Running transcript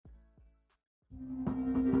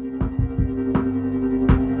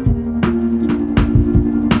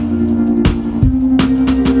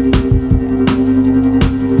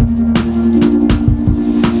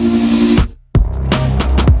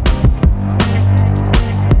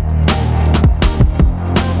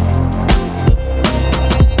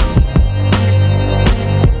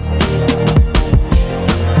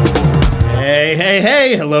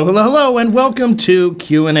Hey, hello, and welcome to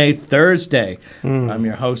Q&A Thursday. I'm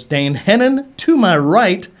your host, Dane Hennon. To my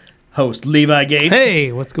right, host Levi Gates.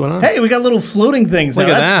 Hey, what's going on? Hey, we got little floating things now.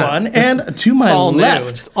 Look at That's that. fun. It's- And to my all new. left,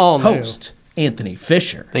 It's all new. host Anthony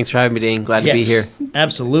Fisher. Thanks for having me, Dane. Glad to be here.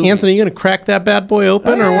 Absolutely. Anthony, you going to crack that bad boy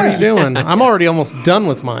open, or what are you doing? I'm already almost done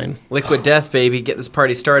with mine. Liquid Death, baby. Get this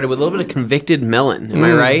party started with a little bit of convicted melon. Am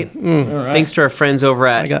I right? Thanks to our friends over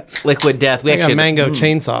at got- Liquid Death. We I got actually mango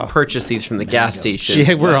chainsaw. purchased these from the gas station.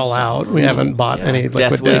 Yeah, we're all out. We haven't bought any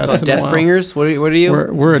Death, liquid what do you call death it? in a Death while. bringers? What are you?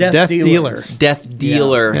 We're a Death death dealer. dealers. Death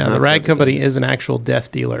dealer. Yeah, the That's rag what company it is an actual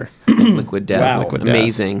death dealer. Liquid Death. Wow. Liquid Death.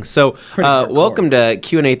 Amazing. So, Pretty hardcore. welcome to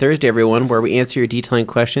Q&A Thursday, everyone, where we answer your detailing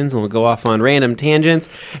questions and we'll go off on random tangents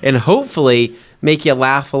and hopefully make you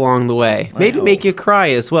laugh along the way. Maybe make you cry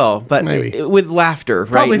as well, but Maybe. with laughter,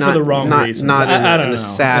 right? Probably for the wrong reasons. Not I don't in know. a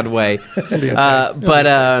sad way. okay.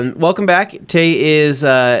 But welcome back. Today is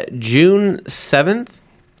June 7th.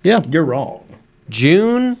 Yeah. You're wrong.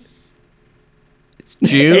 June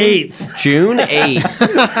 8th. June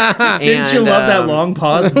 8th. Didn't you love that long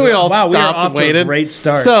pause? We all wow, stopped we are off and waited. to a great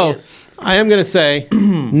start. So, I am going to say,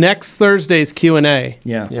 next Thursday's Q&A,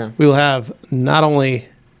 yeah. we will have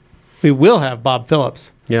Bob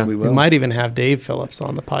Phillips. Yeah. We We will. might even have Dave Phillips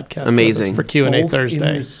on the podcast with us Amazing. for Q&A Both in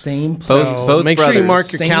Thursday. the same place. Both Make sure you brothers.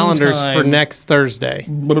 mark your Same calendars time. for next Thursday.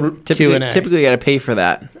 Q&A. Typically, you got to pay for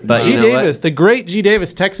that. But G you know Davis, what? the great G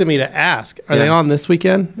Davis, texted me to ask, "Are they Yeah. on this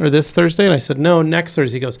weekend or this Thursday?" And I said, "No, next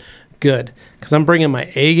Thursday." He goes, "Good, because I'm bringing my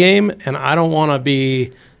A game, and I don't want to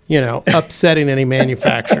be, upsetting any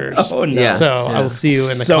manufacturers." Oh, no. Yeah. So I will see you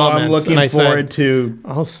in the So comments. I'm looking and I forward said, to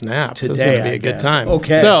 "Oh snap! This is today, going to be I a good guess. time."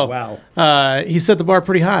 Okay, So, wow. he set the bar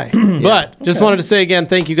pretty high, but just wanted to say again,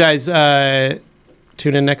 thank you guys.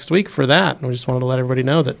 Tune in next week for that. And we just wanted to let everybody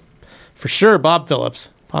know that for sure, Bob Phillips,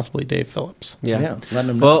 possibly Dave Phillips. yeah, let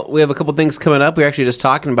them know. Well, we have a couple things coming up. We were actually just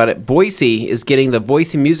talking about it. Boise is getting the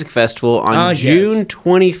Boise Music Festival on yes. June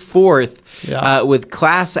 24th Yeah. with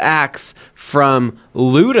class acts from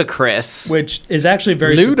Ludacris. Which is actually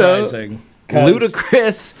very Luda. surprising. 'cause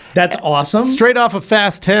Ludacris, That's awesome. Straight off of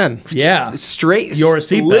Fast 10. Yeah. straight, Your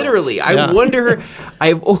seatbelts. literally. Yeah.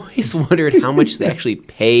 I've always wondered how much they actually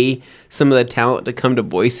pay some of the talent to come to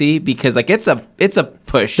Boise because it's a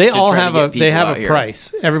push. They to all try to have get a people out a here.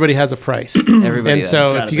 price. Everybody has a price. Everybody And does. so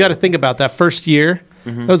Gotta if you be. got to think about that first year,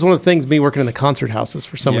 that was one of the things me working in the concert houses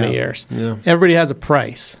for so many Yeah. years. Yeah. Everybody has a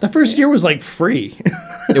price. The first year was like free.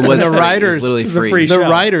 It was The free. It was writers- literally it was a free. free The show.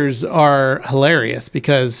 writers are hilarious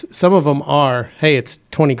because some of them are, hey, it's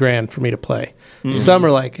 20 grand for me to play. Some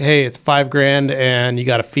are like, hey, it's $5,000 and you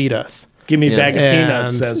got to feed us. Give me a Yeah. bag of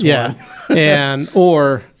peanuts, says yeah. one.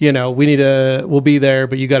 Or, we'll be there,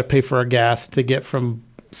 but you got to pay for our gas to get from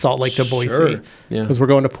Salt Lake to Boise Sure. Yeah. because we're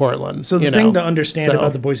going to Portland. So the you thing know. to understand So-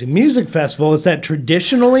 about the Boise Music Festival is that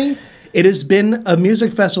traditionally it has been a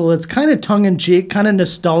music festival that's kind of tongue-in-cheek, kind of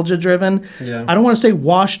nostalgia-driven. Yeah. I don't want to say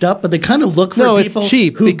washed up, but they kind of look for No, it's people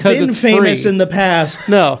cheap who've because been it's famous free. in the past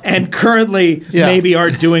No. and currently Yeah. maybe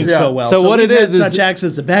aren't doing so well. So what we've it had is such acts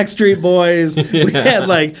as the Backstreet Boys. We had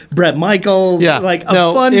like Bret Michaels. Like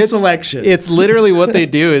a fun it's- selection. It's literally what they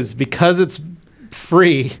do is because it's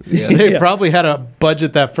free, they Yeah. probably had a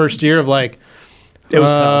budget that first year of like It was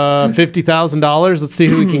tough. $50,000. Let's see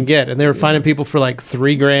who we can get. And they were finding people for like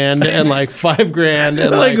 $3,000 and like $5,000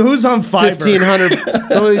 and like who's on Fiverr? 1,500.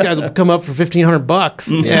 Some of these guys would come up for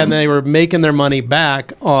 $1,500 and they were making their money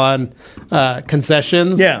back on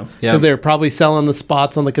concessions. Yeah. Yeah. Because they were probably selling the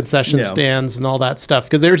spots on the concession Yeah. stands and all that stuff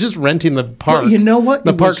because they were just renting the park. But you know what?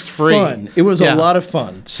 The It park's was free. Fun. It was Yeah. a lot of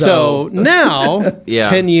fun. So now, Yeah.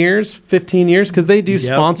 10 years, 15 years, because they do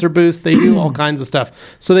sponsor boosts, they do all kinds of stuff.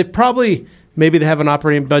 So they've probably, maybe they have an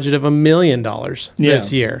operating budget of $1 million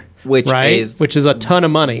this year, Which right? is Which is a ton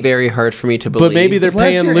of money. Very hard for me to believe. But maybe they're was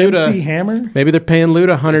last paying year Luda. MC Hammer? Maybe they're paying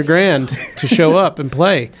Luda $100,000 to show up and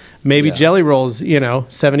play. Maybe Jelly Rolls,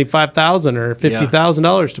 $75,000 or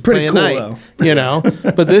 $50,000 to Pretty play a cool,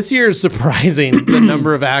 night. But this year is surprising the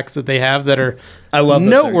number of acts that they have that are I love that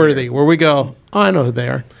they're noteworthy. Where we go, oh, I know who they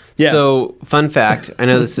are. Yeah. So, fun fact. I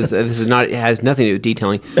know this is not. It has nothing to do with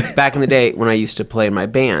detailing. Back in the day when I used to play in my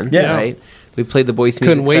band, Yeah. right? We played the Boise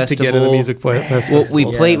Couldn't Music wait Festival. to get in the music festival. Well,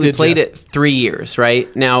 we played Did ya? it 3 years,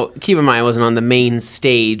 right? Now, keep in mind, I wasn't on the main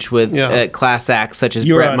stage with Yeah. class acts such as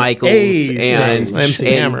You were Bret on Michaels A and, stage. MC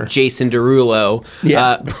and Hammer. Jason Derulo.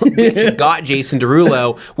 Yeah. We got Jason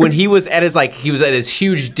Derulo when he was at his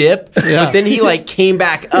huge dip, Yeah. but then he came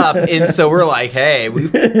back up, and so we're like, hey, we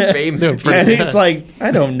famous people. And he's like,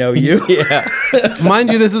 I don't know you. Yeah.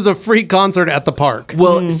 Mind you, this is a free concert at the park.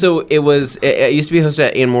 Well, so it used to be hosted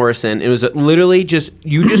at Ann Morrison. It was literally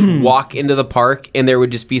you just walk into the park and there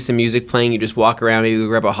would just be some music playing playing. You just walk around, maybe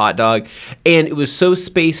grab a hot dog. And it was so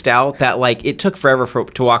spaced out that, like, it took forever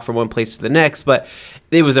to walk from one place to the next, but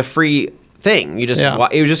it was a free thing. You just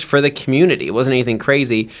it was just for the community. It wasn't anything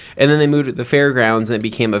crazy. And then they moved to the fairgrounds, and it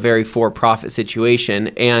became a very for-profit situation.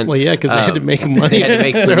 And Well, yeah, because they had to make money. they had to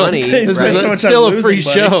make some money. This Right. is So much still I'm a free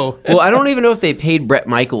losing money. show. Well, I don't even know if they paid Bret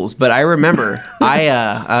Michaels, but I remember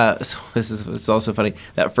so it's also funny,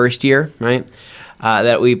 that first year, right?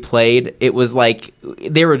 That we played, it was like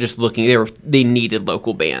they were just looking. They needed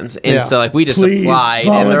local bands, and so like we just Please, applied,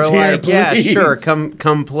 and they're volunteer, like, "Yeah, please." sure,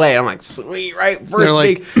 come play." I'm like, "Sweet, right?" First They're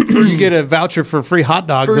like, you get a voucher for free hot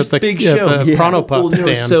dogs First at the, big show. at the Prono Pup Well, no,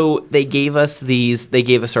 stand. so they gave us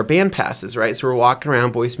our band passes, right? So we're walking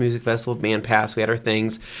around Boyce Music Festival, band pass. We had our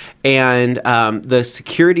things, and the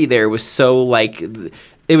security there was so like.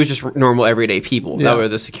 It was just normal everyday people that were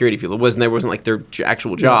the security people. There wasn't like their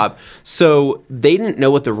actual job. So they didn't know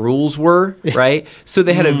what the rules were, right? So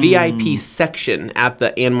they had a VIP section at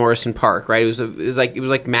the Ann Morrison Park, right? It was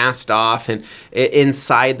like masked off, and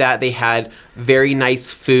inside that they had very nice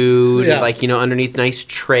food, and like, you know, underneath nice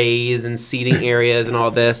trays and seating areas and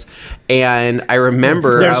all this. And I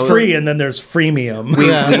remember There's free, and then there's freemium.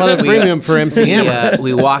 Well, the premium for MC Hammer.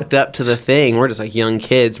 we walked up to the thing. We're just like young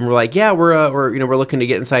kids, and we're like, "Yeah, we're looking to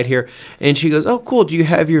get inside here." And she goes, "Oh, cool. Do you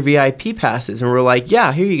have your VIP passes?" And we're like,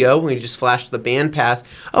 "Yeah, here you go." We just flashed the band pass.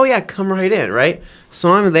 "Oh yeah, come right in." Right.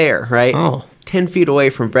 So I'm there, right? Oh. 10 feet away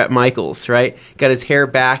from Bret Michaels, right? Got his hair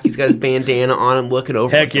back. He's got his bandana on. I'm looking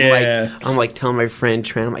over. Heck yeah. I'm like telling my friend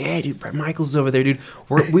Trent, I'm like, "Hey, dude, Bret Michaels is over there, dude.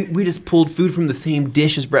 We just pulled food from the same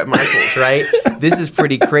dish as Bret Michaels, right? This is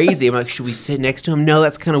pretty crazy." I'm like, "Should we sit next to him?" "No,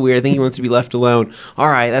 that's kind of weird. I think he wants to be left alone." "All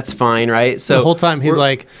right, that's fine," right? So The whole time he's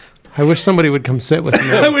like, I wish somebody would come sit with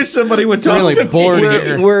me. I wish somebody would talk really to bored me.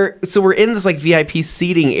 here. we're in this like VIP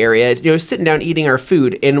seating area, you know, sitting down eating our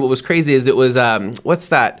food. And what was crazy is it was what's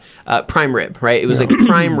that? Prime rib, right? It was like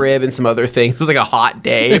prime rib and some other thing. It was like a hot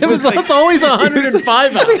day. It was it's always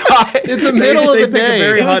 105 out. It's the middle of They the pick a day.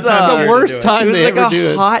 very It hot was time of year the to worst do it. time It was they like ever a do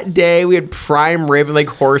it. hot day. We had prime rib and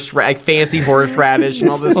like fancy horseradish and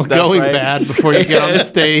all this stuff. Going right? bad before you get on the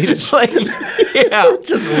stage. Like, yeah.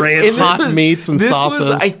 Just rancid. And this Hot meats and sauces.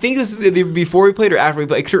 I think this is either before we played or after we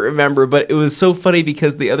played. I couldn't remember, but it was so funny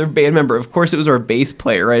because the other band member, of course, it was our bass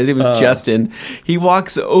player, right? His name was Justin. He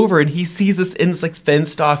walks over and he sees us in this like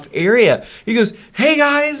fenced off area. He goes, "Hey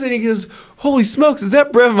guys," and he goes, "Holy smokes, is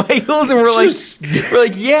that Bret Michaels?" And we're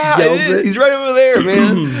like, "Yeah, it Yells is. it. He's right over there,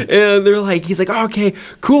 man." And he's like, "Oh, okay,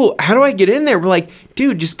 cool. How do I get in there?" We're like,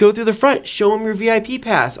 "Dude, just go through the front. Show him your VIP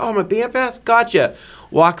pass." "Oh, my band pass? Gotcha."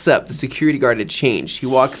 Walks up. The security guard had changed. He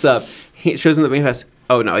walks up. He shows him the band pass.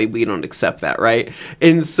 "Oh, no, we don't accept that," right?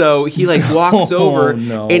 And so he like walks over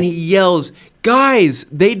no. and he yells, "Guys,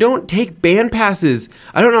 they don't take band passes.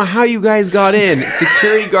 I don't know how you guys got in."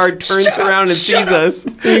 Security guard turns around and sees us.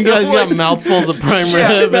 You guys got mouthfuls of prime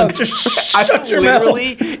rib. And I'm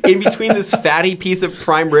literally in between this fatty piece of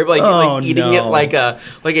prime rib, like eating it no. like a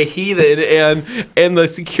heathen, and the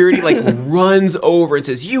security like runs over and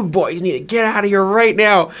says, "You boys need to get out of here right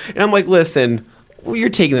now." And I'm like, "Listen, well, you're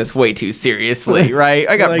taking this way too seriously, right?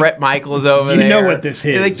 I got Like, Bret Michaels over you there. know what this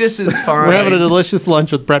Like, is. this is fine." We're having a delicious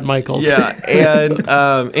lunch with Bret Michaels. Yeah, and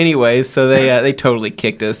anyways, so they totally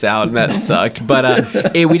kicked us out, and that sucked. But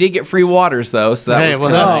hey, we did get free waters though, so that Hey, was well,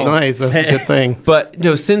 kinda that's nice. nice. That's a good thing. But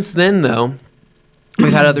no, since then though,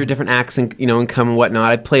 we've had other different acts and in come and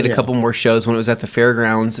whatnot. I played a couple more shows when it was at the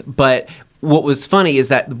fairgrounds, but what was funny is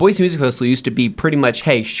that the Boyce Music Festival used to be pretty much,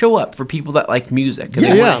 hey, show up for people that like music and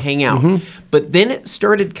they Yeah. want to hang out. But then it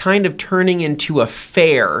started kind of turning into a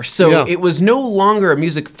fair. So Yeah. it was no longer a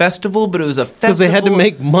music festival, but it was a festival. Because they had to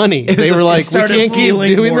make money. They were like, we Started can't keep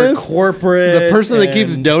feeling doing more this. corporate. The person that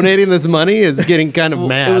keeps and- donating this money is getting kind of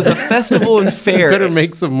mad. It was a festival and fair. Better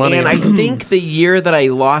make some money And on I think the year that I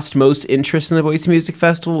lost most interest in the Boyce Music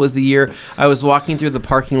Festival was the year I was walking through the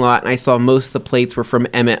parking lot and I saw most of the plates were from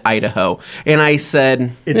Emmett, Idaho. And I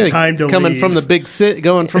said, It's Yeah, time to coming leave. from the big city,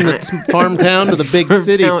 going from the farm town to the big Farm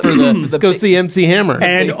city town for to the the go big- see MC Hammer.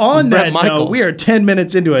 And on Bret that Michaels. note, we are 10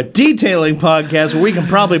 minutes into a detailing podcast where we can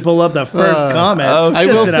probably pull up the first comment. I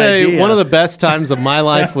Just will an say idea. one of the best times of my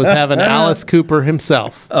life was having Alice Cooper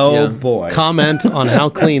himself Oh, Yeah. boy. comment on how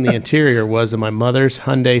clean the interior was in my mother's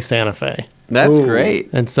Hyundai Santa Fe, that's Ooh. great.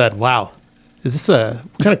 and said, "Wow, is this what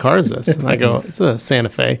kind of car is this?" And I go, "It's a Santa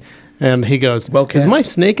Fe." And he goes, Well "Is kept. my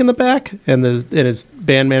snake in the back?" And his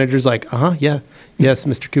band manager's like, yeah. Yes,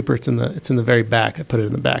 Mr. Cooper, it's in the very back. I put it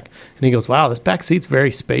in the back. And he goes, "Wow, this back seat's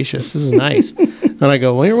very spacious. This is nice." And I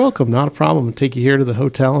go, "Well, you're welcome. Not a problem. I'll take you here to the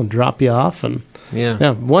hotel and drop you off." And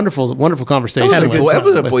Yeah, wonderful conversation. That with- was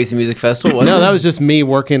a with- Boise Music Festival, wasn't No, it? that was just me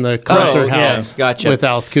working the concert okay. house Gotcha. with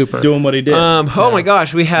Alice Cooper. Doing what he did. Oh my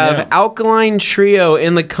gosh, we have Yeah. Alkaline Trio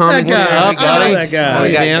in the comments. That guy. here. I We got- know that guy.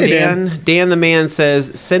 we got Hey, Dan. Dan the man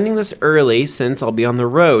says, sending this early since I'll be on the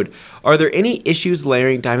road. Are there any issues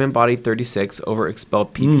layering Diamond Body 36 over Expel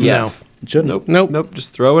PPF? No. Shouldn't. Nope.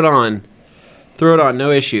 Just throw it on. Throw it on.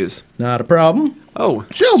 No issues. Not a problem. Oh,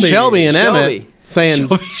 Shelby and Shelby. Emmett saying,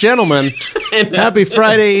 gentlemen, happy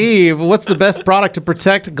Friday Eve. What's the best product to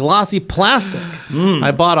protect glossy plastic?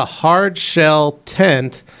 I bought a hard shell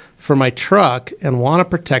tent for my truck and want to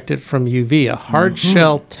protect it from UV. A hard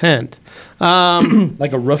shell tent.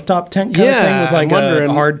 Like a rooftop tent kind of thing with like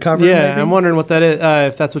a hard cover. Yeah, maybe? I'm wondering what that is,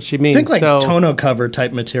 if that's what she means. I think like so, tonneau cover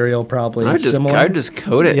type material probably. I just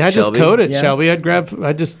coat it. yeah, I just Shelby. coat it, Yeah. Shelby.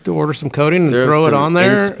 I'd just order some coating and throw it some on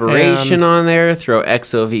there. Inspiration and- on there. Throw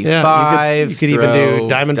XOV5. Yeah, you could even do throw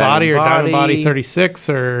Diamond Body or Diamond Body 36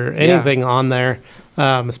 or anything on there,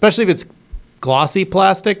 especially if it's glossy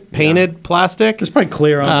plastic, painted plastic. It's probably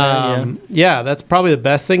clear on there. Yeah, that's probably the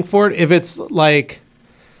best thing for it. If it's like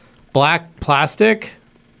black plastic,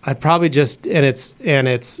 I'd probably just and it's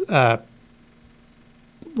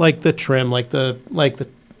like the trim, like the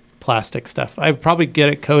plastic stuff. I'd probably get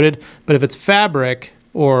it coated. But if it's fabric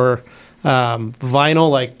or vinyl,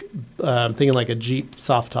 like I'm thinking like a Jeep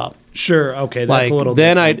soft top. Sure. Okay. That's Like a little.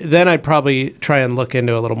 then different. I'd probably try and look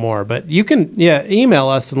into a little more. But you can email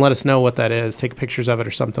us and let us know what that is. Take pictures of it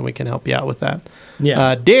or something. We can help you out with that.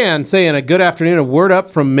 Yeah. Dan saying a good afternoon. A word up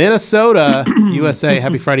from Minnesota, USA.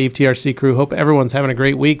 Happy Friday Eve, TRC crew. Hope everyone's having a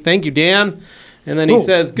great week. Thank you, Dan. And then he Oh,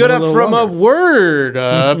 says, good went a up little from a longer. word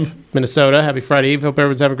up, Minnesota. Happy Friday Eve. Hope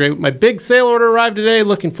everyone's having a great week. My big sale order arrived today.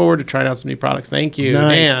 Looking forward to trying out some new products. Thank you,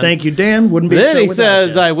 Nice. Dan. Thank you, Dan. Wouldn't be. a Then show he without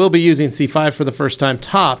says, you. I will be using C5 for the first time,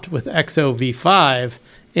 topped with XOV5.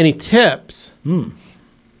 Any tips? You're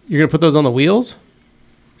going to put those on the wheels?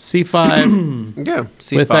 C5 Yeah.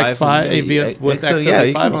 C5 with X5, with So, yeah,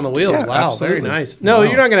 you XOV5 can- on the wheels. yeah, Wow, absolutely. very nice. No,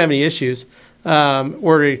 you're not going to have any issues.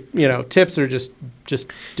 Or, tips are just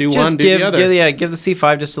do one, do the other. Give the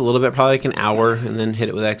C5 just a little bit, probably like an hour, and then hit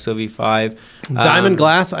it with XOV5. Diamond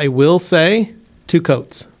glass, I will say, 2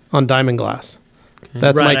 coats on diamond glass.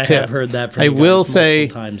 That's Right, my I tip. have heard that from I you guys will multiple say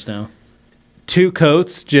times now. 2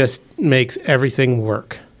 coats just makes everything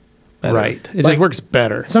work right. It Like- just works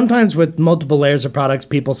better. Sometimes with multiple layers of products,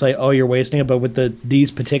 people say, "Oh, you're wasting it." But with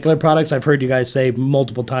these particular products, I've heard you guys say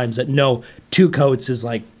multiple times that no, 2 coats is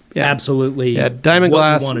like absolutely. Yeah, diamond what you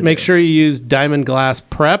glass. wanna Make do. sure you use diamond glass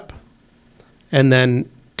prep, and then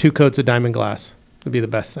 2 coats of diamond glass would be the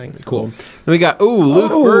best things. Cool. Then we got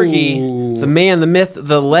Luke Berge, the man, the myth,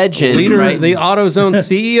 the legend, Leader, right? the AutoZone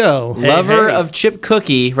CEO. Lover hey. of Chip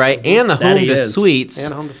Cookie, right? And the That Home he to is. Sweets.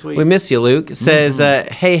 And Home to Sweets. We miss you, Luke. Says,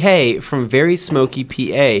 hey, from very smoky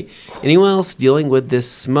PA. Anyone else dealing with this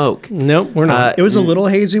smoke? Nope, we're not. It was a little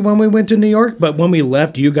hazy when we went to New York, but when we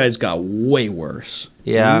left, you guys got way worse.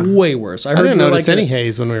 Yeah. way worse. I heard didn't you were notice like any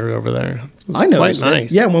haze when we were over there. It was I noticed quite it.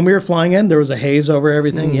 nice. Yeah, when we were flying in, there was a haze over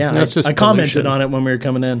everything. Yeah, that's just I commented pollution. on it when we were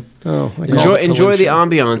coming in. Oh, I call it Enjoy the pollution.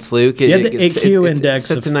 ambiance, Luke. Yeah, the It's- AQ it's index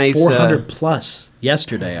such of a nice 400 plus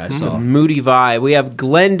yesterday. I It's a saw. moody vibe. We have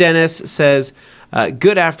Glenn Dennis says,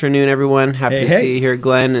 good afternoon, everyone. Happy Hey, to hey. see you here,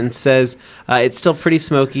 Glenn. And says, it's still pretty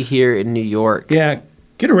smoky here in New York. Yeah,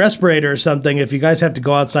 get a respirator or something if you guys have to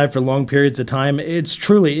go outside for long periods of time. It's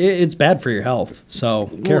truly it's bad for your health.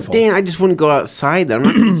 So careful. Well, Dan, I just wouldn't go outside then. I'm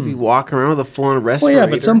not going to be walking around with a full-on Well, respirator. yeah,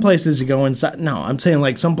 but some places you go inside. No, I'm saying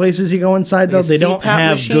like some places you go inside though, Like a they don't CPAP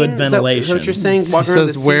have machine? good Is that ventilation. what you're saying? He Walking around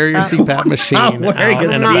says, with a wear your CPAP? CPAP machine. I'm wearing out a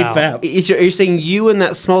and CPAP. about. You're saying you and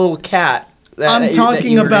that small little cat. I'm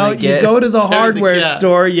talking about you go to the hardware cat.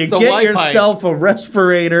 store, you It's a get white yourself a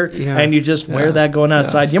respirator, Yeah. and you just wear that going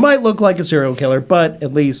outside. You might look like a serial killer, but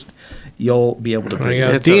at least you'll be able to There you breathe.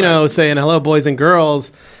 go. It's Dino saying, hello, boys and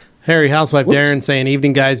girls. Harry Housewife Darren saying,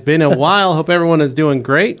 evening, guys. Been a while. Hope everyone is doing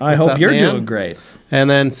great. I What's hope up, you're man? doing great. And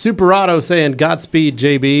then Superado saying, Godspeed,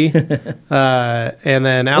 JB. And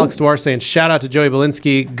then Alex Dwar saying, shout out to Joey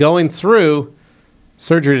Belinsky going through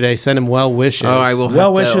surgery today. Send him well wishes. Oh, I will have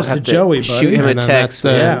Well to, wishes have to Joey, shoot buddy. him a And then text.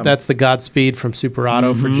 Yeah. That's the Godspeed from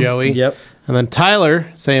Superado for Joey. Yep. And then Tyler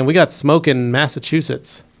saying, we got smoke in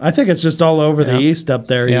Massachusetts. I think it's just all over the Yep. east up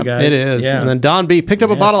there, you Yep, guys. it is. Yeah. And then Don B picked up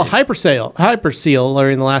a bottle of Nasty. Hyperseal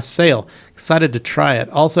during the last sale. Excited to try it.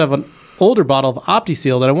 Also have an older bottle of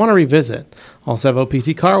OptiSeal that I want to revisit. Also have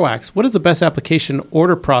OPT Car Wax. What is the best application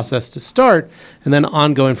order process to start and then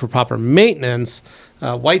ongoing for proper maintenance?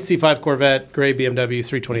 White C5 Corvette, gray BMW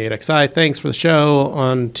 328xi. Thanks for the show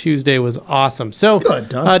on Tuesday was awesome. So, Good,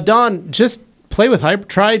 Don. Don, just play with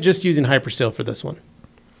try just using Hyperseal for this one.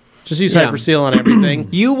 Just use Yeah. HyperSeal on everything.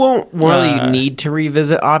 You won't really need to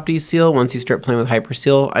revisit OptiSeal once you start playing with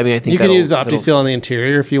HyperSeal. I mean, I think You can that'll- use that'll- OptiSeal on the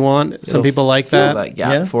interior if you want. Some it'll people like fill that.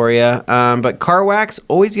 gap Yeah. for you. But car wax,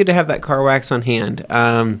 always good to have that car wax on hand.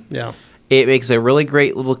 Yeah. It makes a really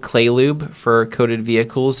great little clay lube for coated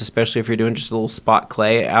vehicles, especially if you're doing just a little spot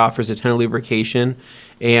clay. It offers a ton of lubrication,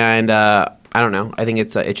 and I don't know. I think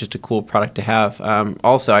it's just a cool product to have.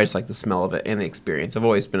 Also, I just like the smell of it and the experience. I've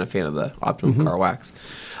always been a fan of the Optimum car wax.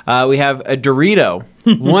 We have a Dorito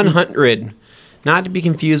 100. Not to be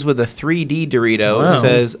confused with a 3D Dorito. Wow. It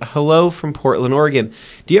says, hello from Portland, Oregon.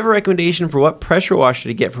 Do you have a recommendation for what pressure washer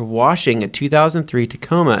to get for washing a 2003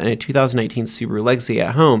 Tacoma and a 2019 Subaru Legacy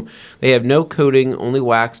at home? They have no coating, only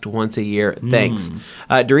waxed once a year. Thanks.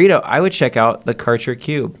 Dorito, I would check out the Karcher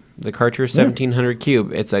Cube. The Karcher 1700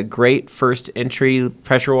 Cube. It's a great first entry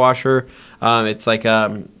pressure washer. It's like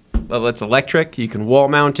it's electric. You can wall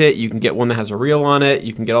mount it. You can get one that has a reel on it.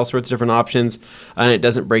 You can get all sorts of different options, and it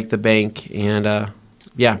doesn't break the bank. And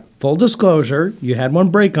yeah, Full disclosure, you had one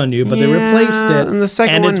break on you, but they replaced it. And the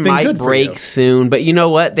second and it's one been might good for break you. soon. But you know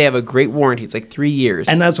what? They have a great warranty. It's like 3 years.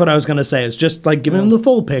 And that's what I was going to say. It's just like giving them the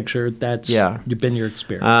full picture. That's been your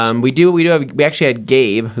experience. We actually had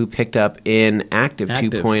Gabe who picked up in Active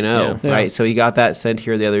Active, 2.0, yeah. right? So he got that sent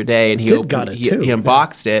here the other day, and Sid got it, too. He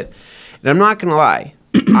unboxed it, and I'm not gonna lie,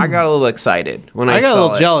 I got a little excited when I I got saw a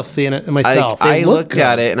little it. jealous seeing it myself. I They look looked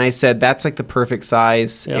at good. it and I said, "That's like the perfect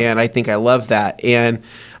size," Yeah. and I think I love that. And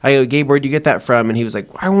I go, "Gabe, where'd you get that from?" And he was like,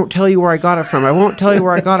 "I won't tell you where I got it from. I won't tell you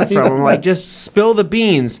where I got it from." I'm like, "Just spill the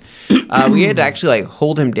beans." We had to actually like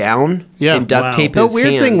hold him down Yeah. and duct Wow. tape The his weird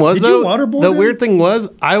hands. thing was, Did you though, waterboard the him? weird thing was,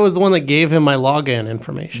 I was the one that gave him my login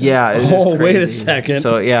information. Yeah. It was Oh, just wait a crazy. second.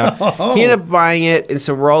 So yeah, he ended up buying it, and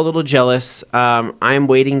so we're all a little jealous. I'm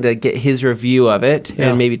waiting to get his review of it Yeah.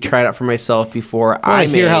 and maybe try it out for myself before I I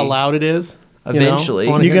hear may how loud it is. you know? Eventually. I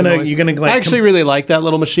wanna You're hear the gonna- noise. you're gonna, like, I actually really like that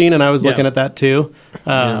little machine, and I was Yeah. looking at that too,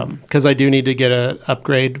 because I do need to get an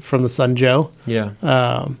upgrade from the Sun Joe. Yeah.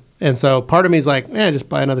 And so part of me is like, just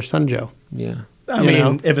buy another Sun Joe. Yeah. I you mean,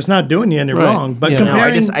 know? if it's not doing you any Right. wrong, but Yeah. No,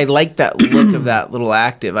 comparing, I like that look of that little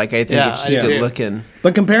Active. Like I think Yeah, it's just I good do. looking.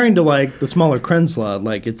 but comparing to like the smaller Krensla,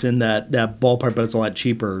 like it's in that ballpark, but it's a lot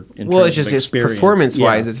cheaper. In Well, terms it's just of it's experience. performance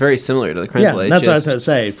wise, Yeah. it's very similar to the Krensla. Yeah, It's that's what I was just- going to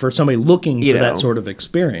say. For somebody looking You for that know. sort of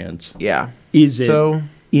experience, Yeah. is it So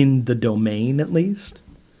in the domain at least?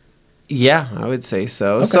 yeah, I would say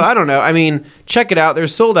so. So I don't know. I mean, check it out. They're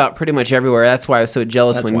sold out pretty much everywhere. That's why I was so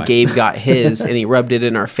jealous That's when why. Gabe got his and he rubbed it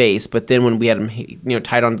in our face. But then when we had him,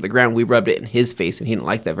 tied onto the ground, we rubbed it in his face, and he didn't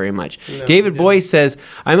like that very much. David Boyce says,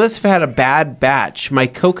 "I must have had a bad batch. My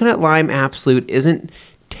coconut lime absolute isn't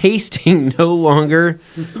tasting no longer."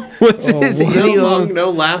 What's this? No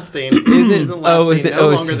lasting. Isn't lasting is it- no oh,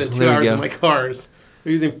 longer than 2 there we hours go. in my cars.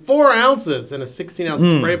 We're using 4 ounces in a 16-ounce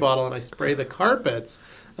spray bottle, and I spray the carpets.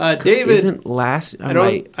 David, Isn't last? I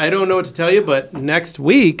don't know what to tell you, but next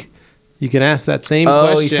week you can ask that same Oh,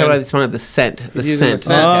 question. he's talking about this one of the scent. The He's using the scent.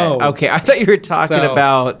 scent. Oh. Okay, I thought you were talking So-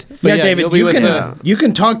 about. But yeah, yeah, David, you'll be you with can the- you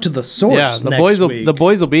can talk to the source. Yeah, the next week.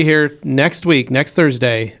 boys will be here next week, next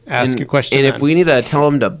Thursday. Ask your question. And then. if we need to tell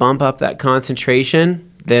them to bump up that concentration,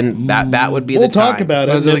 then that would be we'll the time. talk about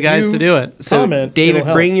it. those are the If guys you to do it. So, comment, David, it'll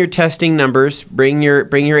help. bring your testing numbers, bring your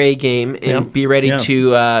A game, and Yep. be ready Yeah.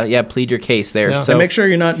 to plead your case there. Yeah. So And make sure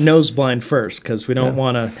you're not nose blind first, because we don't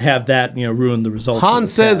want to have that ruin the results. Hans of the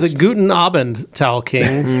says, test. "Guten Abend, Towel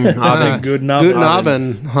Kings." Abend. Guten Abend. Guten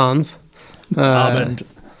Abend, Hans. Abend.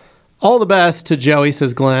 All the best to Joey,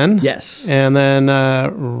 says Glenn. Yes. And then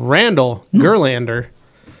Randall Gerlander,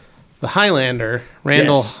 the Highlander.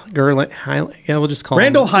 Randall Yes. Yeah, we'll just call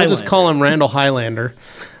Randall him. We'll just call him Randall Highlander.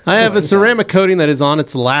 I have a ceramic coating that is on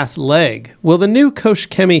its last leg. Will the new Kosh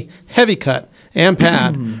Chemi Heavy Cut and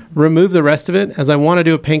pad remove the rest of it, as I want to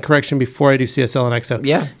do a paint correction before I do CSL and EXO?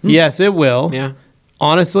 Yeah. Yes, it will. Yeah.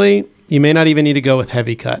 Honestly, you may not even need to go with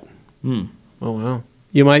Heavy Cut. Oh wow.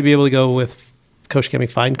 You might be able to go with Kosh Chemi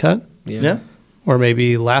Fine Cut, Yeah. or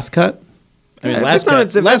maybe Last Cut. I mean, If last it's on cut,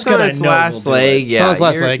 its, if last it's cut on I its know last will do it. leg, It's yeah, on its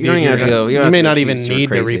last you're- leg. you don't even have to go. You, don't You have may to not go even too need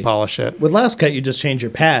to crazy. repolish it. With last cut, you just change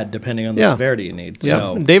your pad depending on the Yeah. severity you need. Yeah.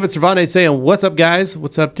 So, David Cervantes saying, "What's up, guys?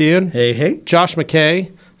 What's up, dude?" hey, Josh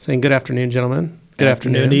McKay saying, "Good afternoon, gentlemen. Good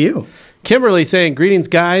afternoon to you. Kimberly saying, "Greetings,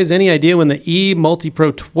 guys. Any idea when the E Multi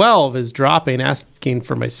Pro 12 is dropping?" Asking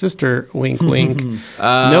for my sister. Wink, wink.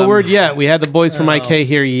 No word yet. We had the boys from IK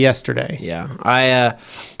here yesterday. Yeah,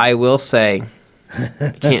 I will say,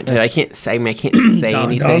 I can't say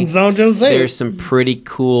anything. Don't say There's some pretty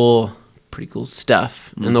cool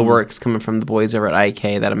stuff in the works coming from the boys over at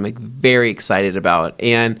IK that I'm like, very excited about.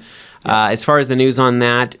 And as far as the news on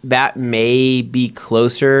that may be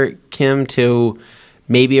closer, Kim, to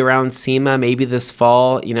maybe around SEMA, maybe this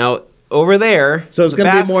fall. Over there. So it's the going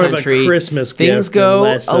to be Basque more Country, of a Christmas gift. Things and go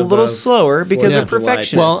less a of little slower because Fourth of of July.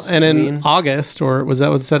 perfectionists. Well, and in August, or was that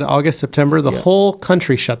what it said? August, September, the whole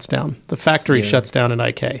country shuts down. The factory shuts down in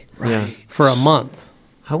IK for a month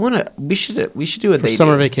I want to. We should do what for they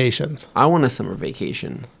summer do. vacations. I want a summer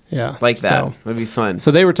vacation Yeah, like that. So, Would be fun.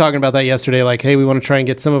 so they were talking about that yesterday. Like, hey, we want to try and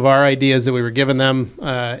get some of our ideas that we were giving them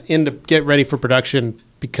in to get ready for production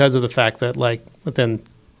because of the fact that like within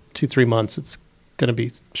 2-3 months it's going to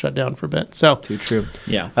be shut down for a bit. So Too true.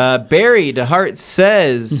 Yeah. Barry DeHart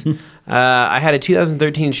says, I had a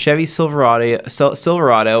 2013 Chevy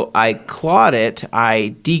Silverado. I clawed it.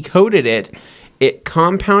 I decoded it. It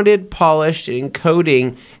compounded, polished, and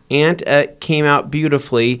coating, and it came out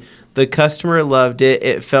beautifully. The customer loved it.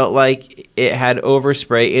 It felt like it had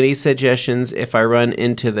overspray. Any suggestions if I run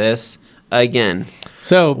into this again?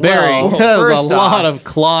 So Barry, Well, there's a first lot off- of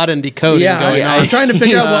clawed and decoding going I'm on. trying to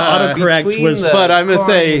figure out what autocorrect Between was. the- But I'm gonna Clawed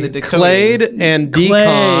say and the decoding. clayed and Clade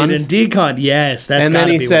deconned, and decon. Yes, that's and then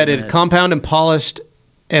gotta he be said what it meant. compound and polished,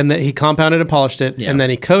 and that he compounded and polished it, Yeah. and then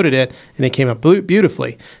he coated it, and it came out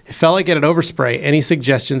beautifully. It felt like it had overspray. Any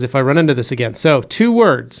suggestions if I run into this again? So 2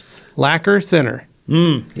 words: lacquer thinner.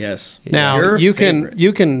 Yes. Now Your you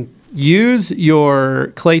favorite. can use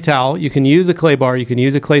your clay towel, you can use a clay bar, you can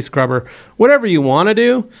use a clay scrubber, whatever you want to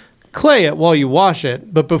do. Clay it while you wash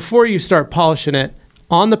it, but before you start polishing it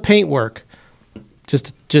on the paintwork,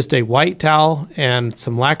 just a white towel and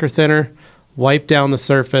some lacquer thinner, wipe down the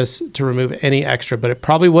surface to remove any extra. But it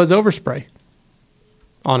probably was overspray.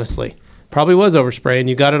 Honestly, probably was overspray, and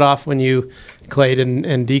you got it off when you clayed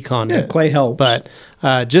and deconned it. clay helps. But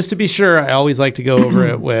just to be sure, I always like to go over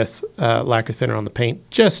it with lacquer thinner on the paint,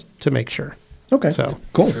 just to make sure. Okay. So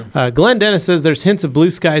cool. Glenn Dennis says there's hints of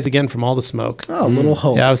blue skies again from all the smoke. Oh, a little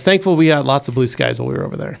hope. Yeah, I was thankful we had lots of blue skies while we were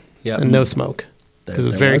over there. Yep. And no smoke. Because it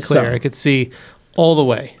was there very was clear. some. I could see all the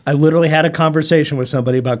way. I literally had a conversation with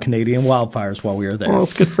somebody about Canadian wildfires while we were there. Well,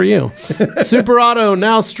 it's good for you. Super Auto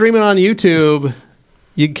now streaming on YouTube.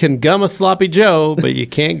 You can gum a sloppy Joe, but you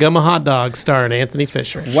can't gum a hot dog, starring Anthony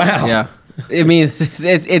Fisher. Wow. Yeah. I mean,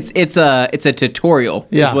 it's a tutorial.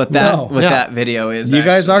 Yeah. Is what that No. what Yeah. that video is. You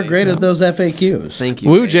guys are actually. great at those FAQs. Thank you.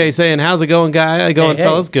 Woo Dave. Jay saying, how's it going, guy? Going, Hey.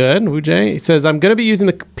 fellas? Good. Woo Jay. He says, I'm going to be using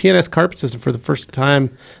the PNS carpet system for the first time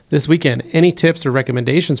this weekend. Any tips or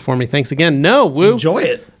recommendations for me? Thanks again. No, Woo. Enjoy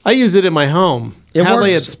it. I use it in my home. It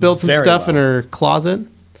Hadley had works spilled some very stuff in well. her closet,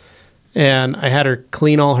 and I had her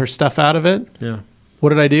clean all her stuff out of it. Yeah. What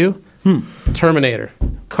did I do? Terminator,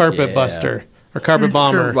 carpet Yeah. buster, or carpet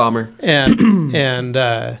bomber, Carpet bomber. and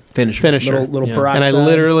finisher. Little Yeah. peroxide. And I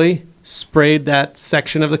literally sprayed that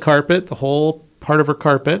section of the carpet, the whole part of her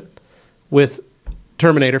carpet, with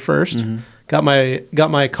Terminator 1st. Got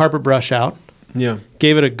my carpet brush out. Yeah.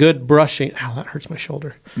 Gave it a good brushing. Ow, that hurts my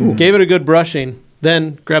shoulder. Gave it a good brushing.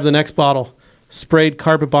 Then grabbed the next bottle, sprayed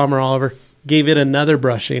carpet bomber all over. Gave it another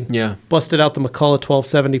brushing. Yeah. Busted out the McCullough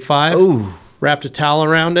 1275. Ooh. Wrapped a towel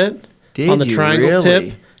around it. Did on the you triangle really?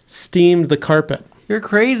 tip. Steamed the carpet. You're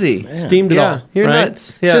crazy. Steamed it Yeah, all. you're right?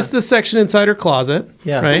 nuts. Yeah. Just the section inside her closet.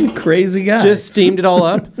 Yeah. Right. Crazy guy. Just steamed it all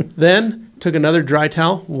up. Then took another dry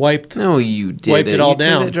towel, wiped No, you did. Wiped it all You took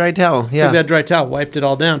down. that dry towel. Yeah. Took that dry towel, wiped it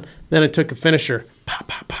all down. Then I took a finisher, pop,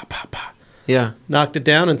 pop, pop, pop, pop, Yeah. knocked it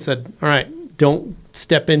down and said, all right, don't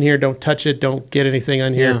step in here, don't touch it, don't get anything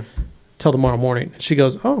on here Yeah. till tomorrow morning. She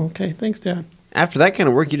goes, oh, okay, thanks, Dad. After that kind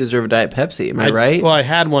of work, you deserve a Diet Pepsi. Am I right? Well, I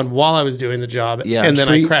had one while I was doing the job, Yeah. and then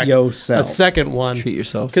Treat I cracked yourself. a second one. Treat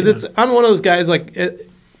yourself. Because I'm one of those guys, like,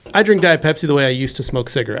 I drink Diet Pepsi the way I used to smoke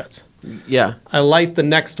cigarettes. Yeah. I light the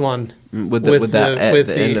next one With the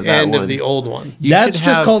end of the old one. You That's should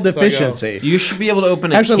just have- called so I go, efficiency. You should be able to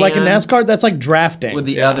open a Actually, like in can NASCAR, that's like drafting. with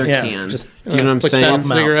the Yeah. other Yeah. can. Just- Do you know what I'm Flick saying? that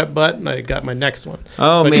Swap 'em out. cigarette butt, and I got my next one.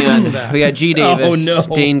 Oh So I can do man, that. we got G Davis. Oh,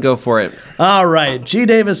 no. Dane, go for it. All right. G.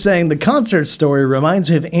 Davis saying the concert story reminds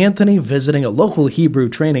me of Anthony visiting a local Hebrew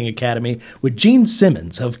training academy with Gene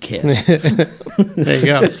Simmons of Kiss. There you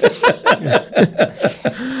go.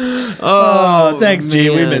 Oh, thanks, G.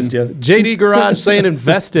 We man. missed you. JD Garage saying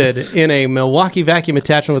invested in a Milwaukee vacuum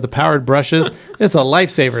attachment with the powered brushes. It's a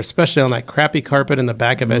lifesaver, especially on that crappy carpet in the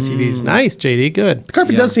back of SUVs. Nice, JD. Good. The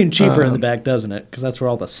carpet does seem cheaper in the back, doesn't it? Because that's where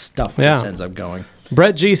all the stuff Yeah. just ends up going.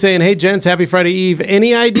 Brett G saying, hey, gents, happy Friday Eve.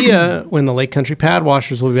 Any idea when the Lake Country pad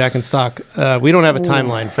washers will be back in stock? We don't have a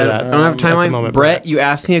timeline for that. I don't have a at the timeline. moment, Brett, you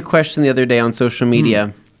asked me a question the other day on social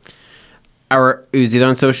media. It was either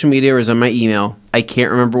on social media or it was on my email. I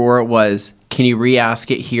can't remember where it was. Can you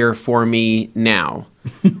re-ask it here for me now?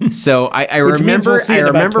 So I Which means remember. we'll see I in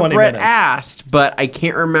about remember 20 Brett minutes. asked, but I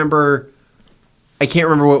can't remember. I can't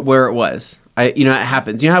remember where it was. it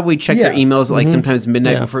happens. You know how we check your Yeah. emails at sometimes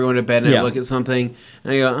midnight Yeah. before going to bed, and I Yeah. look at something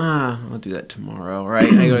and I go, I'll do that tomorrow, right?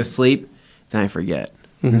 And I go to sleep, then I forget.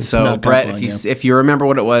 And so, Snuck up Brett, on if you remember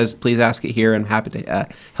what it was, please ask it here. I'm happy to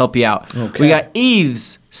help you out. Okay. We got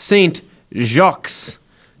Yves Saint Jacques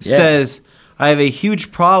says, I have a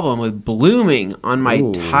huge problem with blooming on my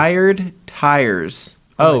tired tires.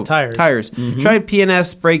 On my tires. Tried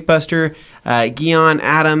PNS, Breakbuster, Guion,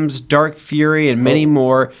 Adams, Dark Fury, and many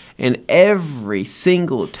more. And every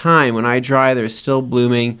single time when I dry, they're still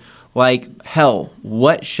blooming like hell.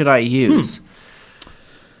 What should I use?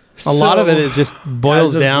 A lot of it is just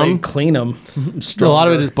boils down. Clean them. A lot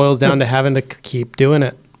of it just boils down to having to keep doing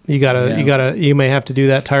it. You may have to do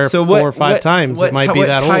that tire 4 or 5 times. It might be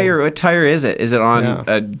that tire, old. What tire is it? Is it on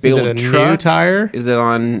a big Is old it a truck? new tire? Is it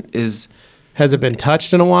on? Has it been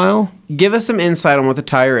touched in a while? Give us some insight on what the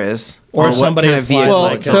tire is, Or on what somebody kind of applied vehicle.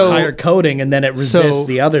 like so- a tire coating and then it resists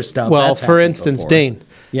the other stuff. Well, That's for happened instance, before. Dane,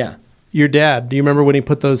 Yeah. your dad, do you remember when he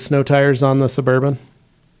put those snow tires on the Suburban?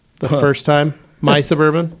 The first time? My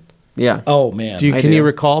Suburban? Yeah. Oh man. Can you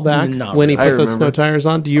recall back Not when he really. put I those snow remember. tires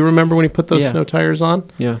on? Do you remember when he put those Yeah. snow tires on?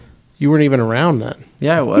 Yeah. You weren't even around then.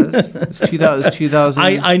 Yeah, it was. It was 2000.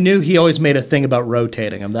 I knew he always made a thing about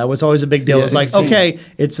rotating them. That was always a big deal. Yeah. It's like, okay,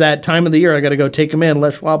 it's that time of the year. I got to go take them in.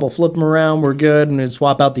 Les Schwab will flip them around. We're good. And then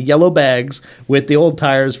swap out the yellow bags with the old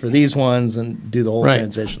tires for these ones and do the whole Right.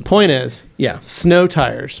 transition. Point is, Yeah. snow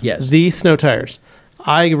tires. Yes. These snow tires.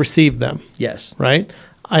 I received them, Yes. right?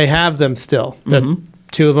 I have them still. The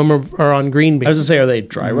 2 of them are on green bean. I was going to say, are they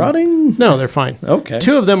dry rotting? No, they're fine. Okay.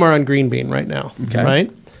 2 of them are on green bean right now. Okay.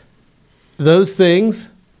 Right? Those things,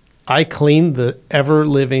 I cleaned the ever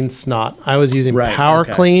living snot. I was using Right, Power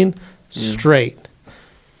okay. Clean straight.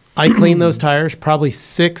 I cleaned those tires probably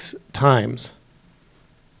 6 times.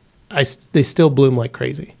 They still bloom like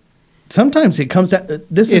crazy. Sometimes it comes out.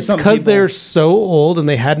 This is It's something because people- they're so old and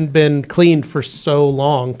they hadn't been cleaned for so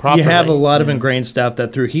long properly. You have a lot of ingrained stuff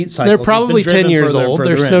that through heat cycles They're has probably been 10 driven years further and old. further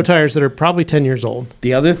There's in. snow tires that are probably 10 years old.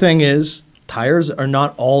 The other thing is tires are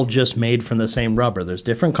not all just made from the same rubber. There's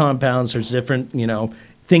different compounds. There's different,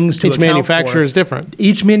 things to Each account manufacturer for. is different.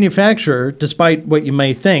 Each manufacturer, despite what you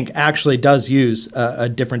may think, actually does use a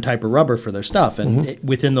different type of rubber for their stuff. And Mm-hmm.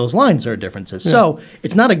 within those lines, there are differences. So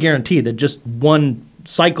it's not a guarantee that just one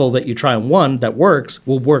cycle that you try on one that works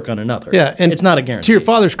will work on another. Yeah, and it's not a guarantee. To your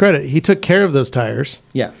father's credit, he took care of those tires,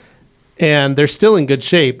 Yeah, and they're still in good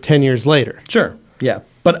shape 10 years later. sure. Yeah.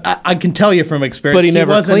 But I can tell you from experience, But he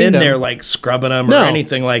never wasn't in cleaned them. there like scrubbing them or No,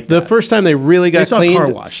 anything like The that. first time they really got saw car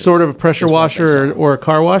cleaned, washes, sort of a pressure is what they washer saw. or a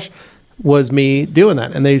car wash, was me doing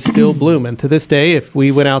that, and they still bloom. And to this day, if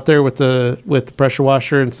we went out there with the pressure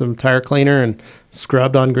washer and some tire cleaner and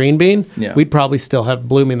scrubbed on green bean, Yeah. we'd probably still have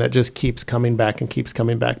blooming that just keeps coming back and keeps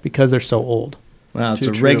coming back because they're so old. Wow, it's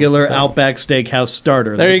Too a true. regular So- Outback Steakhouse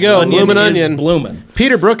starter. There you This go, bloomin' is onion. Bloomin'.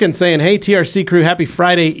 Peter Brookins saying, "Hey TRC crew, happy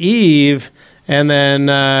Friday Eve." And then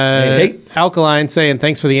Hey. Alkaline saying,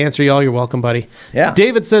 "Thanks for the answer, y'all. You're welcome, buddy." Yeah.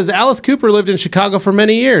 David says, "Alice Cooper lived in Chicago for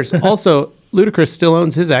many years. Also, Ludacris still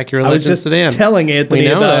owns his Acura I was Legend just sedan." telling Anthony We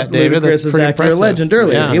know about that, David. That's Ludacris's pretty Acura impressive. Legend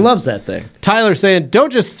earlier. Yeah. He loves that thing. Tyler saying,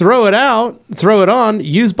 "Don't just throw it out, throw it on.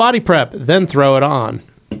 Use body prep, then throw it on."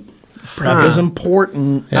 Prep is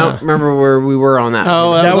important. I don't remember where we were on that.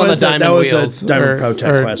 Oh, that, That was on was the a- diamond that was a wheels. Diamond Pro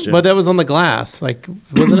Tech question. But that was on the glass. Like,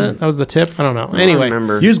 wasn't it? That was the tip? I don't know. Anyway,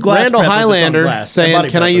 remember. Use glass Randall prep if it's on Highlander glass, and saying, body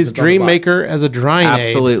 "Can prep I if use it's on the bottom." Dreammaker as a drying aid?"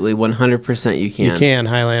 Absolutely, 100% you can. You can,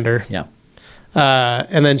 Highlander. Yeah.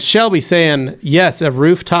 And then Shelby saying, "Yes, a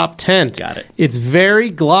rooftop tent. Got it. It's very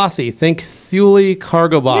glossy. Think Thule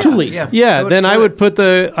cargo box. Thule. Yeah. Coat- Then I coat would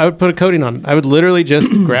it. put a coating on. I would literally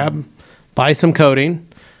just buy some coating.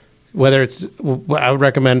 Whether it's, I would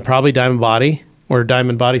recommend probably Diamond Body or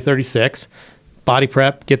Diamond Body 36. Body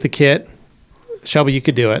prep. Get the kit. Shelby, you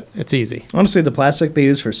could do it. It's easy. Honestly, the plastic they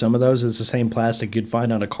use for some of those is the same plastic you'd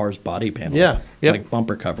find on a car's body panel. Yeah. Yep. Like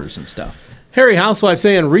bumper covers and stuff. Harry Housewife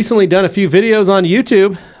saying, "Recently done a few videos on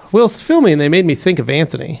YouTube. Whilst filming, they made me think of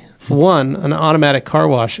Anthony. One, an automatic car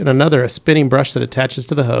wash, and another, a spinning brush that attaches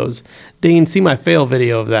to the hose. Dean, see my fail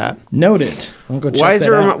video of that. Noted. I'll go check Why is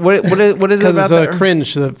that there? out. What is it Because about it's a that?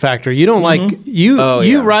 cringe factor. You don't like you Oh,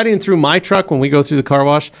 you yeah. riding through my truck when we go through the car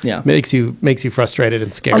wash. Yeah. makes you frustrated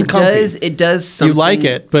and scared. It does something. You like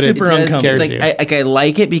it, but Super it uncomfortable. scares It's you. I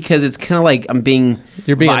like it because it's kind of like I'm being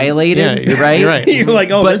You're being violated, yeah, you're right? You're right. You're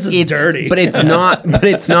like, oh, But this is it's dirty. But it's not. But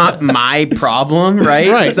it's not my problem, right?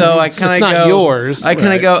 Right. So I kind of It's go. not yours. I kind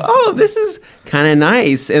of Right. go, oh, this is kind of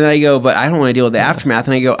nice, and then I go, but I don't want to deal with the aftermath,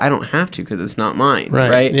 and I go, I don't have to because it's not mine, Right,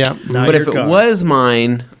 right? yeah. Not But if your it car. was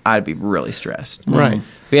mine, I'd be really stressed. Right.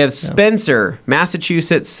 We have Spencer,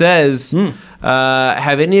 Massachusetts says,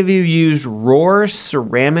 Have any of you used Roar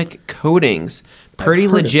ceramic coatings? Pretty heard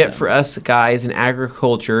of legit them. for us guys in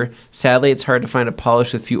agriculture. Sadly, it's hard to find a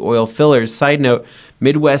polish with few oil fillers. Side note,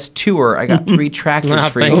 Midwest tour, I got 3 tractors Ah,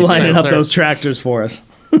 for thank you. you, Lining up Spencer. those tractors for us.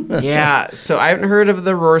 Yeah, so I haven't heard of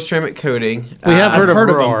the Roar ceramic coating. We have I've heard of heard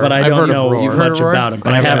of Roar. them, but I I've don't heard of know Roar. You've heard much of Roar? about them.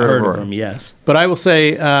 But I I have have heard of heard Roar. of them. Yes. But I will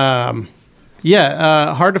say, hard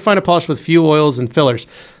to find a polish with few oils and fillers.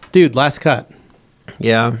 Dude, last cut.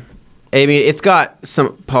 Yeah. I mean, it's got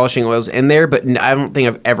some polishing oils in there, but I don't think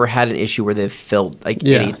I've ever had an issue where they've filled like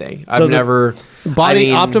Yeah. anything. So I've never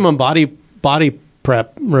Optimum body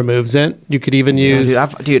prep removes it. You could even use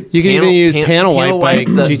Dude, you can even use panel wipe by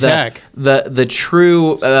the, G-Tac. the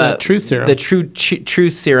true the Truth Serum. the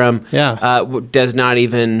truth serum Yeah. does not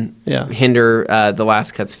even Yeah. hinder the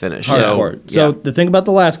last cut's finish. Hardcore. So the thing about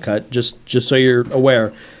the last cut, just so you're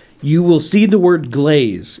aware, you will see the word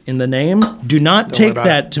glaze in the name. Do not take about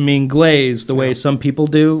that to mean glaze the way some people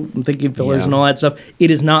do, thinking fillers Yeah. and all that stuff.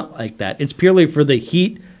 It is not like that. It's purely for the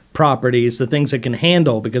heat properties, the things it can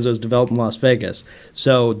handle because it was developed in Las Vegas.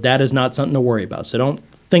 So that is not something to worry about. So don't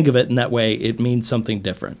think of it in that way. It means something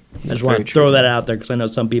different. I just want very to throw that out there because I know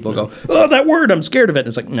some people go, oh, that word, I'm scared of it. And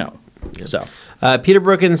it's like, no. So Peter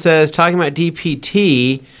Brookins says, talking about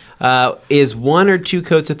DPT, is 1 or 2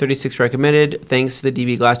 coats of 36 recommended? Thanks to the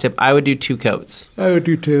DB glass tip. I would do 2 coats. I would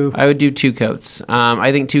do too. I would do 2 coats.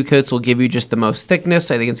 I think 2 coats will give you just the most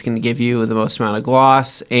thickness. I think it's going to give you the most amount of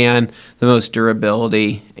gloss and the most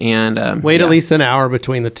durability. And Wait yeah. at least an hour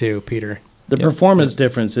between the two, Peter. the performance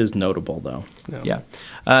difference is notable, though. Yeah.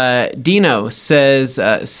 Dino says,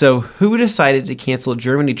 so who decided to cancel a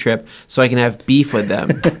Germany trip so I can have beef with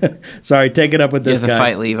them? Sorry, take it up with He this has to guy.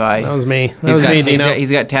 fight Levi. That was me. That was me, Dino.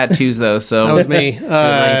 He's got tattoos though, so That was me.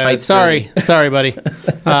 fights Sorry, buddy.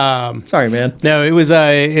 Sorry, man. No, it was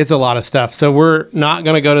it's a lot of stuff. So we're not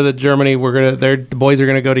going to go to the Germany. The boys are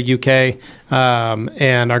going to go to UK,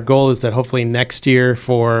 and our goal is that hopefully next year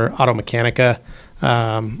for Auto Mechanica,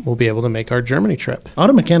 we'll be able to make our Germany trip.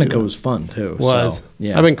 Auto Mechanica was fun, too. So,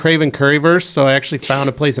 yeah. I've been craving currywurst, so I actually found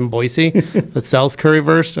a place in Boise that sells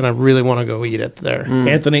currywurst, and I really want to go eat it there.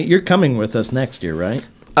 Anthony, you're coming with us next year, right?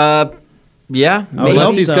 yeah. I Unless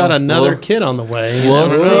hope he's so. got another We'll- kid on the way. We'll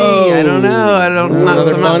see. I don't know.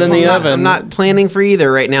 Another bun in the oven. I'm not planning for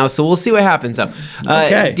either right now, so we'll see what happens.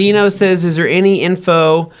 Okay. Dino says, "Is there any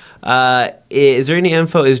info?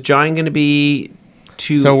 Is John going to be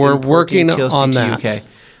to? So we're import working TLC on to that. UK?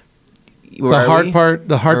 The hard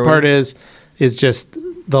Are part we? is just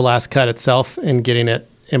the last cut itself and getting it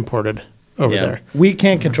imported over Yeah. there. We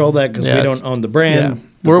can't control that because Yeah, we it's- don't own the brand. Yeah.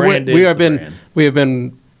 The brand is the brand. We have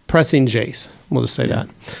been pressing Jace. We'll just say that.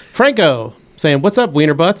 Franco saying, "What's up,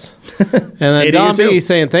 Wiener Butts?" And then Hey to Don you B too.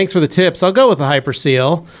 saying, "Thanks for the tips. I'll go with the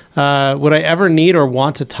Hyperseal. Would I ever need or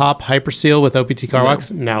want to top Hyperseal with OPT Car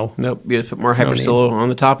Wax? No. Nope. You just put more Hyperseal on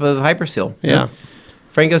the top of the Hyperseal. Yeah.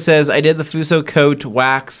 Franco says, I did the Fuso coat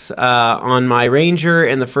wax on my Ranger,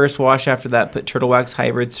 and the first wash after that put Turtle Wax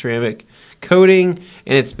Hybrid ceramic coating,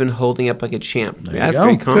 and it's been holding up like a champ. you That's a go.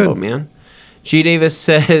 great combo, Good. man. G. Davis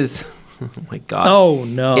says, oh my God. Oh,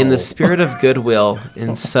 no. In the spirit of goodwill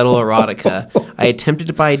and subtle erotica, I attempted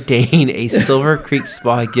to buy Dane a Silver Creek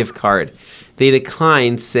Spa gift card. They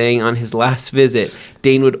declined, saying on his last visit,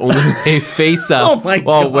 Dane would only lay face up Oh my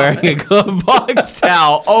while God. wearing a glove box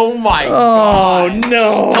towel. Oh my God. Oh,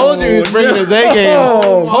 no. Told you he was bringing his A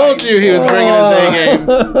game. Told you he was bringing his A game.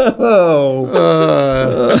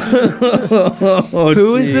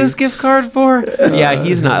 Who is this gift card for? Yeah,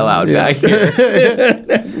 he's not allowed back here.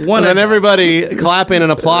 And then everybody clapping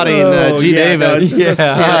and applauding G. yeah, no, Davis. it's just a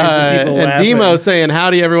series of people And laughing. Demo saying,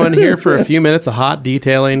 howdy everyone here for a few minutes of hot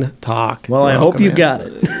detailing talk. Well, I hope you got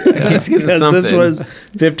it. He's getting Because something. this was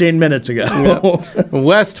 15 minutes ago.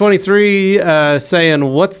 West 23 saying,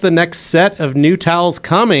 what's the next set of new towels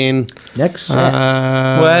coming? Next set.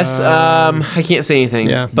 Wes, I can't say anything,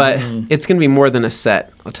 Yeah. but it's going to be more than a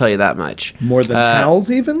set. I'll tell you that much. More than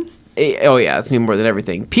towels, even? Oh yeah, it's gonna be more than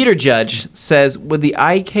everything. Peter Judge says, would the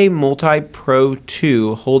IK Multi Pro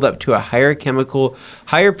 2 hold up to a higher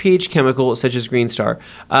pH chemical such as Green Star?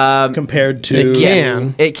 Compared to. Yes,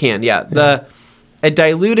 can. it can. Yeah, a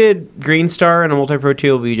diluted Green Star and a Multi Pro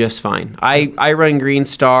 2 will be just fine. I run Green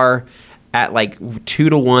Star at like 2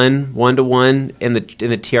 to 1, 1 to 1 in the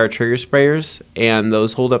TR trigger sprayers, and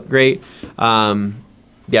those hold up great.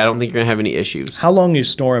 Yeah, I don't think you're gonna have any issues. How long you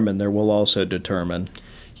store them in there will also determine.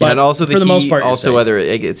 Yeah, But and also the for the heat, most part, you're also safe. whether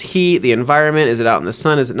it gets heat, the environment, is it out in the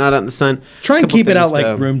sun, is it not out in the sun? Try and Couple keep it out things like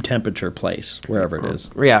to- room temperature place, wherever it is.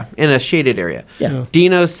 Yeah, in a shaded area. Yeah.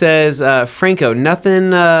 Dino says, Franco,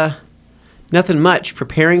 nothing Nothing much.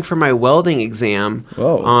 Preparing for my welding exam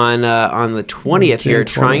Whoa. on the 20th here. June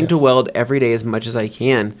Trying 20th. to weld every day as much as I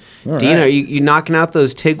can. All Dean, right. are you knocking out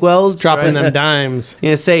those TIG welds? Dropping right? them dimes. I'm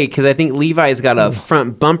gonna say because I think Levi's got a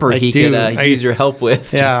front bumper I he do. could use your help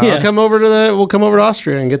with. Yeah, Yeah. We'll come over to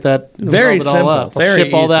Austria and get that Very weld it all simple, up. We'll very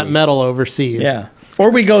ship all that easy. metal overseas. Yeah. Or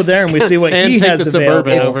we go there and we see what And he take has the available.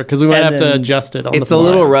 Suburban over because we might And have to then- adjust it on It's the a fly.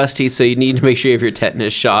 little rusty, so you need to make sure you have your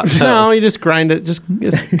tetanus shot. No, you just grind it.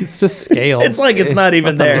 It's just scale. It's like it's not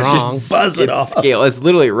even there. It's wrong. just buzz it it's off. scale. It's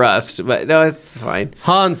literally rust, but no, it's fine.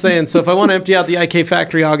 Han saying, so if I want to empty out the IK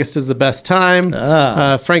factory, August is the best time.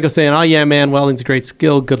 Franco saying, oh yeah, man, welding's a great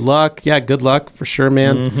skill. Good luck. Yeah, good luck for sure,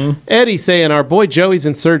 man. Eddie saying, our boy Joey's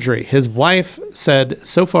in surgery. His wife said,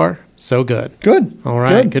 so far, so good. Good. All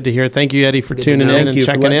right, good to hear. Thank you, Eddie, for tuning know. in Thank and you for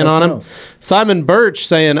checking letting in us on him. know. Simon Birch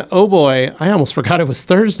saying, oh boy, I almost forgot it was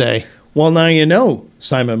Thursday. Well, now you know,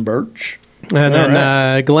 Simon Birch. And then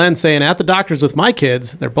right. Glenn saying, at the doctor's with my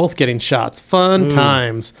kids, they're both getting shots. Fun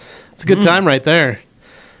times. It's a good time right there.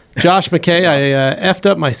 Josh McKay, I effed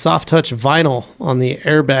up my soft touch vinyl on the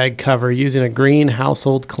airbag cover using a green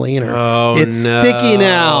household cleaner. Oh, it's no. sticky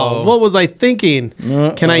now. What was I thinking?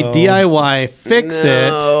 Can I DIY fix it?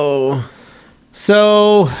 No.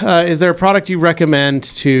 So, is there a product you recommend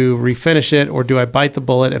to refinish it, or do I bite the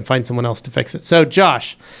bullet and find someone else to fix it? So,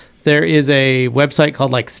 Josh, there is a website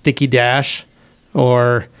called like Sticky Dash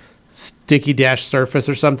or Sticky Dash Surface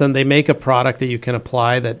or something. They make a product that you can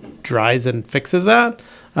apply that dries and fixes that.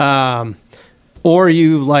 Or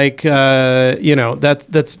you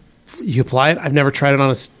that's you apply it. I've never tried it on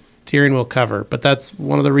a steering wheel cover, but that's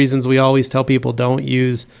one of the reasons we always tell people don't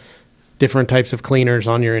use different types of cleaners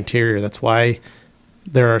on your interior. That's why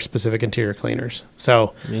there are specific interior cleaners.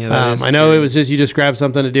 So Yeah, that is I know scary. it was just you just grab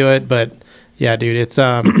something to do it, but yeah, dude, it's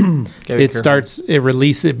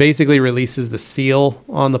it basically releases the seal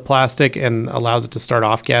on the plastic and allows it to start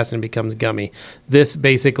off gas and becomes gummy. This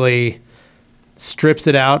basically strips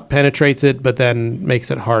it out, penetrates it, but then makes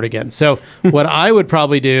it hard again. So what I would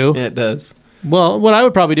probably do, Yeah, it does. what I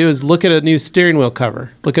would probably do is look at a new steering wheel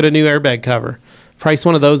cover, look at a new airbag cover, price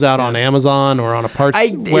one of those out on Amazon or on a parts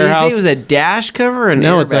warehouse. It was a dash cover or an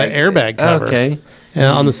No, airbag? it's an airbag cover. Okay.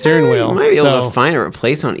 On the steering wheel. You might be able So- to find a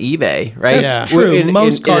replacement on eBay, right? That's true. And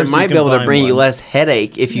Most cars it you might can be able to find bring you one. less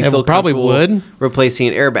headache if you It feel probably comfortable would. replacing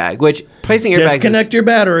an airbag. Which replacing airbags Disconnect your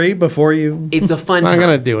battery before you. it's a fun. Not time.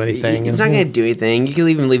 gonna do anything. It's not going to do anything. You can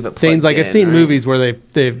even leave it. Things plugged like I've in, seen right? movies where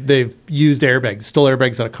they've used airbags, stole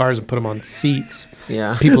airbags out of cars and put them on seats.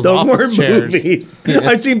 Yeah. People's Those office were chairs. movies.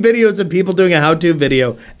 I've seen videos of people doing a how-to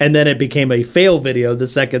video, and then it became a fail video the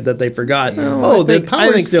second that they forgot. The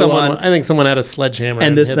power's still on. I think someone had a sledgehammer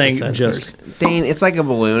And this hit the thing sensors. just Dane, it's like a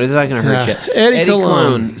balloon. It's not going to hurt Yeah. you. Eddie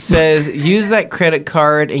Cologne. says, use that credit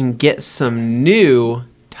card and get some new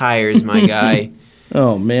tires, my guy.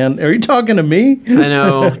 Oh man, are you talking to me? I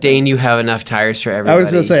know, Dane, you have enough tires for everybody. I was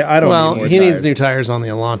gonna say I don't. Well, need more he needs tires. new tires on the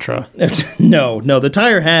Elantra. no, the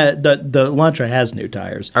tire had the Elantra has new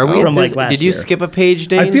tires. Are we from at like this- last Did you year. skip a page,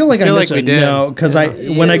 Dane? I feel like feel I like missed we it. did. No, because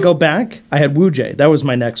when I go back, I had Wu-Jay. That was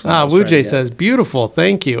my next one. I was trying to Wu-Jay get. says, beautiful,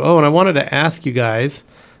 thank you. Oh, and I wanted to ask you guys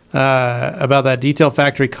about that Detail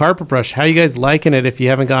Factory carpet brush. How you guys liking it if you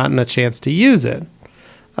haven't gotten a chance to use it?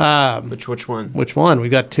 Which one? Which one?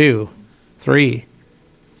 We've got 2, 3.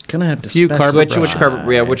 Gonna have to Few specify. carpet Which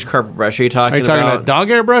carpet? Yeah, which carpet brush are you talking Are you talking about? about dog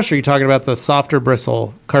hair brush or are you talking about the softer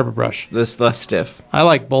bristle carpet brush? This less stiff. I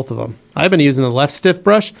like both of them. I've been using the left stiff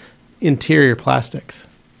brush, interior plastics.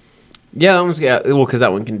 Yeah, that one's well, because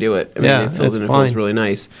that one can do it. I mean, Yeah, it feels it's and it feels fine. really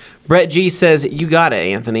nice. Brett G says, "You got it,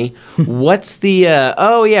 Anthony. What's the?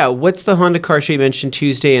 What's the Honda car show you mentioned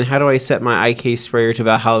Tuesday? And how do I set my IK sprayer to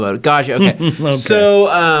Valhalla mode? Gotcha. Okay.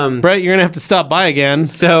 So, Brett, you're going to have to stop by again.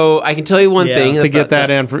 so I can tell you one Yeah. thing To get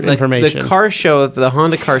that information. The car show, the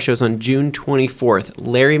Honda car show, is on June 24th.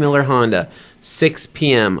 Larry Miller Honda, 6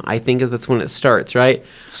 p.m. I think that's when it starts, right?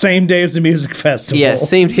 Same day as the music festival. Yeah,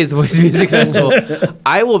 same day as the Voice Music Festival.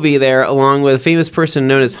 I will be there along with a famous person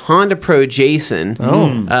known as Honda Pro Jason.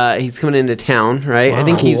 Oh, he's coming into town, right? I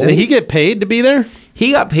think Did he get paid to be there?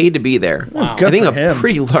 he got paid to be there. Wow. Good I think for a him.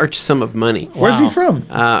 pretty large sum of money. Where's he from?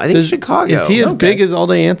 I think Chicago. Is he as Okay. big as All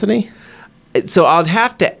Day Anthony? So I'd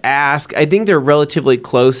have to ask. I think they're relatively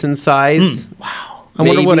close in size. I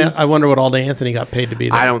wonder Maybe. what All Day Anthony got paid to be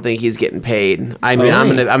there. I don't think he's getting paid. I mean,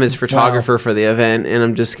 I'm his photographer for the event, and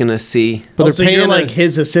I'm just gonna see. But So you're like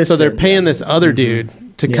his assistant. So they're paying this other dude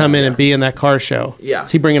to come in and be in that car show. Yeah.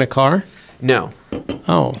 Is he bringing a car? No,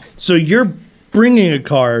 Oh. So you're bringing a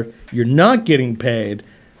car. You're not getting paid,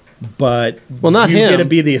 but Well, not you him. get to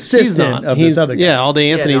be the He's assistant not. of He's, this other guy. Yeah, All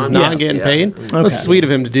Day Anthony's no, not yes, getting yeah. paid. That's sweet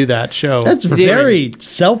of him to do that show. That's for free. very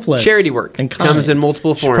selfless. Charity work and comes in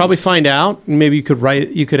multiple forms. Probably find out. Maybe you could write.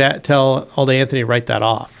 You could tell All Day Anthony write that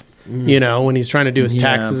off. You know, when he's trying to do his Yeah.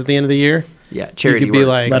 taxes at the end of the year. Yeah, You charity could be work.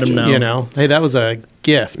 like, Let him know. you know, hey, that was a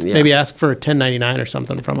gift. Yeah. Maybe ask for a 1099 or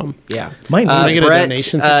something from him. yeah. Might need Can I get a Brett,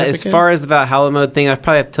 donation as certificate? far as the Valhalla mode thing, I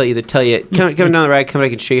probably have to tell you, come down the ride, come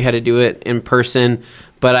back and show you how to do it in person.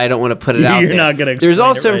 But I don't want to put it out You're there. not gonna There's explain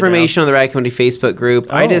also it right information on the Ride Company Facebook group.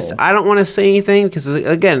 Oh. I don't want to say anything because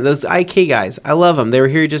again, those IK guys, I love them. They were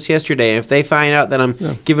here just yesterday, and if they find out that I'm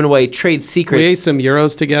giving away trade secrets, We ate some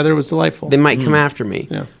Euros together. It was delightful. they might come after me.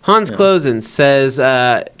 Yeah. Hans Klosen says,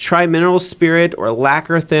 try mineral spirit or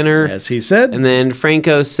lacquer thinner. As he said. And then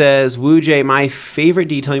Franco says, Wu J, my favorite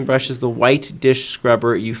detailing brush is the white dish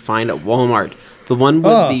scrubber you find at Walmart. The one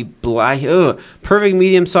with the black, perfect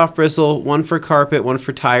medium soft bristle, one for carpet, one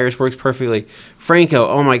for tires, works perfectly. Franco,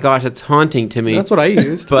 oh my gosh, that's haunting to me. That's what I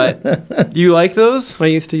used. But you like those? I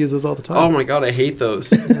used to use those all the time. Oh my god, I hate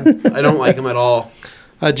those. I don't like them at all.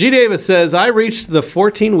 G. Davis says, I reached the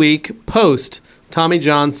 14-week post Tommy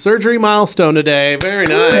John surgery milestone today. Very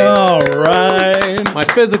nice. All right. My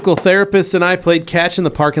physical therapist and I played catch in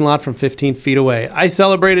the parking lot from 15 feet away. I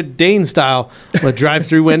celebrated Dane style with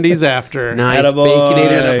drive-through Wendy's after. Nice Attaboy.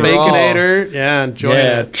 baconators for all. Baconator. Yeah, enjoy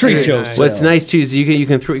Yeah, it. treat Very yourself. What's nice too is you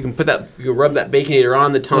can put that, you can rub that baconator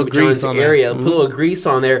on the Tom Little grease Jones on there. area, put a little grease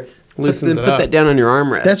on there, Loosens then it put up. that down on your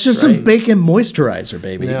armrest. That's just right? some bacon moisturizer,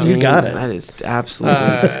 baby. Yeah. You got it. That is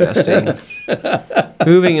absolutely disgusting.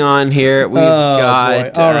 Moving on here, we've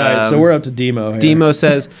got. Boy. All right, so we're up to Demo here. Demo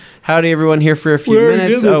says, "Howdy everyone, here for a few We already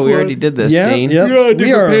minutes." did this Oh, we one. already did this, Yeah, Dane. yep. You're on a we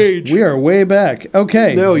different are page. we are way back.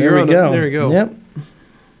 Okay. No, there you're we on go. there we go. Yep.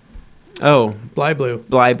 Oh, Bly Blue.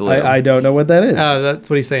 Bly Blue. I don't know what that is. That's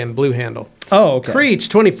what he's saying. Blue handle. oh, okay. Creech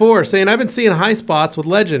 24 saying, I've been seeing high spots with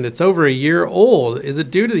Legend. It's over a year old. Is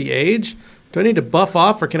it due to the age? Do I need to buff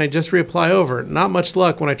off or can I just reapply over? Not much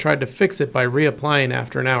luck when I tried to fix it by reapplying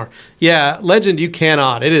after an hour. Yeah, Legend, you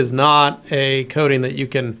cannot. It is not a coating that you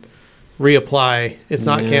can reapply. It's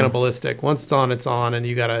not cannibalistic. Once it's on, and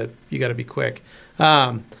you gotta be quick.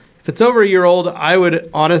 If it's over a year old, I would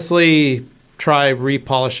honestly try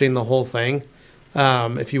repolishing the whole thing.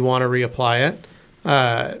 If you want to reapply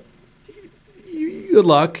it, good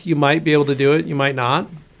luck. You might be able to do it. You might not.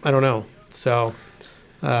 I don't know. So,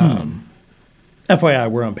 FYI,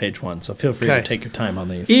 we're on page 1, so feel free Okay. to take your time on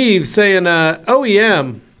these. Eve saying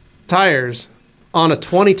OEM tires on a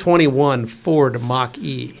 2021 Ford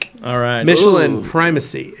Mach-E. All right. Michelin Ooh.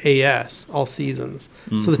 Primacy AS, all seasons.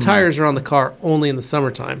 So the tires are on the car only in the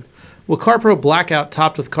summertime. Will CarPro Blackout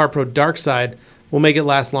topped with CarPro Dark Side will make it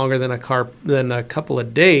last longer than a couple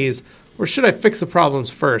of days, or should I fix the problems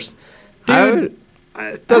first? I Dude, would-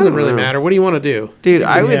 it doesn't I don't really know. matter. What do you want to do? Dude,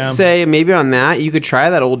 I would Yeah. say maybe on that you could try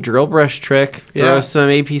that old drill brush trick. Throw Yeah. some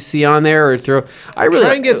APC on there, or throw. I really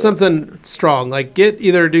Try and get something strong. Like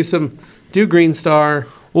do Green Star.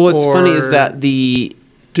 Well, what's funny is or that the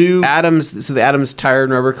do Adams, so the Adams tire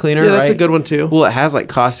and rubber cleaner, yeah, that's a right? good one too. Well, it has like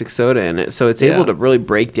caustic soda in it, so it's able Yeah. to really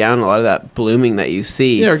break down a lot of that blooming that you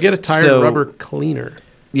see. Yeah, or get a tire So, and rubber cleaner.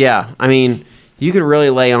 Yeah, I mean, you could really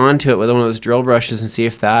lay onto it with one of those drill brushes and see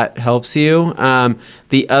if that helps you.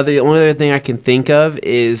 The only other thing I can think of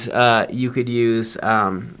is you could use.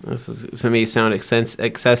 This is to me sound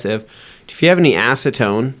excessive. If you have any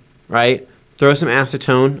acetone, right? Throw some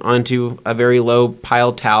acetone onto a very low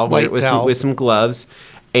piled towel, White with towel. some gloves,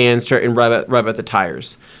 and start and rub at the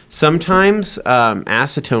tires. Sometimes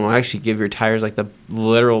acetone will actually give your tires like the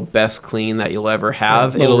literal best clean that you'll ever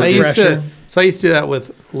have. Yeah, It'll I little used refresher. to do that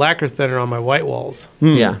with lacquer thinner on my white walls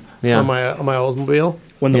yeah. on my Oldsmobile.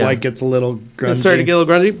 When the Yeah. white gets a little grungy. It started to get a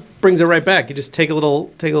little grungy, brings it right back. You just take a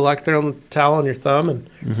lacquer thinner on the towel on your thumb and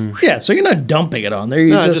Yeah, so you're not dumping it on there.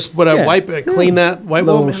 You just when I yeah. wipe it, clean that white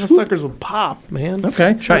wall, Little man, the swoop. suckers would pop, man.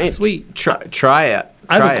 Okay. Try That's it. sweet. Try it.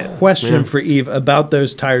 I Try have a it. question Yeah. for Eve about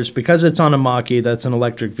those tires because it's on a Mach-E. That's an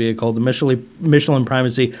electric vehicle. The Michelin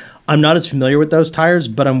Primacy. I'm not as familiar with those tires,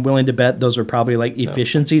 but I'm willing to bet those are probably like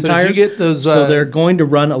efficiency So did you tires. get those, so they're going to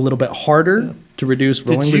run a little bit harder to reduce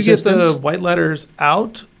rolling Did you resistance. get the white letters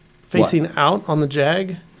out, facing out on the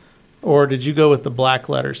Jag? Or did you go with the black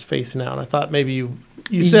letters facing out? I thought maybe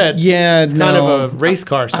you said yeah, it's kind no. of a race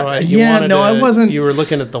car, so I wasn't. You were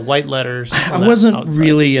looking at the white letters. I on that wasn't outside.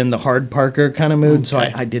 really in the hard Parker kind of mood, so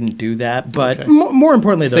Okay. I didn't do that. But Okay. more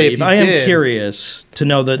importantly, though, Say if Eve, you I am did. curious to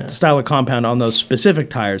know the style of compound on those specific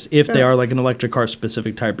tires, if they are like an electric car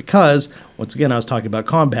specific tire, because once again, I was talking about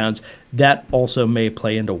compounds. That also may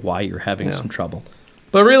play into why you're having some trouble.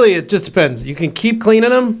 But really, it just depends. You can keep cleaning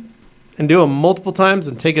them, and do them multiple times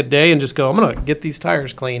and take a day and just go, I'm going to get these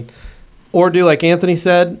tires clean. Or do like Anthony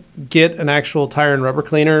said, get an actual tire and rubber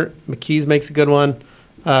cleaner. McKee's makes a good one.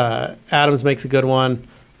 Adams makes a good one.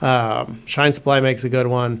 Shine Supply makes a good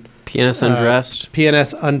one. PNS Undressed.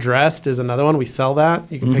 PNS Undressed is another one. We sell that.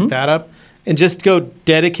 You can pick that up. And just go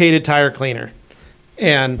dedicated tire cleaner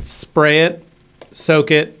and spray it, soak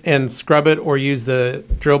it, and scrub it, or use the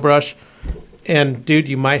drill brush. And, dude,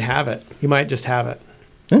 you might have it. You might just have it.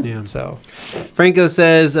 Yeah. So, Franco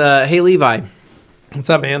says, hey, Levi. what's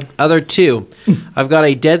up, man? Other two. I've got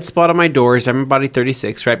a dead spot on my doors. I'm body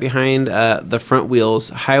 36, right behind the front wheels.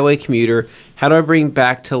 Highway commuter. How do I bring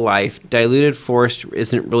back to life? Diluted forced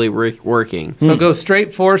isn't really working. So go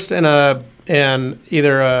straight forced and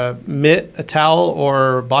either a mitt, a towel,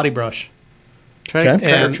 or body brush. Try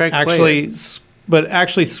And actually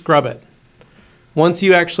scrub it. Once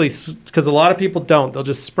you actually, because a lot of people don't. They'll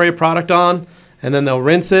just spray product on, and then they'll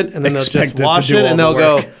rinse it, and then they'll Expect just it to wash do it, all and the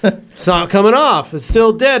they'll go, work. it's not coming off. It's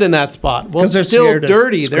still dead in that spot. Well, 'Cause they're it's still scared of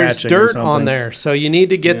dirty. There's scratching or dirt on something. there. So you need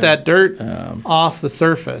to get that dirt off the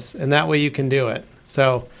surface, and that way you can do it.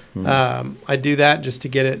 So I do that just to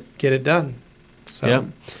get it done. So, Yep.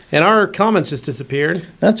 and our comments just disappeared.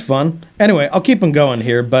 That's fun. Anyway, I'll keep them going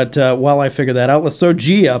here, but while I figure that out, let's throw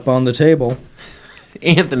G up on the table.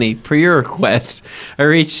 Anthony, per your request, I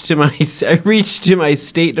reached to my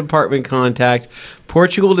State Department contact.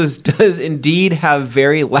 Portugal does indeed have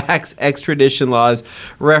very lax extradition laws.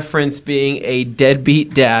 Reference being a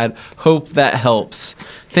deadbeat dad. Hope that helps.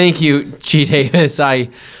 Thank you, G. Davis. I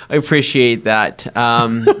appreciate that.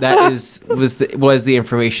 That was the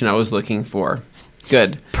information I was looking for.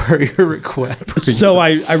 Good. Per your request. So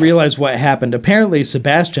I realized what happened. Apparently,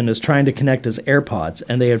 Sebastian is trying to connect his AirPods,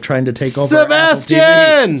 and they are trying to take over Apple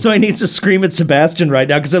Sebastian! TV. So he needs to scream at Sebastian right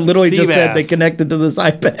now because it literally just said they Seabass. connected to this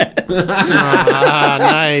iPad.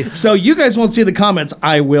 Nice. So you guys won't see the comments.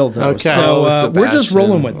 I will, though. Okay. So Oh, we're just Sebastian.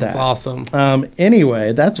 rolling with That's that. awesome.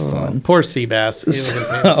 Anyway, that's fun. Poor Seabass. He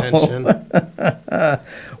wasn't paying attention.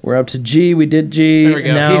 We're up to G. We did G. There we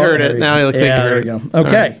go. He heard it. Now he looks like he yeah, heard there it. we go.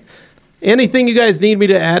 Okay. Anything you guys need me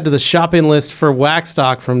to add to the shopping list for wax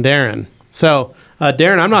stock from Darren? So,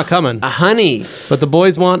 Darren, I'm not coming, A honey. but the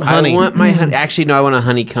boys want honey. I want my honey. Actually, no, I want a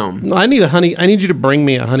honeycomb. I need a honey. I need you to bring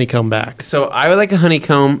me a honeycomb back. So I would like a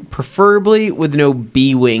honeycomb, preferably with no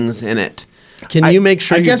bee wings in it. Can you make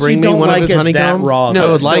sure I you guess bring you me don't one like of his it that honeycombs? raw, No, I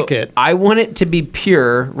though. would So like it. I want it to be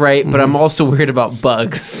pure, right? But I'm also worried about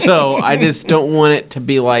bugs. So I just don't want it to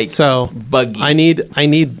be like So buggy. I need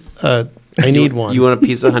one. You want a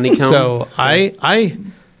piece of honeycomb? So I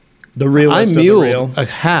The realist of the muled real. a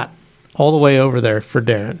hat all the way over there for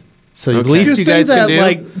Darren. So at Okay. least Just you say guys that can do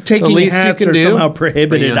like the taking least you hats can are do somehow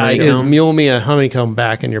prohibited Bring a items. is honeycomb. mule me a honeycomb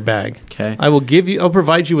back in your bag. 'Kay. I'll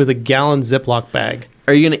provide you with a gallon Ziploc bag.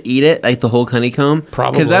 Are you gonna eat it, like the whole honeycomb?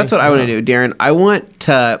 Probably. Because that's what I want Yeah. to do, Darren. I want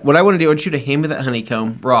you to hand me that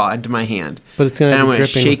honeycomb raw into my hand. But it's going And to I'm be gonna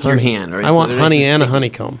dripping shake with your honey. hand, right? I So want they're nice honey and a sticky.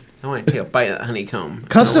 honeycomb. I want to take a bite of that honeycomb.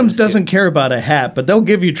 Customs doesn't care about a hat, but they'll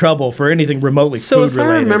give you trouble for anything remotely So food if I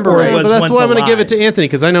related. remember or right- was But that's once why I'm going to give it to alive. Anthony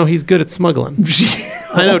because I know he's good at smuggling.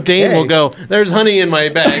 I know Dane will go, there's honey in my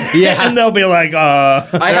bag. Yeah, And they'll be like, I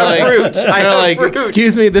have like- fruit. I They're have like, fruit.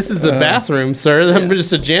 excuse me, this is the bathroom, sir. I'm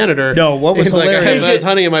just a janitor. No, what was He's like, hilarious- there's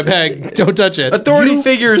honey in my bag. Don't touch it. Authority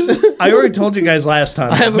figures. I already told you guys last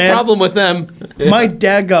time. I have a problem with them. My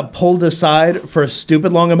dad got pulled aside for a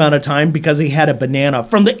stupid long amount of time because he had a banana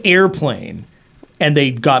from the airplane. And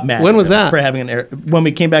they got mad. When at was him that? For having when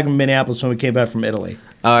we came back from Minneapolis, when we came back from Italy.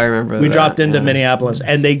 Oh, I remember. We that, dropped into yeah. Minneapolis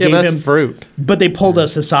and they Yeah, gave but that's him fruit. But they pulled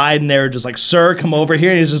us aside and they were just like, "Sir, come over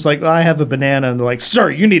here." And he's just like, "I have a banana." And they're like,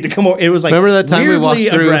 "Sir, you need to come over." It was like Remember that time we walked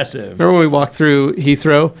weirdly through? aggressive. Remember when we walked through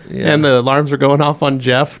Heathrow and the alarms were going off on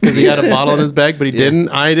Jeff because he had a bottle in his bag, but he didn't.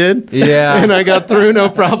 I did. Yeah. And I got through, no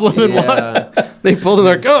problem. And Yeah. they pulled him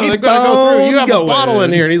like, "Oh, they're keep going to go through. You have on a bottle in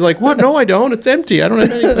going. here." And he's like, "What? No, I don't. It's empty. I don't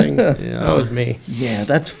have anything." That was me. Yeah,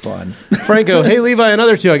 that's fun. Franco, hey Levi,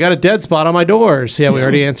 another two. I got a dead spot on my doors. Yeah, we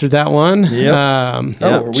already answered that one. Yep.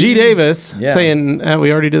 Oh, are G we- Davis Yeah. saying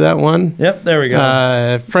we already did that one. Yep, there we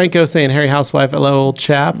go. Franco saying Harry Housewife, hello old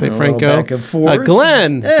chap. Hey little Franco. back and forth.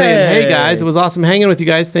 Glenn saying, hey Hey. guys, it was awesome hanging with you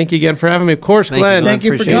guys. Thank you again for having me. Of course, Thank you, Glenn. Glenn. Thank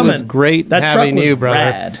you for appreciate It coming. was great That having truck was you, brother.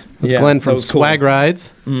 rad. That's Yeah, Glenn from that was cool. Swag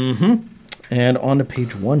Rides. And on to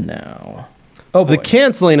page 1 now. Oh, boy. The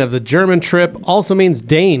canceling of the German trip also means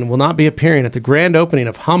Dane will not be appearing at the grand opening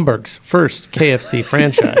of Hamburg's first KFC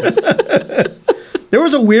franchise. There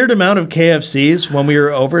was a weird amount of KFCs when we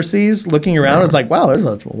were overseas looking around. I was like, wow, there's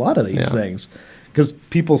a lot of these Yeah. things. Because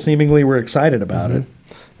people seemingly were excited about it.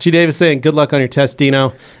 G Davis saying, good luck on your test, Dino.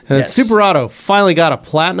 And then Yes. Super Auto finally got a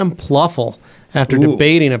platinum pluffle. after Ooh.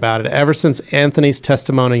 debating about it ever since Anthony's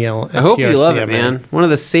testimonial at I hope you love it, TRCMA. man. One of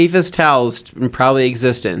the safest towels in probably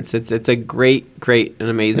existence. It's a great and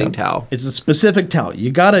amazing towel. It's a specific towel. You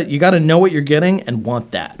gotta know what you're getting and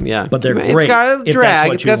want that. Yeah, but they're It's great. got a if drag. that's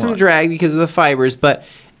what It's you got some want. drag because of the fibers, but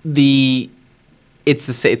it's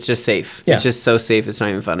just safe. Yeah. It's just so safe. It's not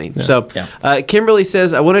even funny. So, Yeah. Kimberly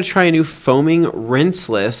says, I want to try a new foaming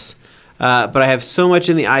rinseless, but I have so much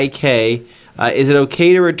in the IK. Is it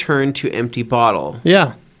okay to return to empty bottle?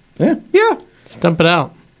 Yeah, Yeah, Yeah. just dump it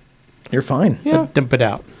out. you're fine. Yeah. Dump it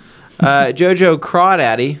out. Jojo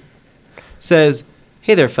Crawdaddy says,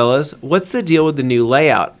 hey there, fellas. What's the deal with the new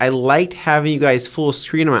layout? I liked having you guys full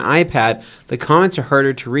screen on my iPad. The comments are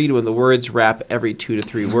harder to read when the words wrap every 2 to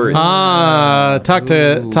 3 words. We'll have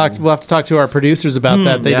to talk to our producers about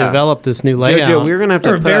that. They yeah. developed this new layout. Jojo, we're gonna have to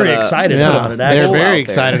They're put very out a- excited Yeah, about it. they're Actually. very there.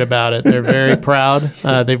 excited about it. They're very proud.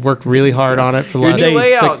 They've worked really hard on it for the Your last new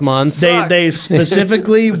layout 6 months. sucks. They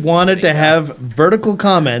specifically wanted to have vertical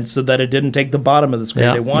comments so that it didn't take the bottom of the screen.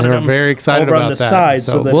 Yeah, They wanted they're them very excited over about on the that. side.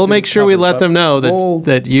 So So that we'll it make didn't sure we cover, let but them know we'll-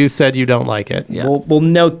 that you said you don't like it. Yeah. We'll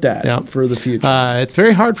note that Yeah. for the future. It's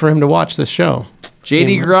very hard for him to watch this show.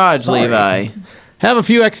 JD Garage, Sorry. Levi. Have a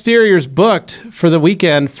few exteriors booked for the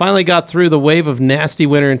weekend. Finally got through the wave of nasty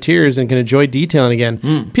winter interiors and can enjoy detailing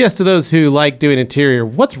again. P.S. to those who like doing interior,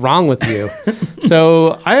 what's wrong with you?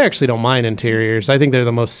 So I actually don't mind interiors. I think they're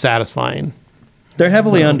the most satisfying. They're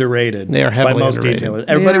heavily underrated. They are heavily by most underrated. detailers.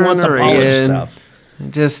 Everybody They are wants to polish underrated. stuff,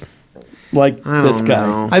 Just, like I this don't guy.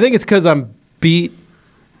 know. I think it's because I'm beat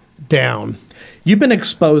down. You've been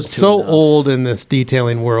exposed to So enough. old in this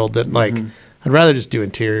detailing world that like I'd rather just do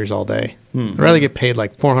interiors all day. I'd rather get paid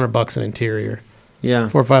like $400 an interior, Yeah.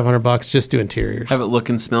 $400 or $500 just do interiors. Have it look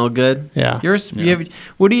and smell good. Yeah.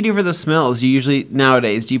 What do you do for the smells? Do you usually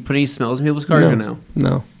nowadays do you put any smells in people's cars or no?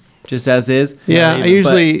 No. Just as is. Yeah, I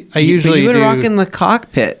usually But do. you've been rocking the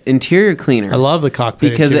cockpit interior cleaner. I love the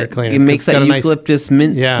cockpit because interior it, cleaner. it makes It's got that a nice- eucalyptus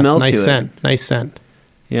mint yeah, smell it's nice to scent. Nice scent.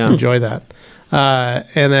 it. Yeah. Enjoy that.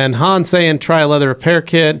 And then Han saying, try a leather repair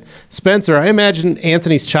kit. Spencer, I imagine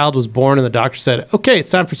Anthony's child was born and the doctor said, okay, it's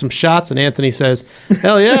time for some shots. And Anthony says,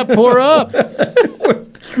 hell yeah, pour up.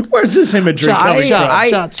 Where's this imagery coming from?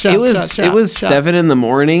 Shots, it was shots. 7 in the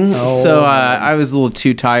morning, so I was a little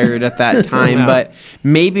too tired at that time. Yeah. But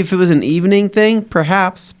maybe if it was an evening thing,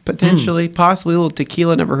 perhaps, potentially, possibly a little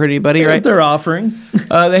tequila never hurt anybody, If right? they're offering.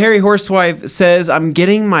 The Hairy Horsewife says, I'm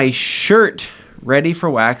getting my shirt ready for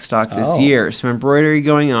wax stock this Oh. year. Some embroidery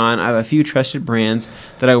going on. I have a few trusted brands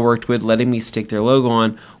that I worked with letting me stick their logo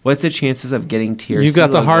on. What's the chances of getting TRC? You got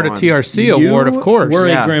the logo Heart of on? TRC award, of course. We're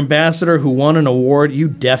Yeah. a ambassador who won an award. You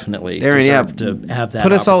definitely Darren, yeah, deserve to have that.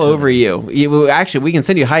 Put us all over opportunity. you. Actually, we can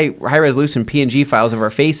send you high resolution PNG files of our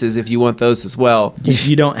faces if you want those as well.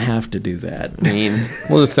 You don't have to do that. I mean,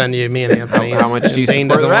 We'll just send you me and Anthony. How much do you Dane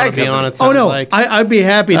support doesn't the want rag to be on company? it. Oh sounds no, like. I'd be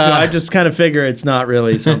happy to. I just kind of figure it's not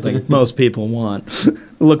really something most people want.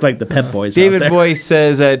 Look like the Pet Boys. out David there. Boyce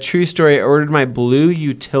says, true story. I ordered my blue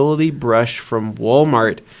utility brush from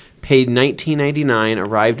Walmart, paid $19.99,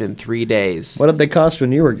 arrived in 3 days. What did they cost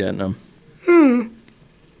when you were getting them?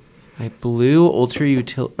 My blue ultra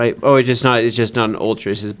utility. Oh, it's just not an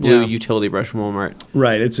ultra. It's just blue Yeah. utility brush from Walmart.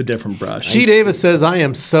 Right, it's a different brush. G. Davis says, I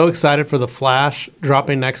am so excited for The Flash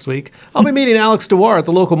dropping next week. I'll be meeting Alex Dewar at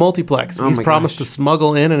the local multiplex. Oh He's my promised gosh. to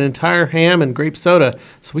smuggle in an entire ham and grape soda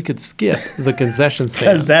so we could skip the concession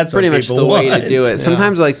stand. Because that's Pretty what much people the way want. to do it.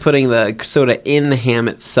 Sometimes I like putting the soda in the ham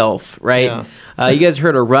itself, right? Yeah. You guys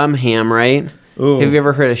heard of rum ham, right? Ooh. Have you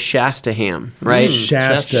ever heard of Shasta ham, right?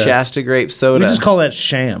 Shasta. Shasta grape soda. We just call that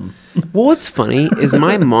sham. Well, what's funny is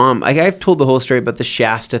my mom. Like I've told the whole story about the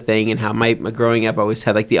Shasta thing and how my growing up I always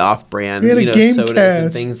had like the off-brand, We had a Game sodas and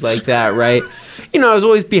Cast. things like that, right? I was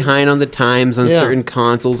always behind on the times on Yeah. certain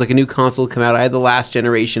consoles. Like a new console would come out, I had the Last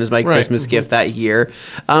Generation as my Right. Christmas gift that year.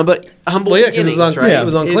 But humble Well, yeah, 'cause it was beginnings, on- right? yeah, it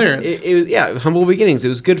was on clearance. It was, yeah, humble beginnings. It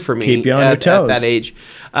was good for me. Keep you on at, your at toes. that age.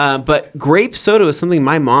 But grape soda was something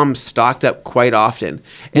my mom stocked up quite often.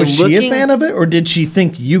 And Was she a fan of it, or did she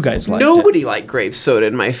think you guys liked it? Nobody liked grape soda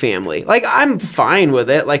in my family. Like I'm fine with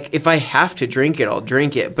it. Like if I have to drink it, I'll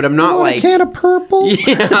drink it. But I'm not You want like a can of purple?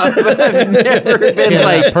 yeah. But I've never been Can of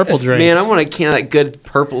like that purple drink. Man, I want a can of that good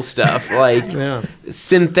purple stuff, like Yeah.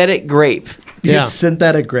 synthetic grape. Yeah.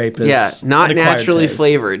 Synthetic grape is Yeah, not an acquired naturally taste.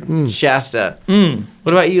 flavored. Shasta.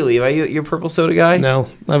 What about you, Levi? You a purple soda guy? No,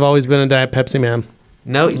 I've always been a Diet Pepsi man.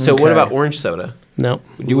 No. So what Okay. about orange soda? No.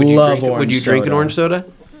 Would you Love drink? Would you orange drink an soda. orange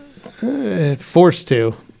soda? Forced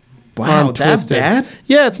to. Wow, arm that twisted. bad?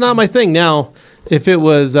 Yeah, it's not my thing. Now, if it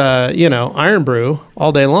was, Iron Brew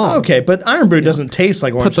all day long. Okay, but Iron Brew doesn't taste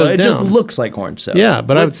like orange those soda. It just down. looks like orange soda. Yeah,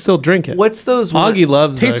 but I would still drink it. What's those? Augie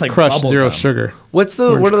loves the Tastes like crushed bubble zero gum. sugar. What's the?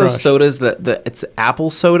 Orange What are those Crush. sodas that it's apple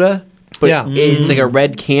soda? But Yeah. it's like a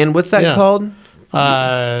red can. What's that Yeah. called?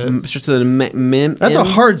 Uh, It's just a mim. That's a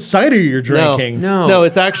hard cider you're drinking. No.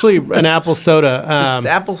 it's actually an apple soda. It's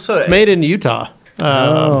apple soda. It's made in Utah.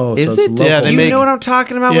 Oh, Is so it's it? local. Yeah, Do they you make- know what I'm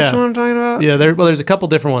talking about? Yeah. Which one I'm talking about? Yeah, there's a couple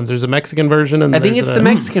different ones. There's a Mexican version, and I think there's it's the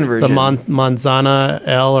Mexican version. The Manzana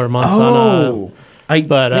L or Manzana. Oh, I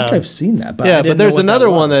But, think I've seen that. But I Yeah, didn't but there's know what another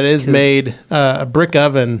one was. that is made a brick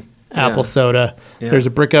oven apple Yeah. soda. Yeah. There's a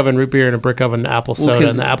brick oven root beer and a brick oven apple soda,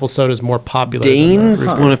 'cause and the apple soda is more popular. than the Dane's root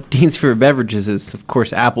beer. one of Dane's favorite beverages is of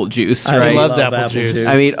course apple juice, I right? loves love apple juice.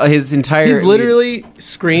 I mean, his entire. He's literally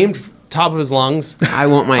screamed top of his lungs. I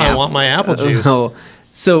want my. I want my apple juice. Oh,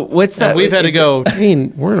 so what's that? And we've had to is go.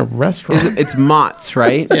 Dane, we're in a restaurant. It's Mott's,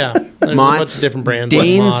 right? Yeah, there's a Mott's. bunch of different brands. like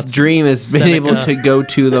Dane's Mott's. dream has been able Seneca. to go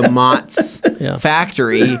to the Mott's Yeah.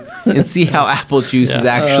 factory and see how apple juice is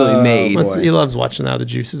Yeah. actually made. He loves watching how the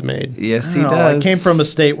juice is made. Yes, he Oh, does. I came from a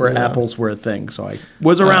state where apples were a thing, so I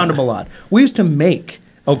was around them a lot. We used to make.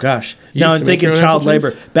 Oh gosh! You Now used I'm to make your thinking own child apple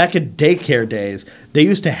labor. juice? Back in daycare days, they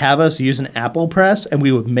used to have us use an apple press, and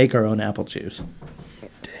we would make our own apple juice.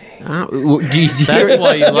 That's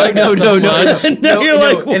why you like no, it no, so no, much. No, you're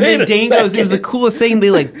like, and then wait a Dane goes, it was the coolest thing.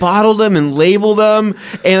 They like bottled them and labeled them,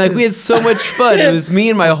 and like we had so much fun. It was me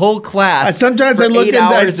and my whole class. Sometimes for I look 8 and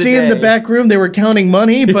I'd hours a see in the day. back room they were counting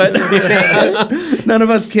money, but none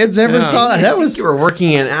of us kids ever saw it. That was You were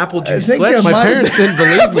working in apple juice think sweatshop. My My- parents didn't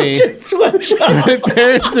believe me. My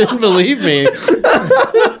parents didn't believe me.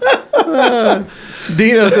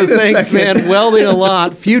 Dino says, thanks, second. man. Welding a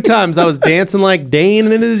lot. Few times I was dancing like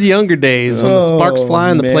Dane in his younger days when the sparks Oh,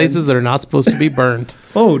 fly in the man. places that are not supposed to be burned.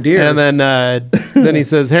 oh dear. And then he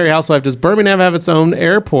says, Harry Housewife, does Birmingham have its own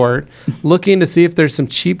airport? Looking to see if there's some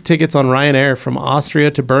cheap tickets on Ryanair from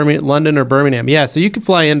Austria to London or Birmingham. Yeah, so you can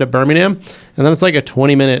fly into Birmingham, and then it's like a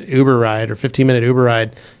 20-minute Uber ride or 15-minute Uber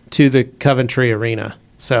ride to the Coventry Arena.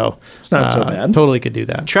 So It's not so bad. Totally could do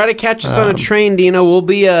that. Try to catch us on a train, Dino. We'll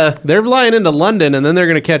be They're flying into London, and then they're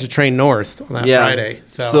going to catch a train north on that Friday.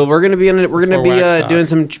 So we're gonna be Before Waxstock. doing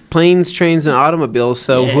some planes, trains, and automobiles.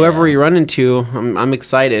 So Yeah. whoever we run into, I'm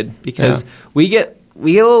excited because Yeah. we get a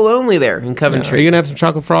little lonely there in Are Coventry. you going to have some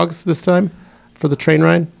chocolate frogs this time for the train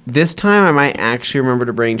ride? This time I might actually remember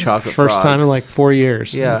to bring chocolate. First time in frogs. like 4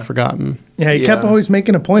 years. Yeah. I've forgotten. yeah, he kept yeah. always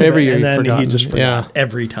making a point Every of it, year and you've then he forgotten. just forgot Yeah.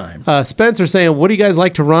 every time. Spencer saying, what do you guys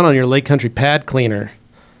like to run on your Lake Country pad cleaner?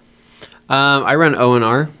 I run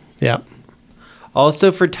O&R. Yeah. Also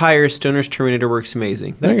for tires, Stoner's Terminator works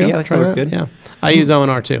amazing. There you go. Yeah, that Try could work that. good. Yeah. I use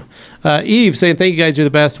O&R too. Eve saying, thank you guys, you're the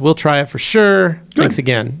best. We'll try it for sure. Thanks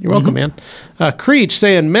again. You're welcome, man. Creech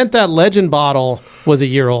saying, meant that Legend bottle was a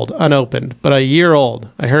year old, unopened, but a year old.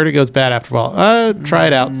 I heard it goes bad after a while. Try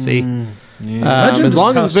it out and see. Legend As is long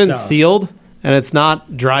as tough it's been stuff. sealed and it's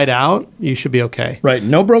not dried out, you should be okay. Right,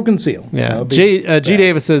 no broken seal. Yeah. That would be G bad.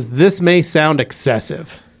 Davis says, this may sound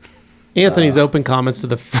excessive. Anthony's open comments to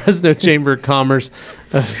the Fresno Chamber of Commerce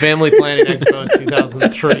Family Planning Expo in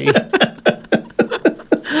 2003.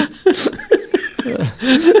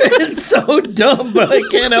 It's so dumb, but I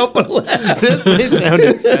can't help but laugh. This may sound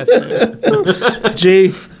excessive.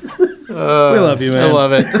 Gee, we love you, man. I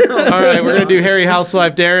love it. All right, we're going to do Harry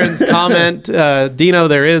Housewife Darren's comment. Dino,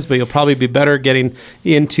 there is, but you'll probably be better getting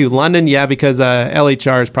into London. Yeah, because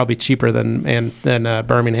LHR is probably cheaper than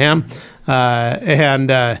Birmingham.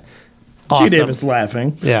 G. Awesome. Davis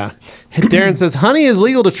laughing. Yeah. Darren says, honey is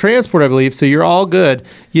legal to transport, I believe, so you're all good.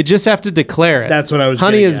 You just have to declare it. That's what I was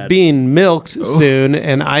Honey getting is at. being milked soon,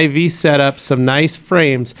 and IV set up some nice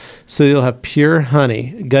frames, so you'll have pure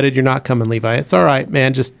honey. Gutted you're not coming, Levi. It's all right,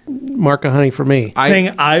 man. Just mark a honey for me.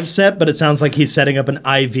 Saying I've set, but it sounds like he's setting up an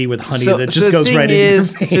IV with honey that just the goes thing right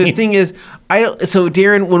is, in your So the veins. thing is, so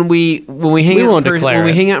Darren, when we hang We out won't in person, declare when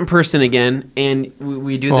we it. hang out in person again, and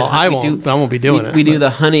we do Well, the I we won't. do- I won't be doing it, We do but- the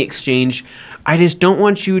honey exchange. I just don't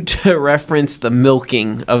want you to reference the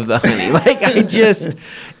milking of the honey. Like it's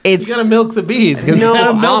You gotta milk the bees because No, it's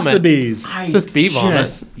just Milk vomit. the bees. It's just bee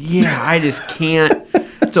vomit. I just can't.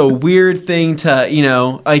 It's a weird thing to,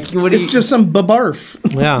 like what do It's you just some barf.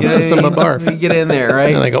 Yeah, you it's know, just some you barf. get in there,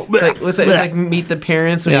 right? And they go, It's like, what's that? It's like Meet the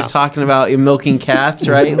Parents when Yeah. he's talking about milking cats,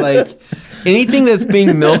 right? Like anything that's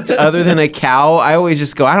being milked other than a cow, I always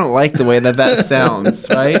just go, I don't like the way that sounds,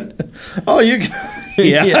 right? Oh, you can.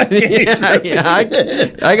 Yeah. I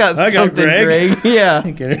got got something, Greg. Greg. Yeah.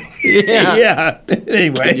 Okay. Yeah. Yeah.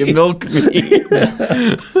 Anyway. You milk me.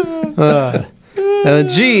 And then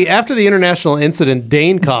G, after the international incident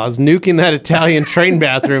Dane caused, nuking that Italian train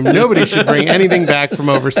bathroom, nobody should bring anything back from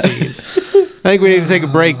overseas. I think we need to take a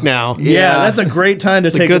break now. Yeah, that's a great time to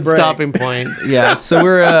It's a take good a break. stopping point. Yeah, so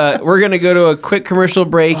we're gonna go to a quick commercial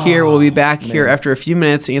break here. We'll be back here after a few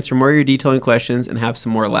minutes to answer more of your detailing questions and have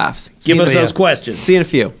some more laughs. Give us See ya. those questions. See you in a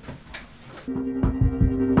few.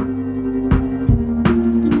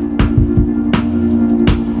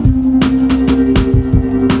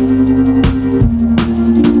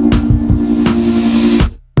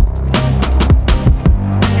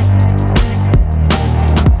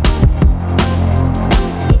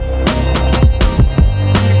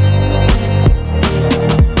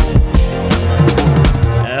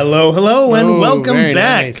 Hello, and Oh, welcome very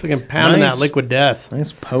back. Nice. Look at pounding Nice. that liquid death.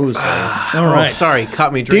 Nice pose there. All Oh, right. sorry,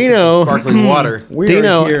 caught me drinking Dino. some sparkling water. We are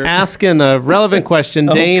Dino here. asking a relevant question.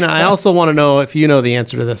 Dane, I also want to know if you know the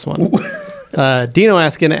answer to this one. Dino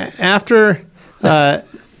asking, after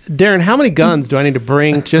Darren, how many guns do I need to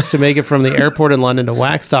bring just to make it from the airport in London to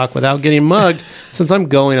Waxstock without getting mugged since I'm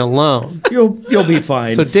going alone? You'll be fine.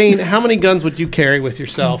 So, Dane, how many guns would you carry with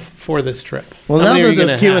yourself for this trip? well, How now many are that you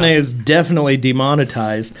this gonna Q&A have? is definitely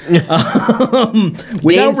demonetized, without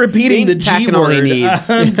Dane's- repeating Dane's the G packing all he word, needs.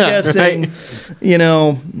 I'm guessing,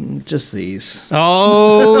 just these.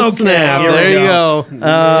 Oh, Okay, snap. here we There you go. And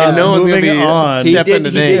no one's going to moving be on. He stepping did, to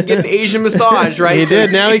he Dane. did get an Asian massage, right? He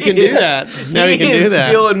did. Now he can do that. Now he can do is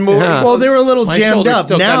that. feeling more. Yeah. Well, they were a little My jammed shoulder up.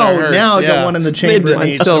 still Now, kinda hurts, now yeah. the one in the chamber Mine's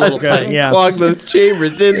needs still a to little look tight. good. Yeah. Clogged those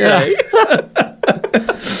chambers, didn't they?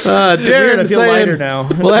 Weird, Darren I feel saying, lighter now.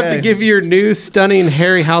 We'll have to Okay. give your new stunning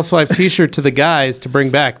Harry Housewife T-shirt to the guys to bring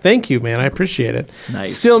back. Thank you, man. I appreciate it.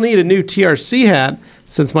 Nice. Still need a new TRC hat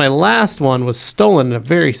since my last one was stolen in a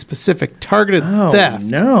very specific targeted Oh, theft.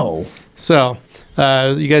 no. So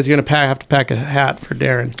you guys are going to have to pack a hat for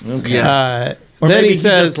Darren. Okay. Yes. Or then maybe he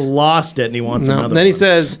says, just lost it and he wants no, another then one. he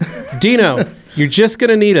says, Dino, you're just going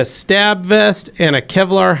to need a stab vest and a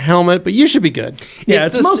Kevlar helmet, but you should be good. Yeah,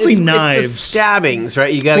 it's mostly knives. It's the stabbings,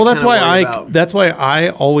 right? You got. Well, that's why I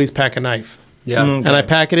always pack a knife. Yeah. Mm. And I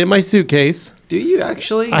pack it in my suitcase. Do you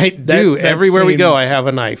actually? I do. that Everywhere we go, seems I have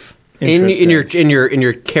a knife. in your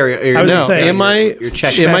carry. I was No, gonna say, in my your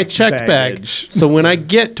check in my bag. check bag. baggage. So when I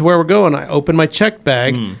get to where we're going, I open my check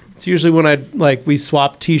bag. It's usually when we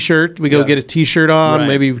swap T-shirt. We go Yeah. get a T-shirt on. Right.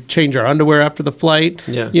 Maybe change our underwear after the flight.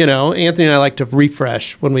 Yeah. You know, Anthony and I like to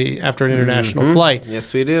refresh after an international flight.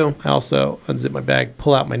 Yes, we do. I also unzip my bag,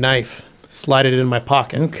 pull out my knife, slide it in my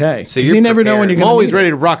pocket. Okay. So 'Cause you're you never know when prepared. you're I'm going always to ready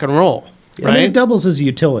to rock and roll. I mean, Right? it doubles as a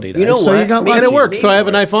utility knife. know so what? you got Me lots and it too. works. So I have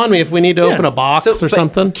a knife on me if we need to open a box or but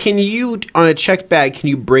something. Can you, on a check bag, can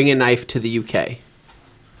you bring a knife to the UK?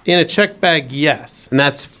 In a check bag, yes. And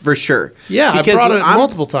that's for sure. Yeah, I Because brought what it I'm-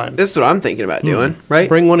 multiple times. This is what I'm thinking about doing, right?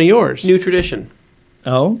 Bring one of yours. New tradition.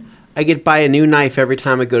 Oh, I get buy a new knife every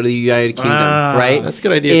time I go to the United Kingdom, Ah, right? that's a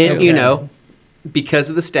good idea, And, too. you know, because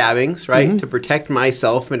of the stabbings, right? To protect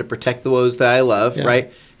myself and to protect those that I love, Yeah.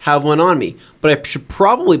 right? Have one on me. But I should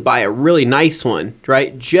probably buy a really nice one,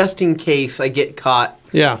 right? Just in case I get caught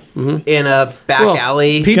Yeah. Mm-hmm. in a back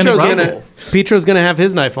alley. Petro's rumble. gonna have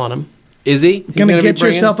his knife on him. Is he? gonna gonna be get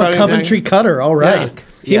bringing- yourself a probably Coventry cutter. All right. Yeah.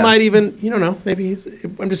 He Yeah. might even, you don't know, maybe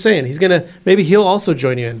I'm just saying, maybe he'll also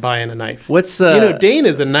join you in buying a knife. What's the? You know, Dane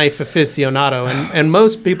is a knife aficionado, and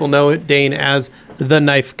most people know Dane as the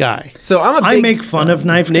knife guy. So I'm a I big, make fun of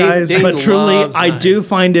knife Dane- guys, Dane but truly, loves I do knives.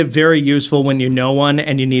 find it very useful when you know one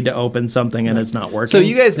and you need to open something and it's not working. So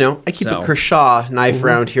you guys know I keep So. a Kershaw knife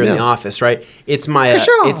around here in the Yeah. office, right? It's my Yeah,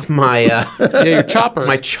 your chopper.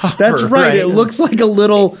 my chopper. That's right. It looks like a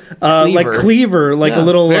little like Cleaver. cleaver, like Yeah, a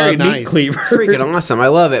little it's very meat nice. cleaver. It's freaking awesome. I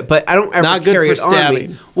love it, but I don't ever Not good carry for it on me.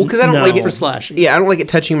 stabbing. Well, because I don't No. like it For slashing. Yeah, I don't like it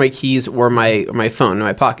touching my keys or my phone in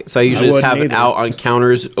my pocket. So I usually just wouldn't have it either. out on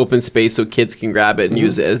counters, open space, so kids can grab it and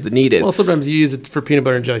use it as the needed. Well, sometimes you use it for peanut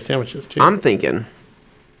butter and jelly sandwiches too. I'm thinking,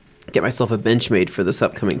 get myself a Benchmade for this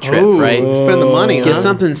upcoming trip, Ooh, right? Spend the money. Get huh?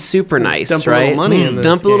 something super nice, Dump a right? little money in this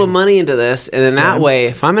Dump a little game. money into this, and then that way,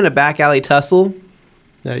 if I'm in a back alley tussle,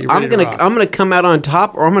 Yeah, you're ready to rock. I'm gonna come out on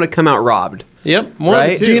top, or I'm gonna come out robbed. Yep, one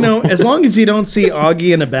Right? of the two. Do you know, as long as you don't see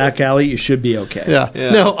Augie in a back alley, you should be okay. Yeah.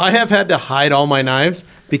 Yeah. No, I have had to hide all my knives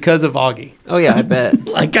because of Augie. Oh yeah, I bet.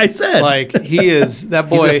 Like I said. Like he is that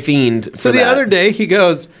He's boy. a fiend. So for the that. other day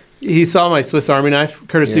he saw my Swiss Army knife,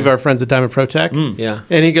 courtesy of Yeah. our friends at Diamond Pro Tech, Yeah.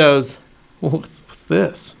 and he goes, well, what's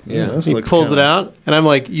this? Yeah. This He looks pulls it kinda- out, and I'm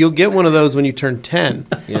like, you'll get one of those when you turn 10.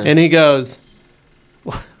 Yeah. And he goes,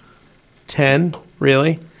 10?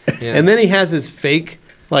 Really? Yeah. And then he has his fake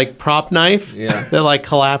like prop knife Yeah. that like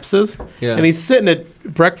collapses. Yeah. And he's sitting at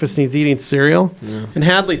breakfast and he's eating cereal. And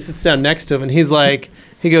Hadley sits down next to him and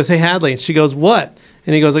he goes, hey Hadley. And she goes, what?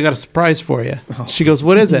 And he goes, I got a surprise for you. She goes,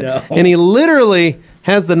 what is it? No. And he literally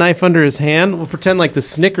has the knife under his hand. We'll pretend like the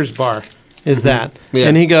Snickers bar is that. Yeah.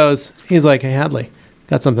 And he's like, hey, Hadley,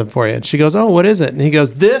 got something for you. And she goes, oh, what is it? And he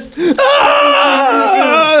goes, this.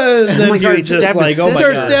 Then my you're God, just stab his like, oh He my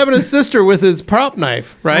starts God. stabbing his sister with his prop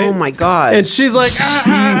knife, right? Oh my God. And she's like,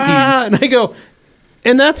 and I go,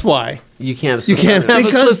 and that's why You can't. you can't have a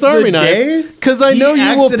Because Swiss Army the day knife. Because I know he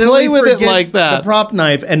you will accidentally play with it forgets like that. The prop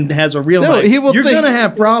knife and has a real No, knife. he will You're think- gonna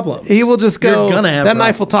have problems. He will just go. You're gonna have that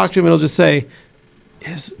knife will problems. talk to him and he'll just say,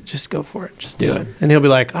 just go for it. Just do it. And he'll be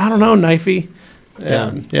like, I don't know, knifey.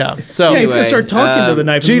 Yeah. So Yeah, he's gonna Anyway, start talking to the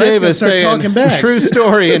knife. G and the knife's gonna Davis start saying, talking back. true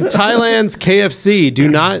story. In Thailand's KFC,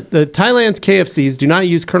 Thailand's KFCs do not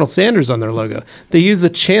use Colonel Sanders on their logo. They use the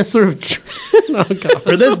Chancellor of.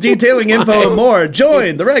 For this detailing info and more,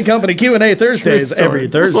 join the Red Company Q&A Thursdays True story. every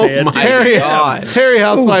Thursday. Oh at my 2 Harry, God. Harry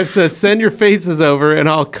Housewife says, send your faces over and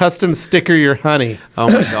I'll custom sticker your honey. Oh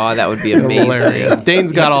my God, that would be amazing. Hilarious.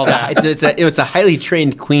 Dane's got all that. It's a highly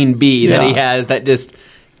trained queen bee that he Yeah. has that just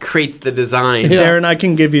creates the design. Darren, I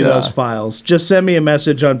can give you those files. Just send me a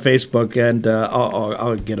message on Facebook and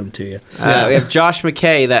I'll get them to you. We have Josh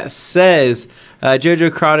McKay that says, Jojo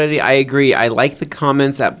Crawdaddy, I agree. I like the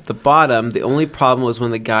comments at the bottom. The only problem was when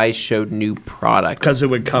the guys showed new products. Because it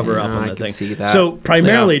would cover up on I the can thing. see that. So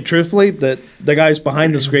primarily, truthfully, the guys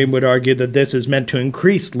behind the screen would argue that this is meant to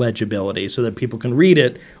increase legibility so that people can read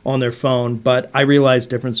it on their phone. But I realize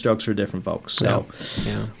different strokes for different folks. So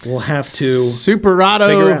Yeah. we'll have to Superado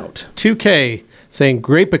figure out. 2K saying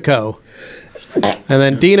Grapico. And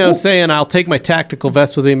then Dino saying, I'll take my tactical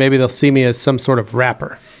vest with me. Maybe they'll see me as some sort of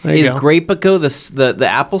rapper. There you Is go. Grapico the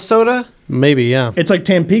apple soda? Maybe, yeah. It's like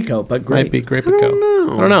Tampico, but great. Might be Grapico.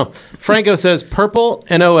 I don't know. Franco says purple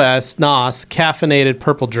NOS caffeinated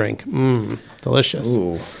purple drink. Delicious.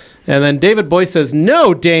 Ooh. And then David Boyce says,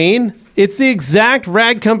 no, Dane. It's the exact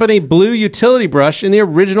Rag Company blue utility brush in the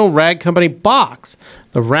original Rag Company box.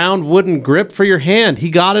 The round wooden grip for your hand. He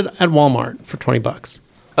got it at Walmart for $20.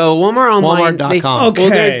 Oh, Walmart online. Walmart.com. Okay, Well,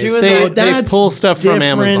 they're doing They, the- they that's pull stuff from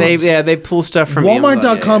different. Amazon. They pull stuff from Amazon.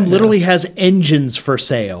 Walmart.com Yeah. literally has engines for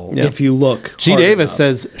sale Yeah. if you look. G. hard Davis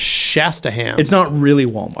enough. says Shasta ham. It's not really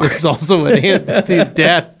Walmart. This is also what Anthony's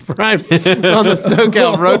dad prime on the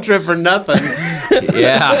SoCal road trip for nothing.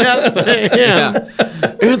 Yeah. Shasta ham.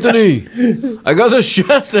 Anthony, I got the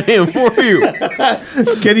Shasta ham for you.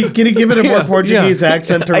 Can you give it a more Portuguese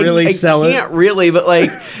accent to really I sell it? can't really, but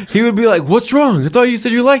like he would be like, "What's wrong? I thought you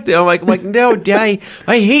said you liked it." I'm like, "No, Daddy,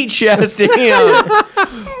 I hate Shasta ham.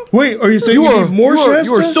 Wait, are you saying you need more Shasta?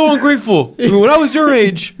 You are so ungrateful. When I was your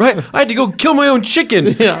age, right, I had to go kill my own chicken.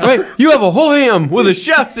 Right, you have a whole ham with a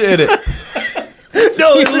Shasta in it.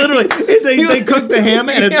 No, literally, they cook the ham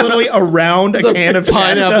and it's literally around a can of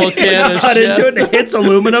pineapple Shasta. can of cut into it and Shasta. it hits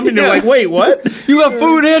aluminum and you're like, wait, what? You have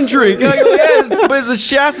food and drink. I go, yes, but the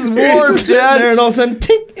Shasta's warm, Sitting there Dad. and all of a sudden,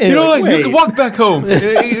 tick. And You know you're what? like, You can wait. walk back home.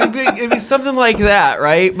 It'd be something like that,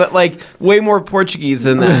 right? But like way more Portuguese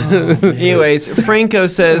than that. Anyways, Franco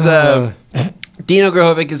says Dino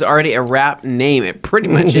Grohovic is already a rap name. It pretty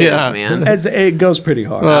much Yeah. is, man. It goes pretty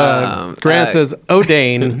hard. Grant says, "Oh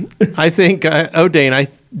Dane,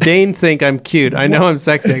 Dane think I'm cute. I know I'm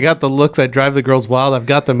sexy. I got the looks. I drive the girls wild. I've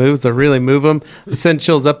got the moves that really move them. I send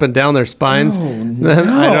chills up and down their spines. I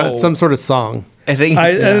know it's some sort of song. I think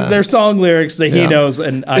it's, Their song lyrics that he knows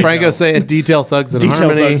and I Franco know. saying detail thugs and Detail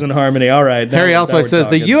harmony. thugs and harmony. All right. now- Harry now Housewife we're says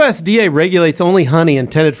the talking. USDA regulates only honey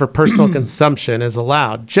intended for personal consumption is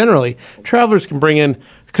allowed. Generally, travelers can bring in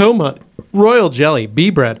Coma, royal jelly, bee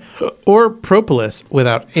bread, or propolis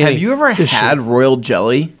without any have you ever issue. had royal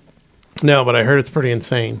jelly? No, but I heard it's pretty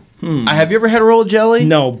insane. Have you ever had royal jelly?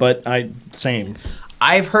 No, but same.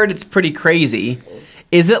 I've heard it's pretty crazy.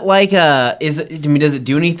 Is it like does it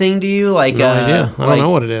do anything to you? Like No idea. I don't know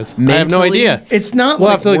what it is. I have no mentally? idea. It's not We'll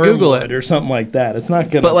like have to Google wormwood it. or something like that. It's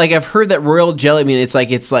not gonna. But like I've heard that royal jelly. I mean, it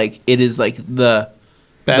is like the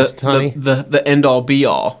Best the, honey. the end all be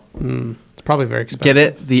all. It's probably very expensive. Get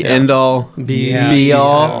it? The end all be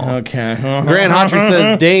all. Okay. Grant Hotcher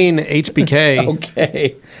says Dane HBK.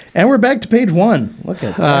 Okay. And we're back to page 1. Look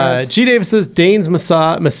at that. G. Davis says Dane's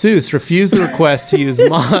masseuse refused the request to use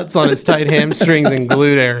mods on his tight hamstrings and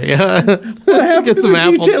glute area. Get some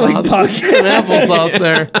applesauce. Some applesauce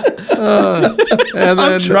there. And I'm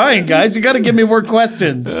then trying, guys. You got to give me more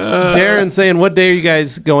questions. Darren saying, what day are you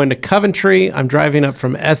guys going to Coventry? I'm driving up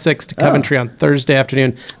from Essex to Coventry on Thursday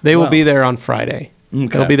afternoon. They will Wow. be there on Friday.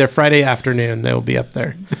 They'll be there Friday afternoon. They will be up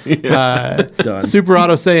there. Done. Super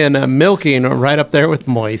Auto saying milking right up there with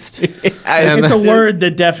moist. And It's a then- word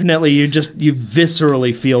that definitely you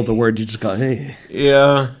viscerally feel the word. You just go, hey.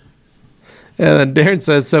 Yeah. And then Darren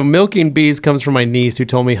says, so milking bees comes from my niece who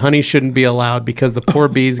told me honey shouldn't be allowed because the poor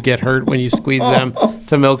bees get hurt when you squeeze them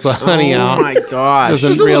to milk the honey out. Oh my gosh. Doesn't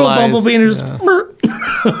Just a little realize- bumblebee and just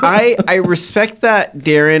I respect that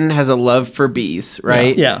Darren has a love for bees,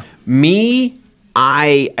 right? Yeah. Me,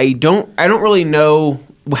 I don't really know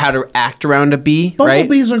how to act around a bee, right?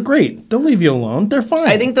 bumblebees are great. They'll leave you alone. They're fine.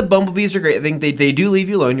 I think the bumblebees are great. I think they do leave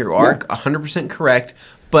you alone. You are 100% correct.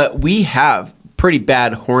 But we have pretty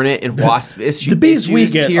bad hornet and wasp issues. the bees we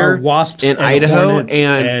issues get here are wasps in and Idaho hornets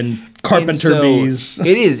and carpenter so bees.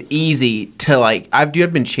 It is easy to like. I've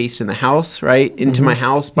been chased in the house, right into my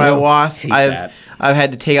house by a wasp. hate that. I've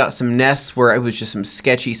had to take out some nests where it was just some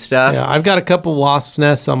sketchy stuff. Yeah, I've got a couple wasp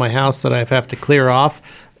nests on my house that I have to clear off,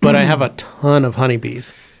 but I have a ton of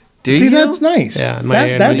honeybees. Do See, you? that's nice. Yeah, in my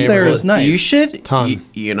that there neighborhood. is nice. You should. Ton.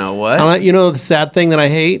 You know what? You know the sad thing that I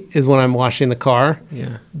hate is when I'm washing the car.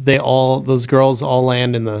 Yeah. Those girls all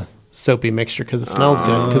land in the soapy mixture because it smells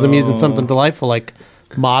good. Because I'm using something delightful like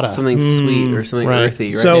Mata. Something sweet or something right. earthy,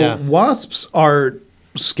 right? So Yeah. wasps are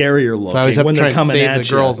scarier looking So I always have when to try they're and coming save at the you.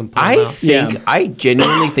 girls and pull them I out. think Yeah. I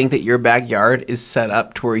genuinely think that your backyard is set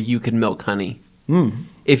up to where you can milk honey.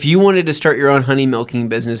 If you wanted to start your own honey milking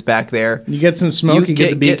business back there, You get some smoke. You get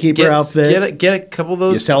the beekeeper outfit. Get a couple of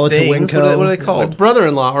those. You sell it to things. Winco. What are they My called?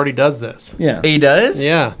 brother-in-law already does this. Yeah. He does.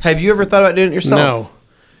 Yeah. Have you ever thought about doing it yourself? No.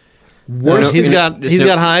 No, he's it's- got it's he's no-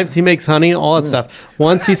 got hives. He makes honey, all that stuff.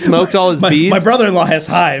 Once he smoked all his bees. My brother-in-law has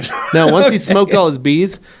hives. No, once he smoked all his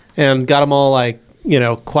bees and got them all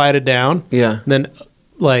quieted down. Yeah. Then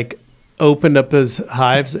opened up his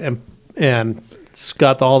hives and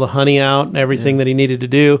got all the honey out and everything that he needed to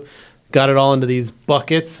do. Got it all into these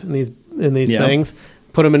buckets and these Yeah. things.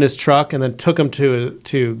 Put them in his truck and then took them to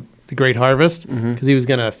the Great Harvest because he was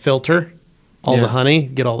going to filter all Yeah. the honey,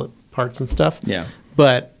 get all the parts and stuff. Yeah.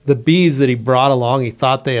 But the bees that he brought along, he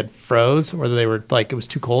thought they had froze, or they were it was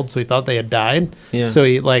too cold, so he thought they had died. Yeah. So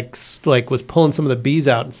he was pulling some of the bees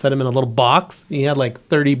out and set them in a little box. He had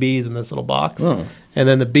 30 bees in this little box, Oh. and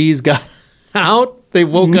then the bees got out. They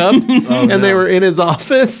woke up and they were in his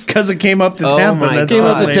office. Because it came up to Oh temp. my And that's Came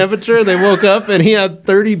up to God. temperature. They woke up and he had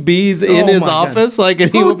 30 bees in Oh his my God. office. And he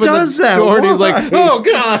Who opened does the that? door and he's like, Why? "Oh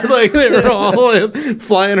God!" They were all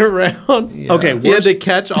flying around. Okay, He had worst, to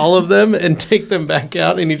catch all of them and take them back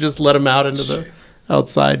out, and he just let them out into the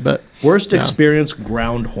outside. But worst experience,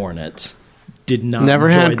 ground hornets. Did not Never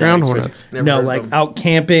enjoy had that ground experience. hornets. Never No, heard of like them. out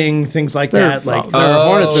camping, things like They're- that. Like There are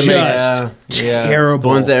hornets in Maine. terrible. The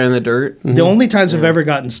ones that are in the dirt. the only times I've ever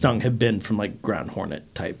gotten stung have been from ground hornet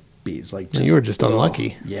type bees. you were just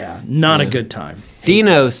unlucky. Yeah, not a good time.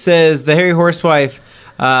 Dino says the Hairy Horsewife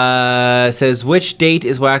says which date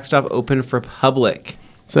is Waxstop open for public?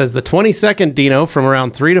 Says the 22nd, Dino, from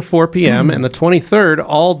around 3 to 4 p.m. and the 23rd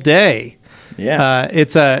all day. Yeah.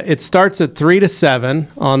 It starts at 3 to 7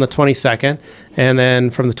 on the 22nd, and then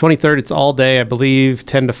from the 23rd, it's all day, I believe,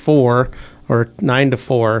 10 to 4 or 9 to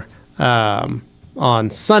 4 on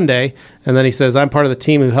Sunday. And then he says, I'm part of the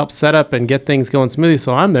team who helps set up and get things going smoothly,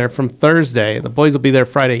 so I'm there from Thursday. The boys will be there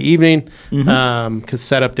Friday evening because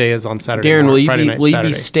setup day is on Saturday. Darren, will you Friday be night, will you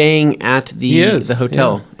Saturday. be staying at He is. the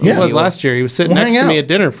hotel? Yeah. He was Yeah. last year. He was sitting We'll next hang to me out. at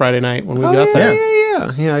dinner Friday night when we Oh, got yeah,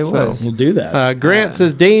 there. yeah, I was. We'll do that. Grant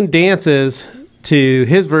says Dane dances to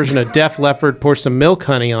his version of Def Leppard, pour some milk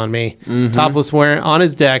honey on me, topless wearing on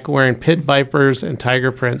his deck, wearing pit vipers and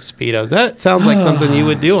tiger print speedos. That sounds like something you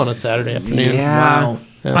would do on a Saturday afternoon. Yeah. Wow.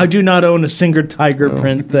 I do not own a single tiger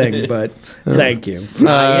print thing, but thank you.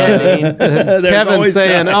 Yeah, Dane. There's Kevin always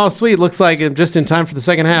saying, time. "Oh, sweet, looks like I'm just in time for the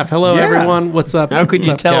second half." Hello, Yeah. everyone. What's up? How could What's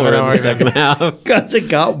you up, tell Kevin? we're How in are the you? second half? Guts, it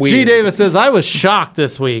got weird. G. Davis says, I was shocked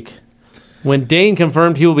this week when Dane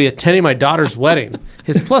confirmed he will be attending my daughter's wedding.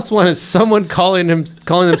 His plus one is someone calling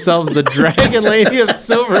themselves the Dragon Lady of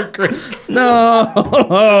Silver Creek. No.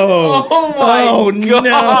 Oh my Oh,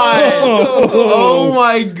 god! no. Oh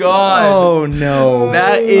my god! Oh, no.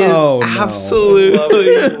 That is Oh, no.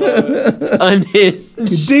 absolutely unhinged.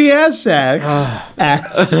 DSX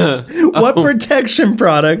asks, what protection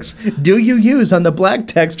products do you use on the black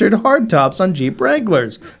textured hardtops on Jeep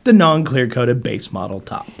Wranglers, the non-clear coated base model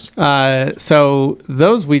tops? So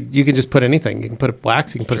those you can just put anything. You can put a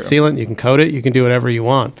wax, you can put a sealant, you can coat it, you can do whatever you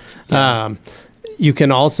want. You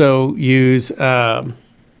can also use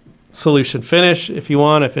solution finish if you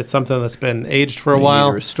want, if it's something that's been aged for a You need while.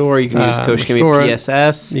 to restore. You can use Coach restore it.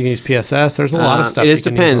 PSS. You can use PSS. There's a lot of stuff. It just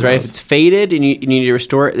you can use depends, on right? If those. it's faded and you need to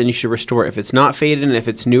restore it, then you should restore it. If it's not faded and if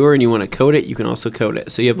it's newer and you want to coat it, you can also coat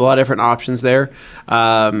it. So you have a lot of different options there.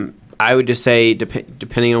 I would just say,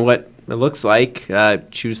 depending on what it looks like,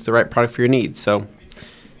 choose the right product for your needs. So,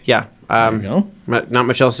 yeah, There you go. not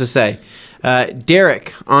much else to say.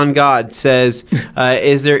 Derek on God says,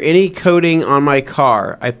 is there any coating on my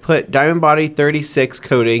car? I put Diamond Body 36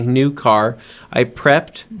 coating, new car. I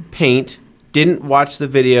prepped paint, didn't watch the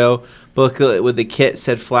video, but with the kit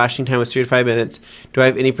said flashing time was 3 to 5 minutes. Do I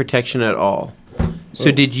have any protection at all?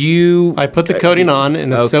 So did you... I put the coating on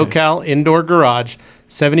in a SoCal indoor garage,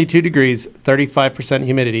 72 degrees, 35%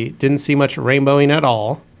 humidity. Didn't see much rainbowing at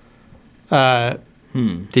all.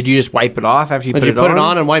 Did you just wipe it off after you put it on? Did you put it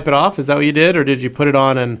on and wipe it off? Is that what you did? Or did you put it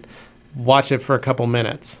on and watch it for a couple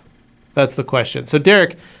minutes? That's the question. So,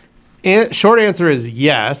 Derek, short answer is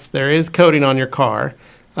yes, there is coating on your car.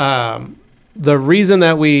 The reason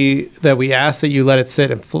that we ask that you let it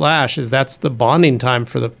sit and flash is that's the bonding time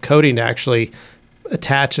for the coating to actually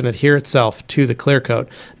attach and adhere itself to the clear coat.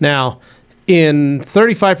 Now, in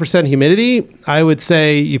 35% humidity, I would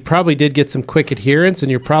say you probably did get some quick adherence, and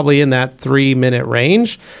you're probably in that 3-minute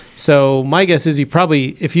range. So my guess is you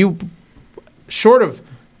probably, if you, short of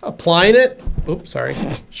applying it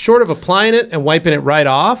and wiping it right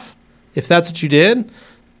off, if that's what you did,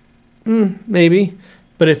 maybe.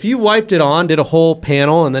 But if you wiped it on, did a whole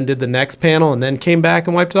panel, and then did the next panel, and then came back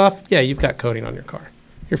and wiped it off, yeah, you've got coating on your car.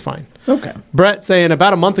 You're fine. Okay. Brett saying,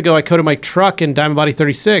 about a month ago, I coated my truck in Diamond Body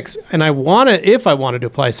 36, and if I wanted to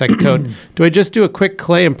apply a second coat, do I just do a quick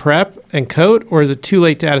clay and prep and coat, or is it too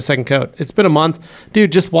late to add a second coat? It's been a month.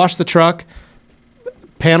 Dude, just wash the truck,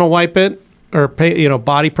 panel wipe it, or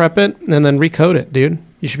body prep it, and then recoat it, dude.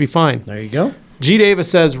 You should be fine. There you go. G. Davis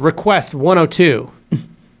says, request 102.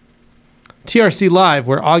 TRC Live,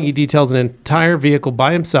 where Augie details an entire vehicle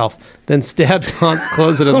by himself, then stabs Hans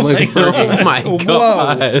Closen and Luke Berge. Oh my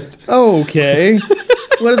God. Whoa. Okay.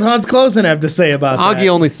 What does Hans Closen have to say about that? Augie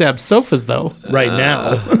only stabs sofas, though. Right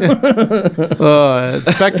now.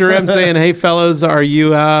 Spectre M saying, hey, fellas, are you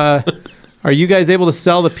guys able to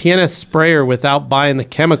sell the PNS sprayer without buying the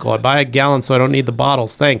chemical? I buy a gallon so I don't need the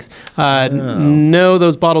bottles. Thanks. No,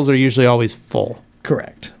 those bottles are usually always full.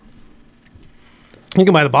 Correct. You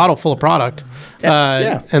can buy the bottle full of product.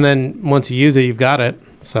 Yeah. And then once you use it, you've got it.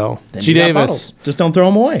 So, Then G. you got Davis. bottles. Just don't throw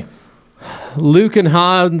them away. Luke and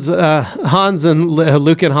Hans on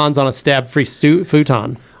a stab-free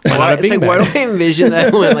futon. Why not a It's like, why do I envision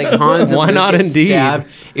that when like Hans and Why Luke not get indeed? stabbed?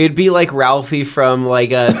 It'd be like Ralphie from like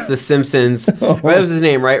The Simpsons. What was his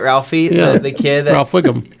name, right? Ralphie, Yeah. the kid. That, Ralph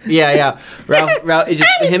Wiggum. Yeah. Ralph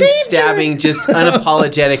just him stabbing just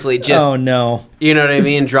unapologetically, just Oh, no. you know what I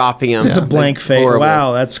mean, dropping him. It's a blank face. Horrible.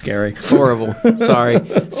 Wow, that's scary. Horrible. Sorry,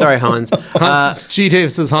 Hans. G.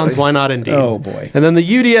 Davis says, Hans, why not indeed? Oh, boy. And then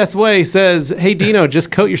the UDS Way says, hey, Dino,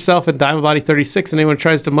 just coat yourself in Diamond Body 36, and anyone who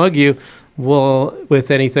tries to mug you with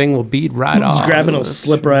anything will beat right off. Just grab it, it'll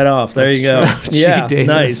slip right off. There you go. true. Yeah, G. Davis.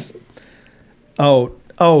 nice. Oh,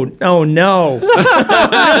 no.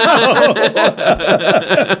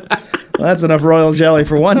 Well, that's enough royal jelly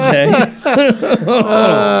for one day.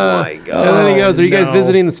 Oh my God. And then he goes, are you guys no.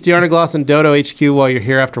 visiting the Stiarnagloss and Dodo HQ while you're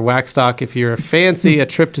here after Waxstock? If you're fancy a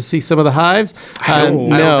trip to see some of the hives? I don't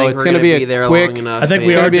No, think it's we're going to be there a quick... long enough. I think man.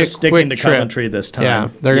 we gonna are be a just sticking quick to trip. Coventry this time. Yeah,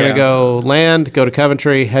 they're going to go to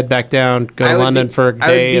Coventry, head back down, go to London for a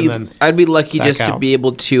day, and then... I'd be lucky back just to out. be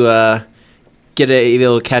able to be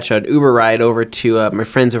able to catch an Uber ride over to my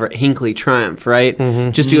friends over at Hinkley Triumph, right?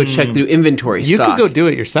 Just to go check through inventory You stock. could go do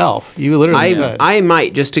it yourself. You literally could. I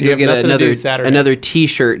might just to You go have get nothing to do Saturday. another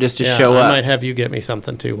T-shirt just to show I up. might have you get me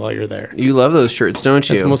something, too, while you're there. You love those shirts, don't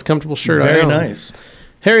you? It's the most comfortable shirt I Very own. nice.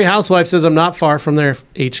 Harry Housewife says, I'm not far from their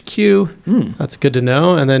HQ. That's good to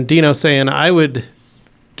know. And then Dino saying, I would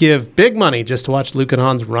give big money just to watch Luke and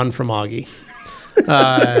Hans run from Augie.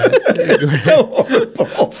 So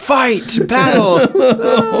horrible. Fight, battle,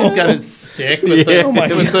 He's got his stick with the, Oh, my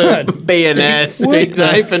with God. the bayonet. steak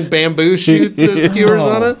knife and bamboo shoots the skewers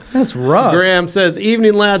on it. That's rough. Graham says,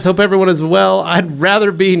 evening, lads. Hope everyone is well. I'd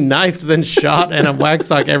rather be knifed than shot, and at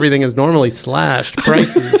Waxstock, everything is normally slashed.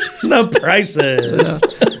 Prices. The prices.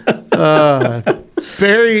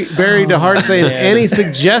 Barry DeHart saying, any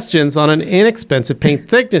suggestions on an inexpensive paint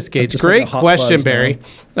thickness gauge? Just like Great a hot question, fuzz Barry.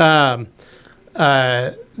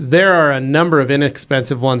 There are a number of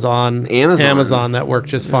inexpensive ones on Amazon. that work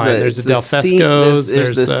just fine. There's the the Del C- Fescos.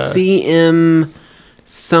 There's the CM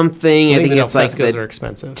something. I think the it's like Del Fescos the are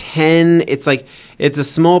expensive. 10. It's a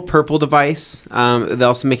small purple device. They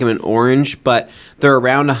also make them in orange, but they're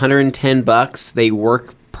around $110. They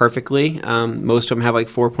work perfectly. Most of them have like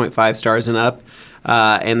 4.5 stars and up,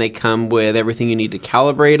 and they come with everything you need to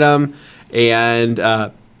calibrate them. And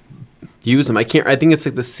use them. I think it's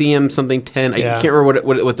like the CM something 10. I Yeah. can't remember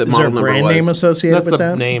what the Is there model a number brand was. name associated That's with the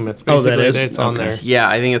that? name. It's Oh, that basically is? it's on Okay. there. Yeah,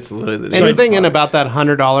 I think it's literally the name. Anything in about that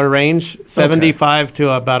 $100 range, 75 to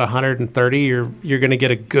about 130, you're going to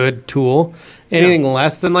get a good tool. Anything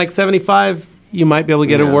less than like 75, you might be able to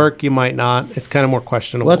get it Yeah. work. You might not. It's kind of more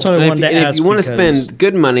questionable. Well, that's what I And wanted to if ask. you want to because- spend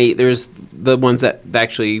good money, there's the ones that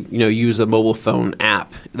actually use a mobile phone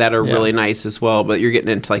app that are Yeah. really nice as well. But you're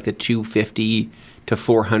getting into like the 250 to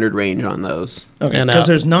 400 range on those. Okay, And, because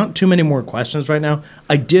there's not too many more questions right now.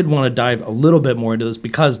 I did want to dive a little bit more into this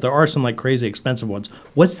because there are some like crazy expensive ones.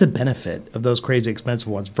 What's the benefit of those crazy expensive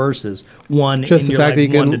ones versus one? just in the your, fact like,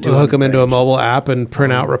 that you 1 can to 200 hook them into a range? mobile app and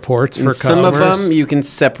print out reports for And some customers. of them you can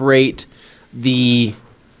separate the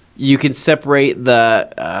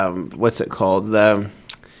what's it called,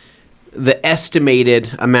 the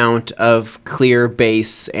estimated amount of clear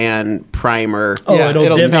base and primer. Oh, Yeah, it'll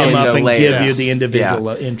it'll divvy tell them you up the and layers. give you the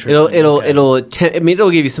individual Yeah. interest. It'll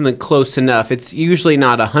give you something close enough. It's usually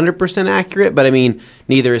not 100% accurate, but I mean,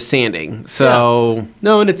 neither is sanding. So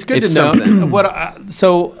No, and it's good It's to know. something.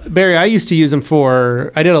 So Barry, I used to use them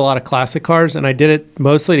for. I did a lot of classic cars, and I did it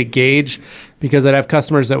mostly to gauge because I'd have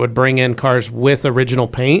customers that would bring in cars with original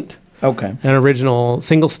paint, Okay. an original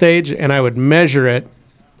single stage, and I would measure it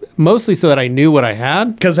mostly so that I knew what I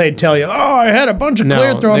had. Because they'd tell you, "Oh, I had a bunch of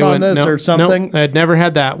clear thrown they on wouldn't- this no, or something." No, I'd never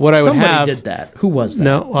had that. What I would Somebody have did that. Who was that?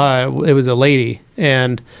 No, it was a lady,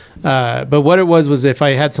 and but what it was if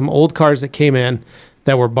I had some old cars that came in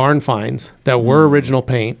that were barn finds that were original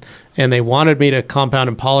paint, and they wanted me to compound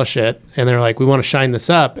and polish it, and they're like, "We want to shine this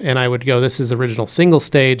up," and I would go, "This is original single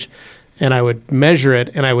stage," and I would measure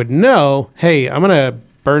it, and I would know, "Hey, I'm gonna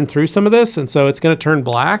burn through some of this, and so it's gonna turn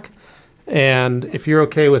black." And if you're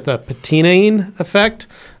okay with a patinaing effect,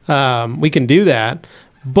 we can do that.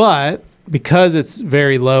 But because it's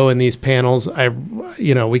very low in these panels,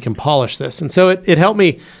 we can polish this. And so it helped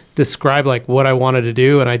me describe like what I wanted to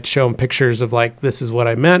do. And I'd show them pictures of like, this is what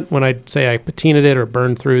I meant when I say I patinaed it or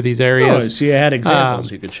burned through these Oh, areas. so you had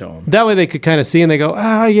examples you could show them. That way they could kind of see and they go,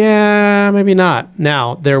 yeah, maybe not.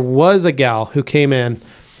 Now, there was a gal who came in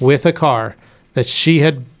with a car that she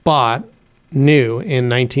had bought new in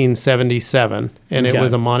 1977, and Okay. it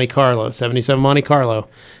was a Monte Carlo, 77 Monte Carlo.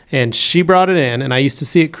 And she brought it in, and I used to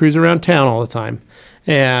see it cruise around town all the time.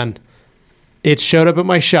 And it showed up at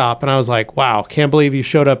my shop, and I was like, wow, can't believe you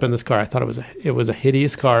showed up in this car. I thought it was a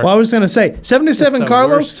hideous car. Well, I was going to say, 77 It's the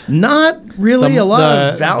Carlos, worst. not really a lot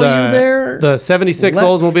of value there. The 76 Let-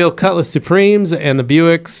 Oldsmobile Cutlass Supremes and the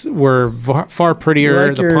Buicks were far prettier.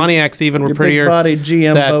 Like The your- Pontiacs even were your prettier. big-bodied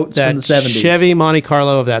GM boats from the 70s. Chevy Monte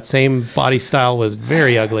Carlo of that same body style was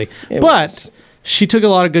very ugly. It but was. she took a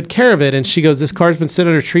lot of good care of it, and she goes, this car's been sitting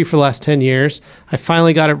under a tree for the last 10 years. I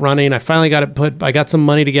finally got it running. I finally got it I got some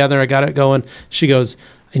money together. I got it going. She goes,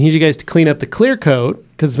 I need you guys to clean up the clear coat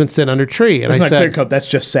because it's been sitting under a tree. And That's I not said, clear coat, that's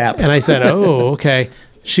just sap. and I said, oh, okay.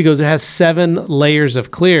 She goes, it has 7 layers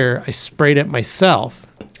of clear. I sprayed it myself.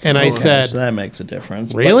 And I Okay, said, so that makes a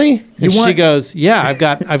difference. But really? And she want- goes, yeah, I've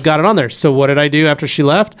got it on there. So what did I do after she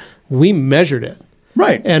left? We measured it.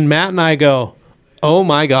 Right. And Matt and I go, oh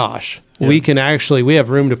my gosh, we have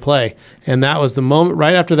room to play. And that was the moment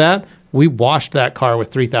right after that, we washed that car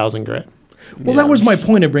with 3,000 grit. Well, that was my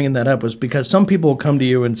point of bringing that up, was because some people will come to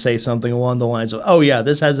you and say something along the lines of, "Oh yeah,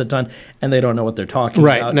 this has a ton," and they don't know what they're talking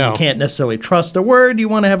Right, about. no. You can't necessarily trust the word. You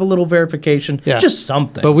want to have a little verification, Yeah. just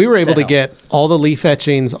something. But we were able to help. get all the leaf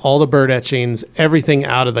etchings, all the bird etchings, everything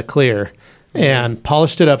out of the clear and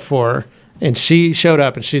polished it up for her. And she showed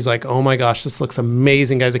up and she's like, oh my gosh, this looks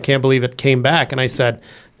amazing, guys. I can't believe it came back. And I said,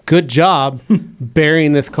 good job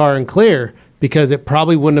burying this car in clear because it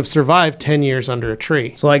probably wouldn't have survived 10 years under a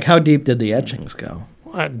tree. So, like, how deep did the etchings go?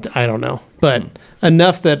 I don't know, but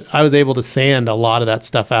enough that I was able to sand a lot of that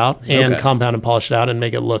stuff out and Okay. compound and polish it out and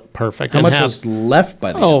make it look perfect. How and much have- was left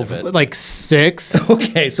by the Oh, end of it? like 6.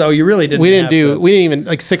 Okay, so you really didn't. We didn't have do. to- We didn't even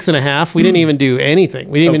like 6.5. We didn't even do anything.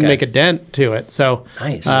 We didn't even Okay. make a dent to it. So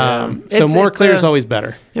Nice. So It's- more it's, clear is always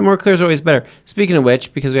better. And more clear is always better. Speaking of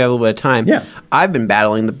which, because we have a little bit of time, Yeah. I've been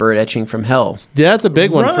battling the bird etching from hell. That's a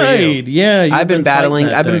big one for you. Right? Yeah, you've I've been battling. fighting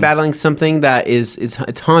that I've been thing. battling something that is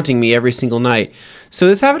it's haunting me every single night. So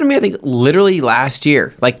this happened to me, I think, literally last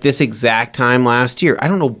year, like this exact time last year. I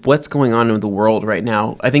don't know what's going on in the world right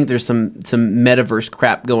now. I think there's some metaverse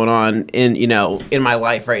crap going on in my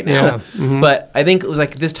life right now. Yeah, But I think it was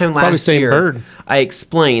like this time last Probably same year. bird. I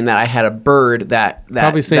explained that I had a bird that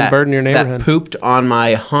Probably same bird in your neighborhood. that pooped on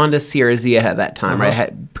my Honda CRZ at that time. Right,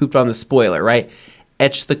 had pooped on the spoiler. Right,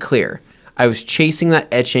 etched the clear. I was chasing that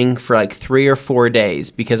etching for like 3 or 4 days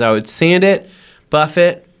because I would sand it, buff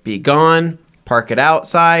it, be gone, park it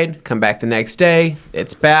outside, come back the next day,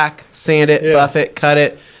 it's back, sand it, buff it, cut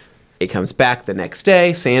it. It comes back the next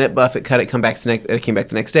day, sand it, buff it, cut it, it came back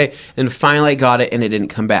the next day, and finally I got it and it didn't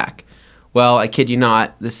come back. Well, I kid you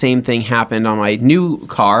not, the same thing happened on my new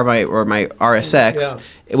car, my RSX,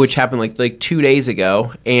 which happened like 2 days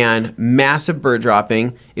ago, and massive bird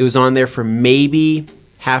dropping. It was on there for maybe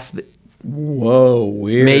half the Whoa,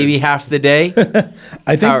 weird. maybe half the day.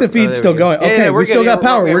 I think the feed's still going. Okay, we still got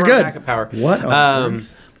power. We're good. Back at power. What?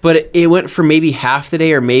 But it went for maybe half the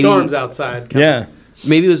day, or maybe Storms outside. Yeah.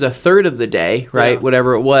 maybe it was a third of the day, right? Yeah.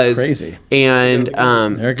 Whatever it was. Crazy. And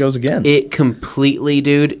There it goes again. it completely,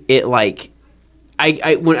 dude. It like,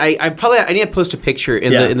 I need to post a picture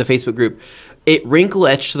in the Facebook group. It wrinkle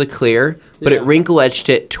etched the clear, but it wrinkle etched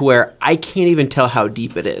it to where I can't even tell how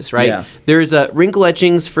deep it is, right? Yeah. There's wrinkle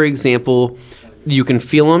etchings, for example, you can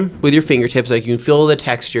feel them with your fingertips, like you can feel the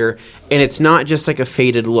texture, and it's not just like a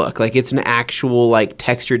faded look, like it's an actual like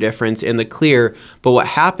texture difference in the clear. But what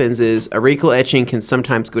happens is a wrinkle etching can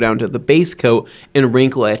sometimes go down to the base coat and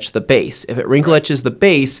wrinkle etch the base. If it wrinkle etches the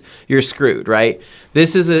base, you're screwed, right?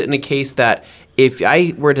 This is in a case that if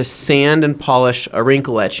I were to sand and polish a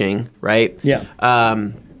wrinkle etching, right? Yeah.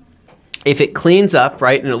 If it cleans up,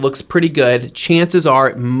 right, and it looks pretty good, chances are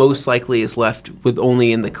it most likely is left with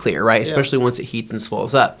only in the clear, right? Especially once it heats and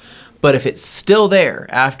swells up. But if it's still there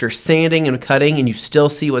after sanding and cutting and you still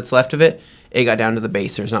see what's left of it, it got down to the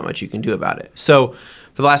base. There's not much you can do about it. So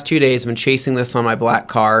for the last 2 days, I've been chasing this on my black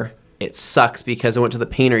car. It sucks because I went to the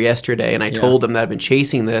painter yesterday and I told him that I've been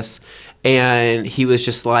chasing this, and he was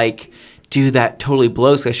just like, dude, that totally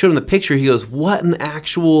blows. I showed him the picture. He goes, what in the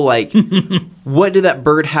actual, like, what did that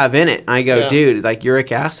bird have in it? And I go, dude, like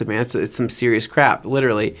uric acid, man. It's some serious crap,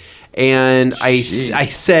 literally. And I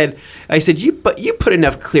said, you put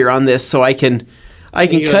enough clear on this so I can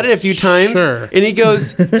cut it a few times. Sure. And he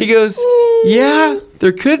goes, yeah,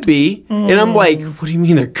 there could be. And I'm like, what do you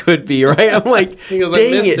mean there could be, right? I'm like, He goes,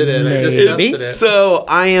 dang I missed it. I just tested it. So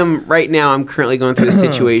I'm currently going through a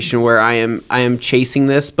situation where I am chasing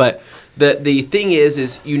this, but the thing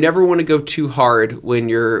is you never want to go too hard when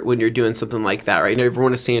you're doing something like that, right? You never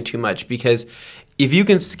want to sand too much, because if you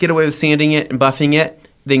can get away with sanding it and buffing it,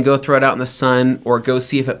 then go throw it out in the sun or go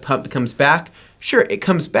see if it comes back. Sure, it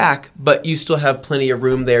comes back, but you still have plenty of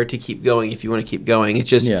room there to keep going if you want to keep going. It's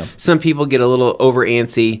just some people get a little over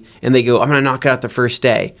antsy and they go, I'm going to knock it out the first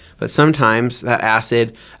day. But sometimes that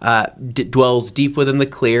acid dwells deep within the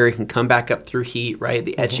clear. It can come back up through heat, right?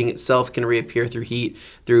 The etching itself can reappear through heat,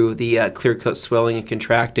 through the clear coat swelling and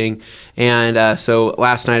contracting. And so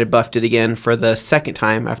last night I buffed it again for the second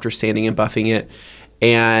time after sanding and buffing it.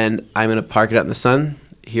 And I'm going to park it out in the sun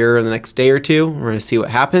here in the next day or two. We're going to see what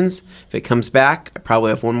happens. If it comes back, I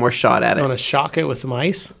probably have one more shot at I it. want to shock it with some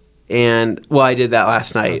ice. And, well, I did that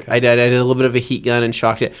last night. Okay. I did a little bit of a heat gun and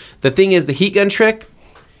shocked it. The thing is, the heat gun trick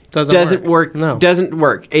doesn't work. No. Doesn't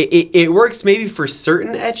work. It works maybe for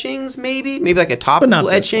certain etchings, maybe like a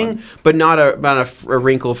topical etching, but not a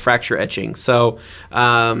wrinkle fracture etching. So,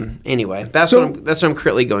 anyway, that's what I'm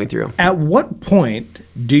currently going through. At what point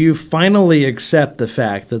do you finally accept the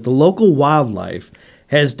fact that the local wildlife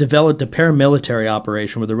has developed a paramilitary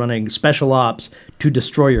operation where they're running special ops to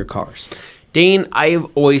destroy your cars? Dane, I've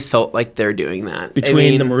always felt like they're doing that.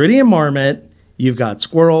 Between the Meridian marmot, you've got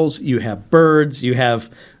squirrels, you have birds, you have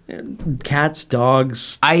cats,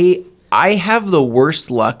 dogs. I have the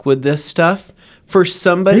worst luck with this stuff. For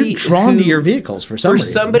somebody They're drawn to your vehicles for some reason.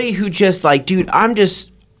 For somebody who just like, dude, and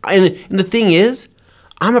the thing is,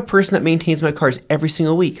 I'm a person that maintains my cars every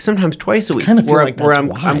single week, sometimes twice a week. kind of feel like that's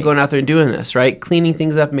why. I'm going out there and doing this, right? Cleaning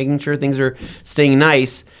things up, making sure things are staying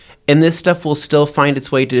nice. And this stuff will still find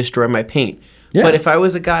its way to destroy my paint. Yeah. But if I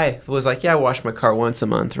was a guy who was like, yeah, I wash my car once a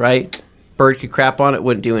month, right? Bird could crap on it,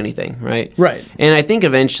 wouldn't do anything, right? Right. And I think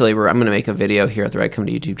eventually I'm going to make a video here at the Right Come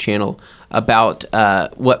to YouTube channel about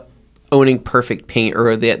what owning perfect paint,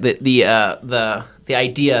 or the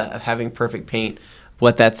idea of having perfect paint,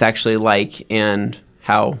 what that's actually like, and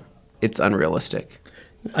how it's unrealistic.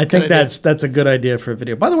 I think that's a good idea for a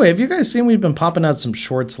video. By the way, have you guys seen we've been popping out some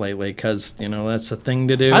shorts lately? Because, that's the thing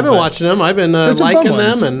to do. I've been watching them. I've been liking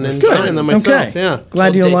them and enjoying them myself. Okay. Yeah.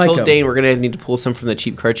 Glad you like told them. Dane we're going to need to pull some from the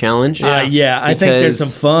Cheap Car Challenge. I think there's some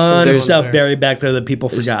fun there's stuff there. buried back there that people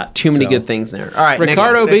forgot. Too many good things there. All right,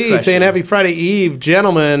 Ricardo next B question. saying Happy Friday Eve,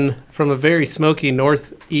 gentlemen, from a very smoky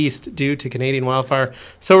northeast due to Canadian wildfire.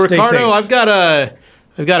 So Stay Ricardo, safe.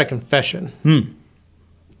 I've got a confession.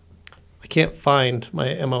 I can't find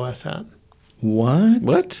my MOS hat.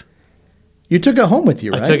 What? You took it home with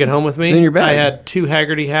you, right? I took it home with me. It's in your bag. I had 2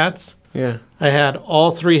 Haggerty hats. Yeah. I had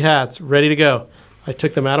all 3 hats ready to go. I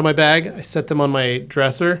took them out of my bag. I set them on my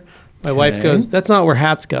dresser. My wife Okay. goes, "That's not where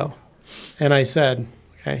hats go." And I said,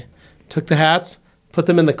 "Okay." Took the hats, put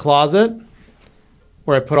them in the closet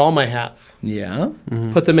where I put all my hats. Yeah.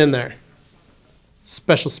 Put them in there.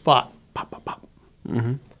 Special spot. Pop, pop, pop.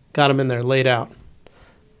 Got them in there, laid out.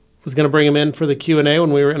 Was going to bring them in for the Q&A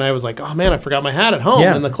when we were, and I was like, "Oh man, I forgot my hat at home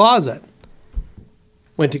Yeah. in the closet."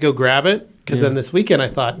 Went to go grab it because then this weekend I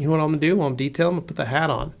thought, you know what I'm going to do? While I'm detailing, I'm going to put the hat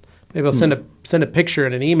on. Maybe I'll send a picture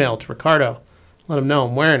and an email to Ricardo. Let him know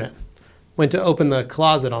I'm wearing it. Went to open the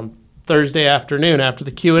closet on Thursday afternoon after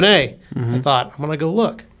the Q&A. I thought, I'm going to go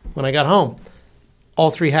look. When I got home,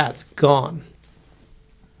 all 3 hats gone.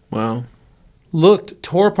 Wow. Looked,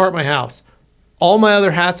 tore apart my house. All my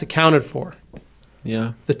other hats accounted for.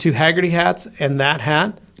 Yeah. The 2 Haggerty hats and that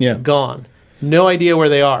hat, Yeah. gone. No idea where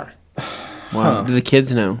they are. Wow. Do the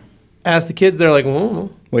kids know? Ask the kids, they're like, "Whoa."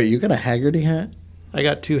 Wait, you got a Haggerty hat? I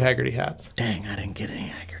got 2 Haggerty hats. Dang, I didn't get any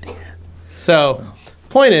Haggerty hat. So,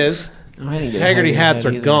 point is, Oh, I didn't get a Haggerty hats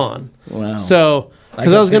hat are either. gone. Wow. So, because I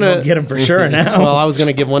guess was we don't gonna get them for sure now. well, I was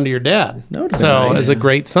gonna give one to your dad. That would've been so nice. as a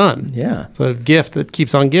great son. Yeah. So a gift that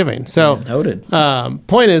keeps on giving. So, Noted.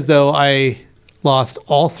 point is though, I lost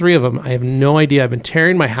all 3 of them. I have no idea. I've been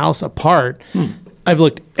tearing my house apart. I've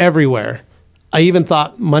looked everywhere. I even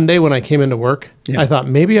thought Monday when I came into work, Yeah. I thought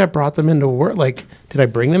maybe I brought them into work. Like, did I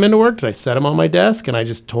bring them into work? Did I set them on my desk and I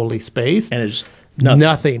just totally spaced? And it's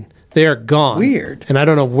Nothing. They are gone. Weird. And I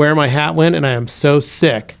don't know where my hat went, and I am so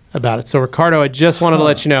sick about it. So, Ricardo, I just wanted to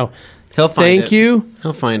let you know. He'll find Thank it. you.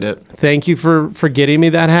 He'll find it. Thank you for getting me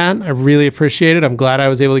that hat. I really appreciate it. I'm glad I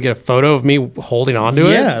was able to get a photo of me holding on to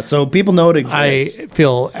it. Yeah, so people know it I exists.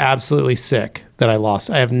 feel absolutely sick that I lost.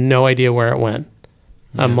 I have no idea where it went.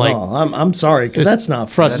 I'm like, Oh, I'm sorry, because it's that's not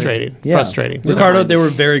frustrating. Yeah. Frustrating. So- Ricardo, they were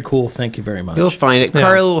very cool. Thank you very much. He'll find it. Yeah.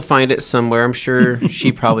 Carla will find it somewhere. I'm sure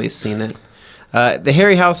she probably has seen it. The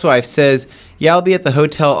Harry Housewife says, "Yeah, I'll be at the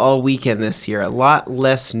hotel all weekend this year. A lot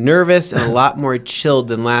less nervous and a lot more chilled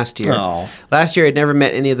than last year. Oh. Last year, I'd never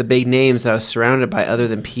met any of the big names that I was surrounded by other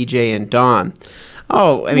than PJ and Dawn.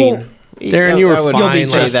 Oh, I mean, Darren, you were I wouldn't fine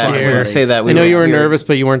say last that. I year. wouldn't say that. I know you were nervous,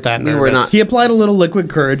 but you weren't that nervous. we were not. He applied a little liquid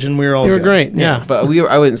courage, and we were all You were good. great. Yeah. But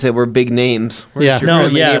I wouldn't say we're big names. We're Yeah. just your No,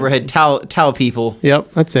 friendly yeah. neighborhood towel people.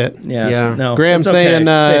 Yep. That's it. Yeah, Yeah. no. Graham it's okay. saying,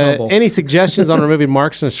 Stay humble. any suggestions on removing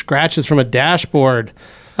marks and scratches from a dashboard?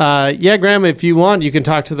 Yeah, Graham, if you want, you can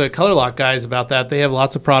talk to the Color Lock guys about that. They have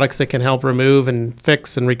lots of products that can help remove and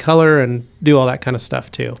fix and recolor and do all that kind of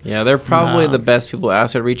stuff too. Yeah, they're probably the best people to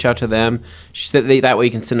ask. So reach out to them. That way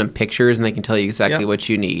you can send them pictures and they can tell you exactly Yep. what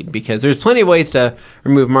you need. Because there's plenty of ways to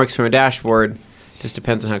remove marks from a dashboard. Just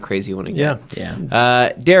depends on how crazy you want to get. Yeah.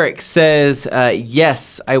 Derek says,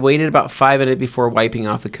 yes, I waited about 5 minutes before wiping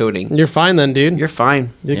off the coating. You're fine then, dude. You're fine.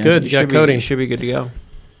 You're good. You got coating. You should be good to go.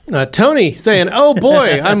 Tony saying, "Oh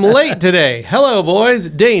boy, I'm late today. Hello, boys.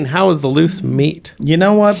 Dane, how was the loose meat?" You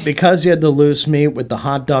know what? Because you had the loose meat with the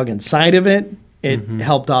hot dog inside of it, it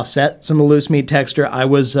helped offset some of the loose meat texture. I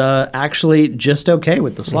was actually just okay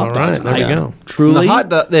with the slop All right, dogs. there you I go. Truly, The hot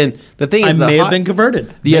dog, then the thing I is, may the have hot, been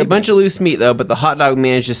converted. you had a Maybe. bunch of loose meat though, but the hot dog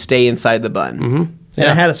managed to stay inside the bun. And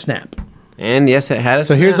Yeah. it had a snap. And yes, it had a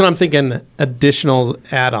So here's snap. what I'm thinking: additional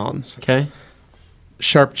add-ons: Okay.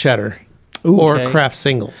 sharp cheddar Ooh, or okay. Kraft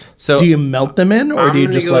singles. So Do you melt them in, or I'm do you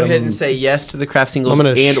gonna just go let ahead them? and say yes to the Kraft singles I'm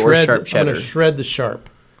gonna and or shred. sharp I'm cheddar. gonna shred the sharp.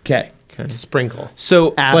 Okay. To sprinkle.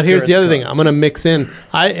 So But here's the it's other thing: cooked. I'm gonna mix in.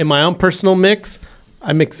 In my own personal mix,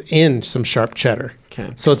 I mix in some sharp cheddar. Okay.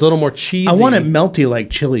 So it's a little more cheesy. I want it melty like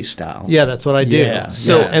chili style. Yeah, that's what I do. Yeah.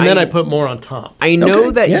 So and then I- I put more on top. I know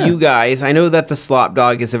Okay, that yeah. you guys, I know that the slop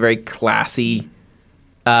dog is a very classy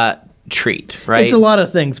treat, right? It's a lot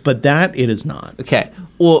of things, but that it is not. Okay.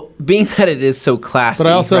 Well, being that it is so classy, But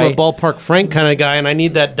I also right? am a ballpark Frank kind of guy, and I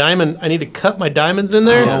need that diamond. I need to cut my diamonds in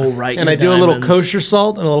there. Oh, right, And your I do a little diamonds. kosher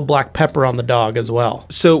salt and a little black pepper on the dog as well.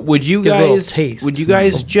 So would you Gives a little guys taste. would you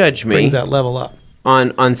guys judge me Brings that level up.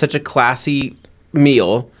 on such a classy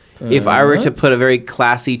meal if I were to put a very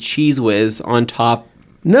classy cheese whiz on top?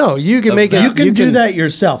 No, you can make it. You can do that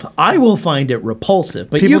yourself. I will find it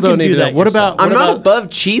repulsive, but People you can don't need do to that. know. What yourself. about- I'm not about- above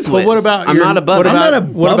cheese whiz. But what about I'm your- not above what it. I'm not about-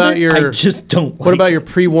 above what about it, your- I just don't. What about your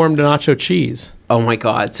pre-warmed nacho cheese? Oh my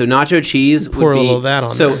god! So nacho cheese Pour would a be little of that on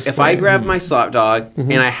so there. if I grabbed my slop dog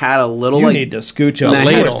and I had a little You like need to scooch and up.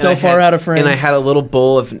 I You had- are so and I far had- out of frame. and I had a little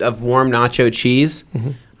bowl of warm nacho cheese,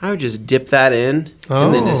 I would just dip that in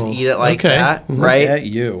and then just Oh, eat it like okay. that, Mhm. right? At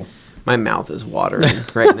you. My mouth is watering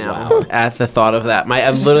right now at the thought of that.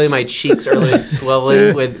 I'm literally my cheeks are literally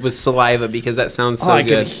swelling with saliva because that sounds so I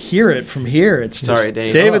good. could hear it from here. It's Sorry, just,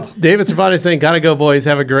 Dave. David Cervantes saying, "Gotta go, boys.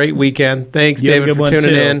 Have a great weekend." Thanks, You have a David, good for one,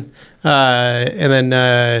 tuning too. in. And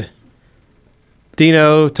then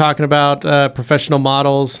Dino talking about professional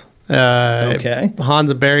models Okay. Hans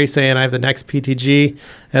and Barry saying I have the next PTG.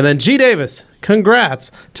 And then G. Davis,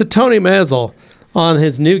 congrats to Tony Mazel on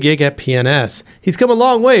his new gig at PNS. He's come a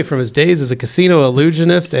long way from his days as a casino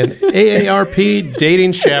illusionist and AARP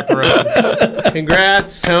dating chaperone.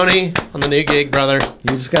 Congrats, Tony, on the new gig, brother.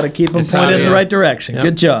 You just got to keep them It's pointed in the obvious. right direction. Yep.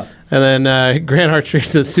 Good job. And then Grant Archery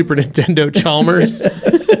says Super Nintendo Chalmers.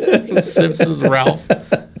 From Simpsons Ralph.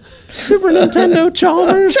 Super Nintendo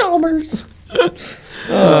Chalmers. Chalmers.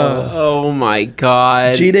 Oh my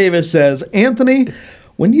God. G. Davis says, Anthony,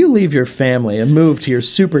 when you leave your family and move to your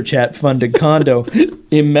super chat funded condo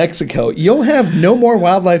in Mexico, you'll have no more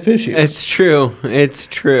wildlife issues. It's true. It's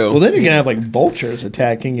true. Well, then you're gonna have like vultures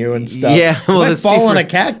attacking you and stuff. Yeah, You well, might the fall on super- a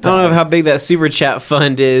cacti. I don't know how big that super chat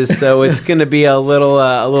fund is, so it's gonna be a little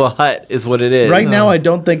hut, is what it is. Right now, I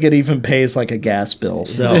don't think it even pays like a gas bill.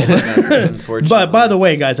 So, That's unfortunate. but by the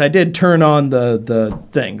way, guys, I did turn on the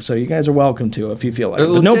thing, so you guys are welcome to if you feel like it.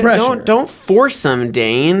 But no pressure. Don't force them,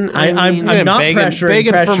 Dane. I'm Look at him not begging, pressuring.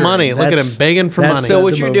 begging for pressuring. money. Look at That's- him begging for that's money. So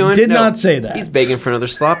what the you're move. doing? Did No, not say that. He's begging for another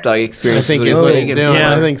slop dog I experience. think is is what what he's he's begging doing. for.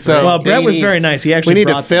 Yeah. I think so. Well, Brett was Dane very Eats. nice. He actually We need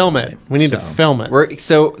to brought film them. it. We need to So. film it.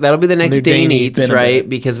 So that'll be the next New Dane Dane Eats, Eats. right?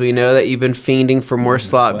 Because we know that you've been fiending for more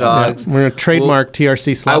slop dogs. We're going to trademark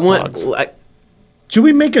TRC I slop want. dogs. Should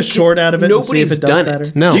we make a short out of it and see if Nobody's it does done better?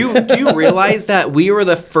 it. No. Do you realize that we were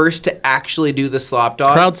the first to actually do the slop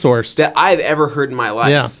dog? Crowdsourced. That I've ever heard in my life.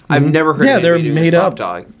 Yeah. I've never heard Yeah, of they're anybody doing made a slop up.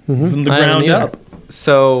 dog. From the I haven't ground either. up.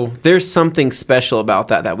 So there's something special about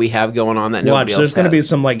that we have going on that nobody Watch, else there's going to be has.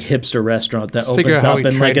 some like hipster restaurant that figure opens out how up we in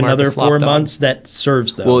like trademark another a slop 4 dog. months that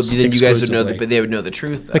serves those. Well, then you guys would know exclusively. but they would know the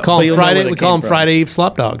truth. Though. They call But them you'll know Friday. where We they call came them from. Friday Eve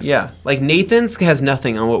slop dogs. Yeah, like Nathan's has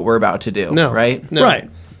nothing on what we're about to do. No. right? No. Right.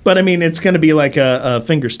 But I mean, it's going to be like a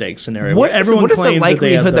finger steak scenario. What where is, everyone what is the claims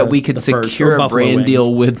they have likelihood that we the could first, secure or a buffalo brand wings.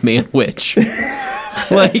 deal with Manwich?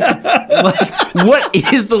 like, what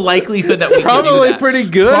is the likelihood that we can do Probably that? pretty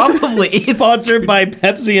good. Probably. It's Sponsored by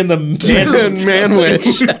Pepsi and the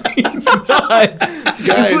Manwich. nuts.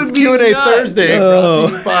 Guys, It would be Q&A nuts. Thursday.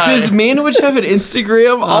 Does Manwich have an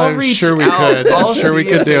Instagram? I'll I'm reach sure we out. could. I'm I'll sure we see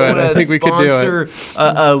could if do they it. I wanna think we could do it. sponsor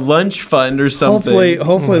a lunch fund or something.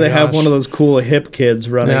 Hopefully they have gosh. one of those cool hip kids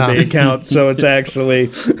running Yeah. the account, so it's actually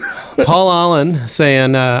Paul Allen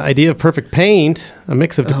saying, idea of perfect paint, a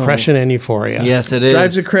mix of depression and euphoria. Yes, it is.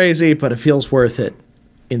 drives you crazy, but it feels worth it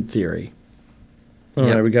in theory. All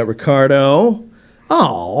right, we got Ricardo.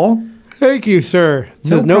 Oh, Thank you, sir. It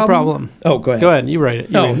says no problem. Oh, go ahead. Go ahead. You write it.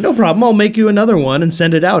 You No, read it. no problem. I'll make you another one and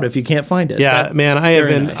send it out if you can't find it. Yeah, That- man, I have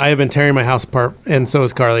very been nice. I have been tearing my house apart, and so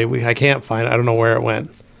is Carly. I can't find it. I don't know where it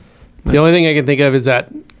went. The only thing I can think of is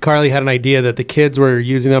that Carly had an idea that the kids were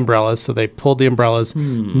using umbrellas, so they pulled the umbrellas,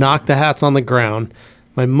 knocked the hats on the ground.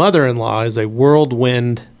 My mother-in-law is a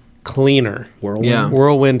whirlwind cleaner. Yeah.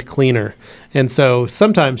 Whirlwind cleaner. And so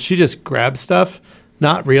sometimes she just grabs stuff,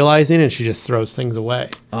 not realizing, and she just throws things away.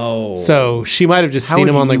 Oh, So she might have just How seen would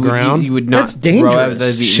them on the you- ground. You would not. That's throw dangerous. out-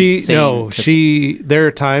 that'd be she insane no, to- she there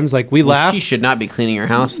are times like we Well, laugh. She should not be cleaning her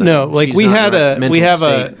house. Then. No, like She's we not had in the right a mental we have state.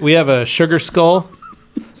 a we have a sugar skull.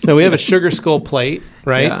 So we have a sugar skull plate,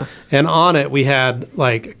 right? Yeah. And on it we had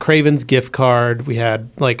like Craven's gift card. We had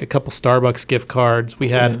like a couple Starbucks gift cards. We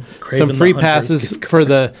had Craven some the free Hunter's passes gift for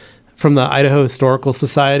the from the Idaho Historical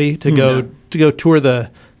Society to go tour the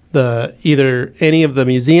either any of the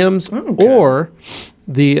museums or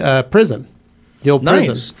the prison, the old Nice.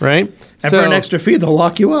 prison, right? and for an extra fee, they'll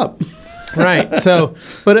lock you up. Right. So,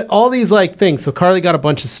 but all these like things. So Carly got a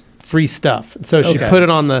bunch of free stuff, and so she Okay. put it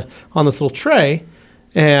on this little tray,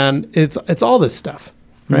 and it's all this stuff,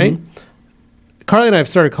 right? Carly and I have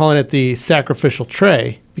started calling it the sacrificial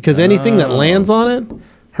tray because anything that lands on it,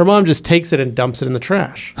 her mom just takes it and dumps it in the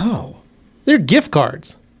trash. Oh, They're gift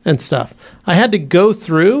cards and stuff. I had to go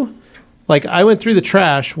through, like I went through the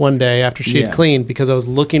trash one day after she Yeah. had cleaned because I was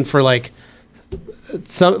looking for like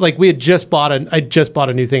some like I just bought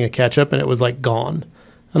a new thing of ketchup and it was like gone.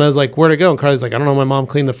 And I was like, where'd it go? And Carly's like, I don't know. My mom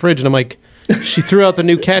cleaned the fridge. And I'm like, she threw out the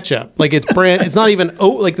new ketchup. Like it's it's not even,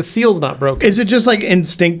 like the seal's not broken. is it just like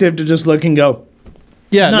instinctive to just look and go?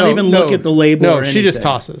 Yeah, Not even look at the label No, or she just anything.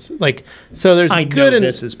 tosses. Like so, there's I a know good and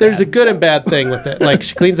this is there's bad. a good and bad thing with it. Like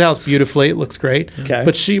she cleans the house beautifully, it looks great. Okay.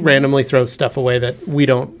 But she randomly throws stuff away that we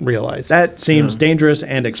don't realize. That seems dangerous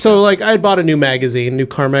and expensive. So like I had bought a new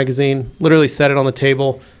car magazine. Literally set it on the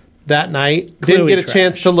table that night. Clearly Didn't get a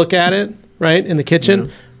chance trash. to look at it. Right in the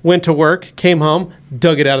kitchen. Went to work. Came home.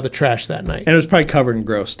 Dug it out of the trash that night. and it was probably covered in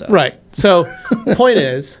gross stuff. Right. So, point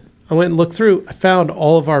is, I went and looked through. I found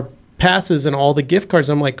all of our passes and all the gift cards.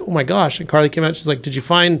 I'm like, oh my gosh. And Carly came out. She's like, did you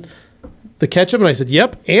find the ketchup? And I said,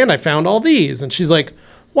 yep. And I found all these. And she's like,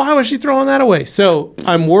 Why was she throwing that away? So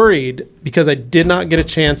I'm worried because I did not get a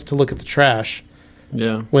chance to look at the trash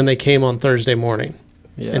Yeah. when they came on Thursday morning.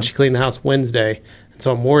 Yeah. And she cleaned the house Wednesday. And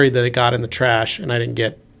so I'm worried that it got in the trash and I didn't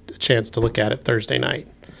get a chance to look at it Thursday night.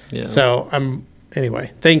 Yeah. So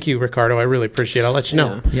anyway, thank you, Ricardo. I really appreciate it. I'll let you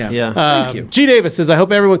know. Yeah. Yeah. Thank you. G. Davis says, I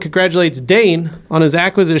hope everyone congratulates Dane on his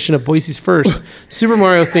acquisition of Boise's first Super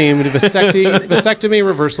Mario themed vasectomy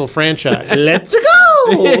reversal franchise. Let's go!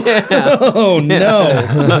 Oh no!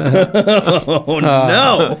 Oh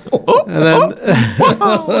no! And then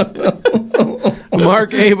Mark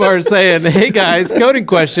Abar saying, hey guys, coding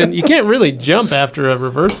question. You can't really jump after a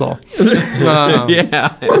reversal.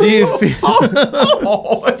 Yeah. Do you feel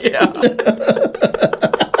Oh, yeah.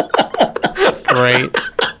 great?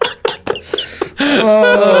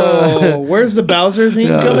 Oh, where's the Bowser theme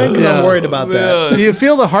coming? Because I'm worried about that. Do you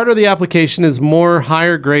feel the harder the application is more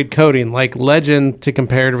higher grade coding, like Legend to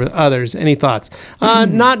compare with others? Any thoughts?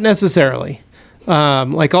 Not necessarily.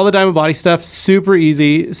 Like all the Diamond Body stuff, super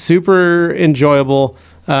easy, super enjoyable,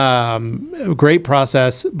 great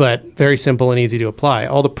process, but very simple and easy to apply.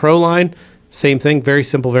 All the Pro line, same thing, very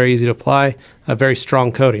simple, very easy to apply, very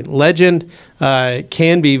strong coding. Legend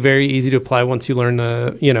can be very easy to apply once you learn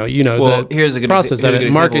Well, the here's a good process here's a of good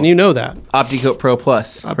it. Mark, example. and you know that. OptiCoat Pro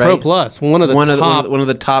Plus. Right? Pro Plus, one of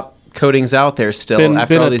the top coatings out there still been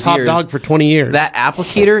after all a these top years. dog for 20 years. That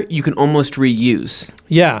applicator you can almost reuse.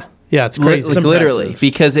 Yeah, it's crazy. Like literally, impressive.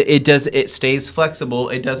 because it stays flexible.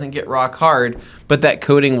 It doesn't get rock hard, but that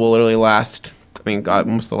coating will literally last. I mean, God,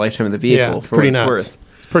 almost the lifetime of the vehicle it's for pretty what it's nuts. worth.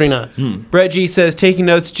 It's pretty nuts. Brett G says, taking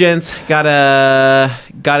notes, gents. Gotta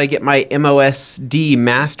get my MOSD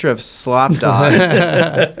Master of Slop Dogs.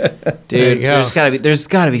 Dude, you go. there's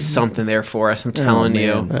gotta be something there for us. I'm telling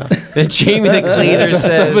you. man. And Jamie the cleaner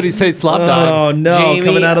says, Somebody say slop dog. Oh no!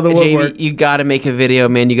 Coming out of the woodwork. Jamie, you got to make a video,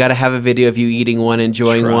 man. You got to have a video of you eating one,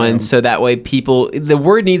 enjoying Try one, 'em. so that way the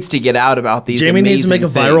word needs to get out about these. Jamie needs to make a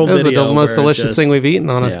amazing viral things. This is the video most where delicious just- thing we've eaten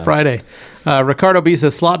on this Yeah. Friday. Ricardo B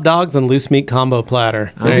says slop dogs and loose meat combo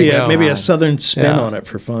platter. There you go. Maybe a southern spin Yeah. on it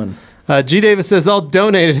for fun. G. Davis says, I'll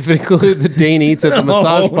donate it if it includes a Dane eats at the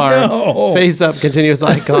massage bar. no. Face up, continuous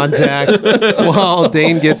eye contact, while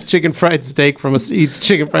Dane gets eats chicken fried steak from a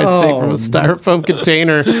styrofoam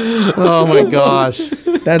container. Oh my gosh.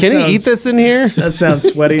 That Can sounds, he eat this in here? That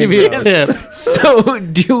sounds sweaty. Give and you a gross. tip. So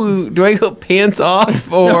do I go pants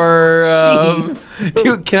off or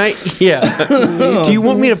can I? Yeah. Do you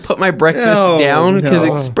want me to put my breakfast No, down because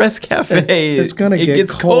no. Express Cafe It's gonna it get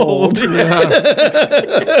gets cold.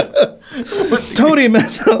 Tony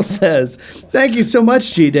Messel says, thank you so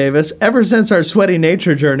much, G. Davis. Ever since our sweaty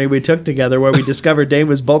nature journey we took together where we discovered Dane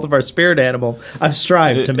was both of our spirit animal, I've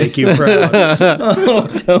strived to make you proud. Oh,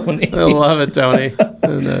 Tony. I love it, Tony.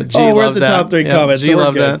 And, G Oh, we're at loved the that. top three Yeah, comments, G so we're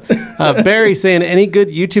loved good. that. Barry saying, any good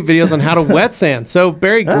YouTube videos on how to wet sand? So,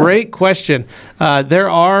 Barry, great question. There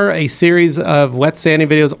are a series of wet sanding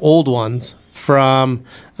videos, old ones, from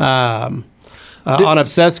on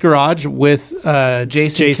Obsessed Garage with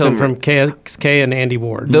Jason Kilmer. from KXK and Andy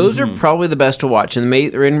Ward. Those are probably the best to watch, and the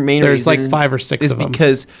main There's reason like 5 or 6 is of them.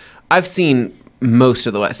 because I've seen most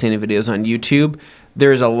of the wet sanding videos on YouTube.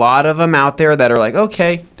 There's a lot of them out there that are like,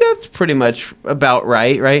 okay, that's pretty much about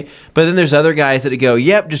right? But then there's other guys that go,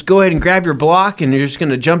 yep, just go ahead and grab your block, and you're just going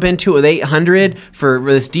to jump into it with 800 for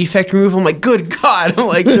this defect removal. I'm like, good God. I'm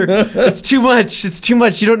like, it's too much. It's too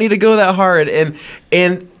much. You don't need to go that hard. And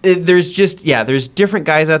there's different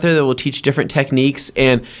guys out there that will teach different techniques,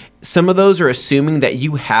 and some of those are assuming that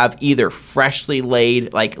you have either freshly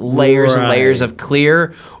laid like layers and layers of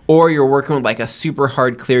clear, or you're working with like a super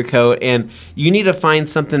hard clear coat, and you need to find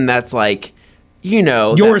something that's like,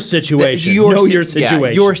 Your situation. Know your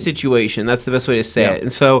situation. your situation. That's the best way to say Yeah. it.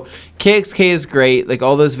 And so KXK is great. Like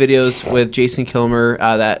all those videos with Jason Kilmer,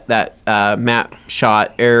 that Matt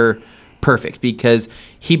shot are perfect because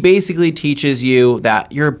he basically teaches you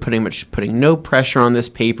that you're pretty much putting no pressure on this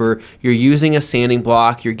paper. You're using a sanding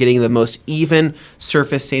block. You're getting the most even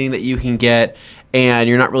surface sanding that you can get, and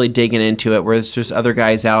you're not really digging into it. Whereas there's other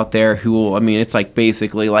guys out there who will, it's like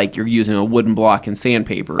basically like you're using a wooden block and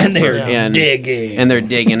sandpaper. And they're digging. And they're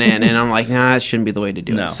digging in. And I'm like, nah, that shouldn't be the way to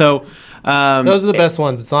do No. it. So Those are the best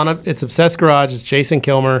ones. It's Obsessed Garage. It's Jason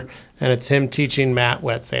Kilmer, and it's him teaching Matt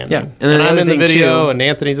wet sanding. Yeah. And then And I'm another in the thing, video, too- and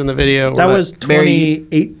Anthony's in the video. That We're was about- Barry-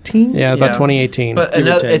 2018? about Yeah. 2018. But Give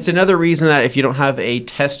or take. it's another reason that if you don't have a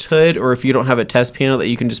test hood or if you don't have a test panel that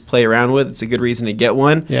you can just play around with, it's a good reason to get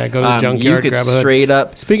one. Yeah, go to the junkyard, You could grab a hood. straight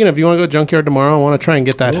up, Speaking of, you want to go to Junkyard tomorrow? I want to try and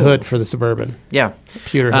get that hood for the Suburban. yeah.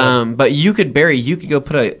 Pewter hood. But you could go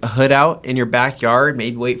put a hood out in your backyard,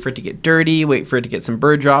 maybe wait for it to get dirty, wait for it to get some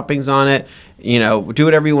bird droppings on it, do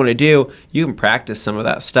whatever you want to do. You can practice some of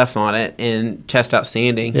that stuff on it and test out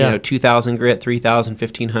sanding, 2,000 grit, 3,000,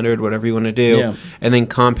 1,500, whatever you want to do, and then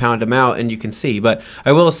compound them out and you can see. But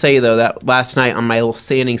I will say, though, that last night on my little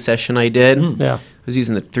sanding session I did, I was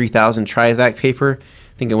using the 3,000 Trivac paper.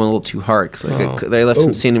 I think it went a little too hard because they left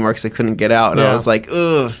some sanding marks I couldn't get out. And I was like,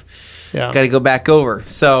 ugh. Yeah. Got to go back over.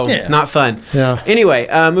 So, not fun. Yeah. Anyway,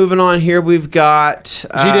 moving on here, we've got...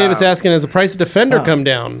 G. Davis asking, has the price of Defender come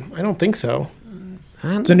down? I don't think so.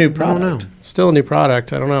 It's a new product. I don't know. Still a new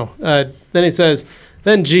product. I don't know. Then he says,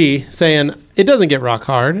 then G saying, it doesn't get rock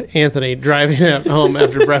hard. Anthony driving at home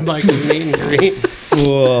after Brett Michaels meet and greet.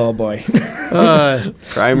 Oh, boy.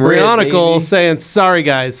 Brionicle saying, sorry,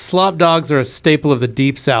 guys. Slop dogs are a staple of the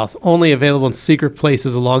Deep South, only available in secret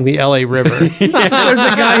places along the L.A. River. There's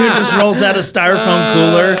a guy who just rolls out a styrofoam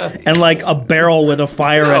cooler and like a barrel with a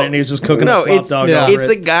fire in it, and he's just cooking a slop dog over it's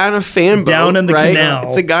a guy on a fan boat. Down in the canal.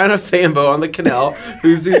 It's a guy on a fan boat on the canal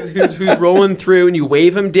who's rolling through, and you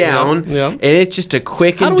wave him down, and it's just a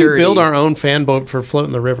quick and dirty. How do we build our own fan boat for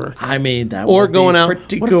floating the river? I mean, that would be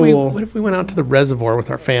pretty cool. What if we went out to the reservoir with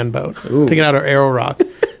our fan boat, taking out our Arrow Rock?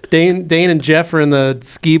 Dane and Jeff are in the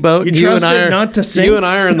ski boat. You and I are not to sink. You and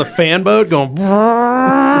I are in the fan boat going.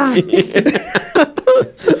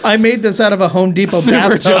 I made this out of a Home Depot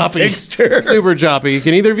bathtub fixture. Super choppy.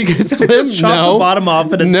 Can either of you guys swim? Just chop the bottom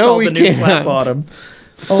off and install the new flat bottom.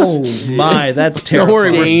 Oh my, that's terrible. Don't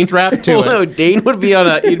worry, we're strapped to it. No, Dane would be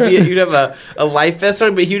on you'd have a life vest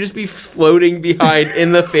on, but he'd just be floating behind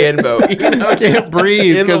in the fan boat. Can't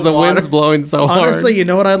breathe because the wind's blowing so hard. Honestly, you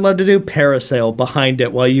know what I'd love to do? Parasail behind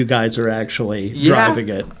it while you guys are actually driving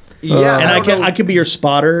it. Yeah, and I could be your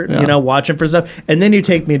spotter, watching for stuff, and then you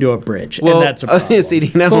take me to a bridge, and that's a problem.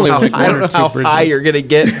 I don't know how high you're gonna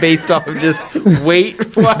get based off of just weight.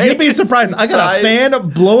 You'd be surprised. I got a fan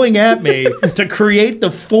blowing at me to create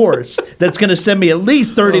the force that's gonna send me at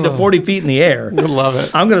least 30 to 40 feet in the air. I love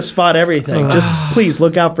it. I'm gonna spot everything. Just please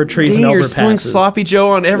look out for trees and overpasses. You're spilling sloppy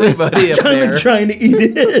Joe on everybody up there. I'm trying to eat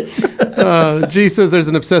it. G says there's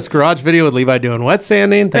an Obsessed Garage video with Levi doing wet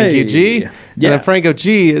sanding. Thank you, G. Yeah. And then Franco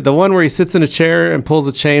G, the one where he sits in a chair and pulls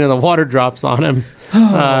a chain and the water drops on him.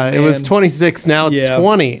 It was 26. Now it's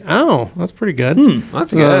 20. Oh, that's pretty good.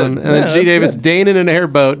 That's good. And then G. Davis, Dane in an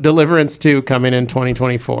airboat, Deliverance 2 coming in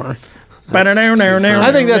 2024. I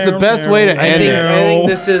think that's the best way to end it. I think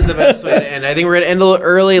this is the best way to end. I think we're going to end a little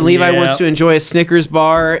early. Levi wants to enjoy a Snickers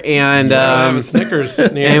bar, and Snickers.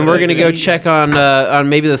 And we're going to go check on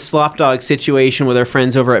maybe the slop dog situation with our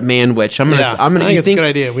friends over at Manwich. I think it's a good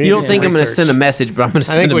idea. You don't think I'm going to send a message, but I'm going to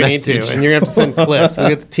send a message. I think we need to, and you're going to have to send clips. We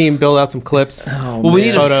get the team build out some clips. We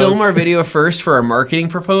need to film our video first for our marketing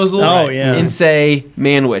proposal. And say,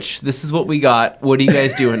 Manwich, this is what we got. What are you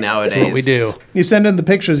guys doing nowadays? That's what we do. You send in the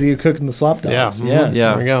pictures of you cooking the slop dogs. Yeah.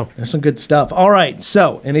 There we go. There's some good stuff. All right.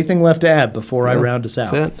 So, anything left to add before I round us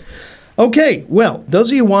out? That's it. Okay, well,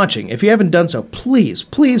 those of you watching, if you haven't done so, please,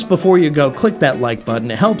 before you go, click that like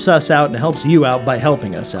button. It helps us out and it helps you out by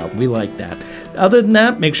helping us out. We like that. Other than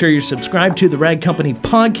that, make sure you're subscribed to the Rag Company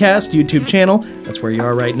Podcast YouTube channel. That's where you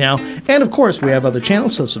are right now. And of course, we have other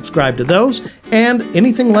channels, so subscribe to those. And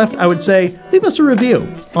anything left, I would say, leave us a review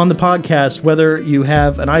on the podcast, whether you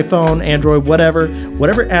have an iPhone, Android,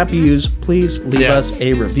 whatever app you use, please leave us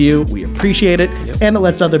a review. We appreciate it, and it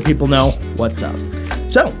lets other people know what's up.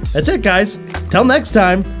 So, that's it, guys. Till next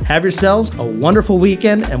time, have yourselves a wonderful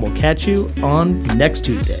weekend, and we'll catch you on next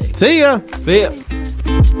Tuesday. See ya. See ya.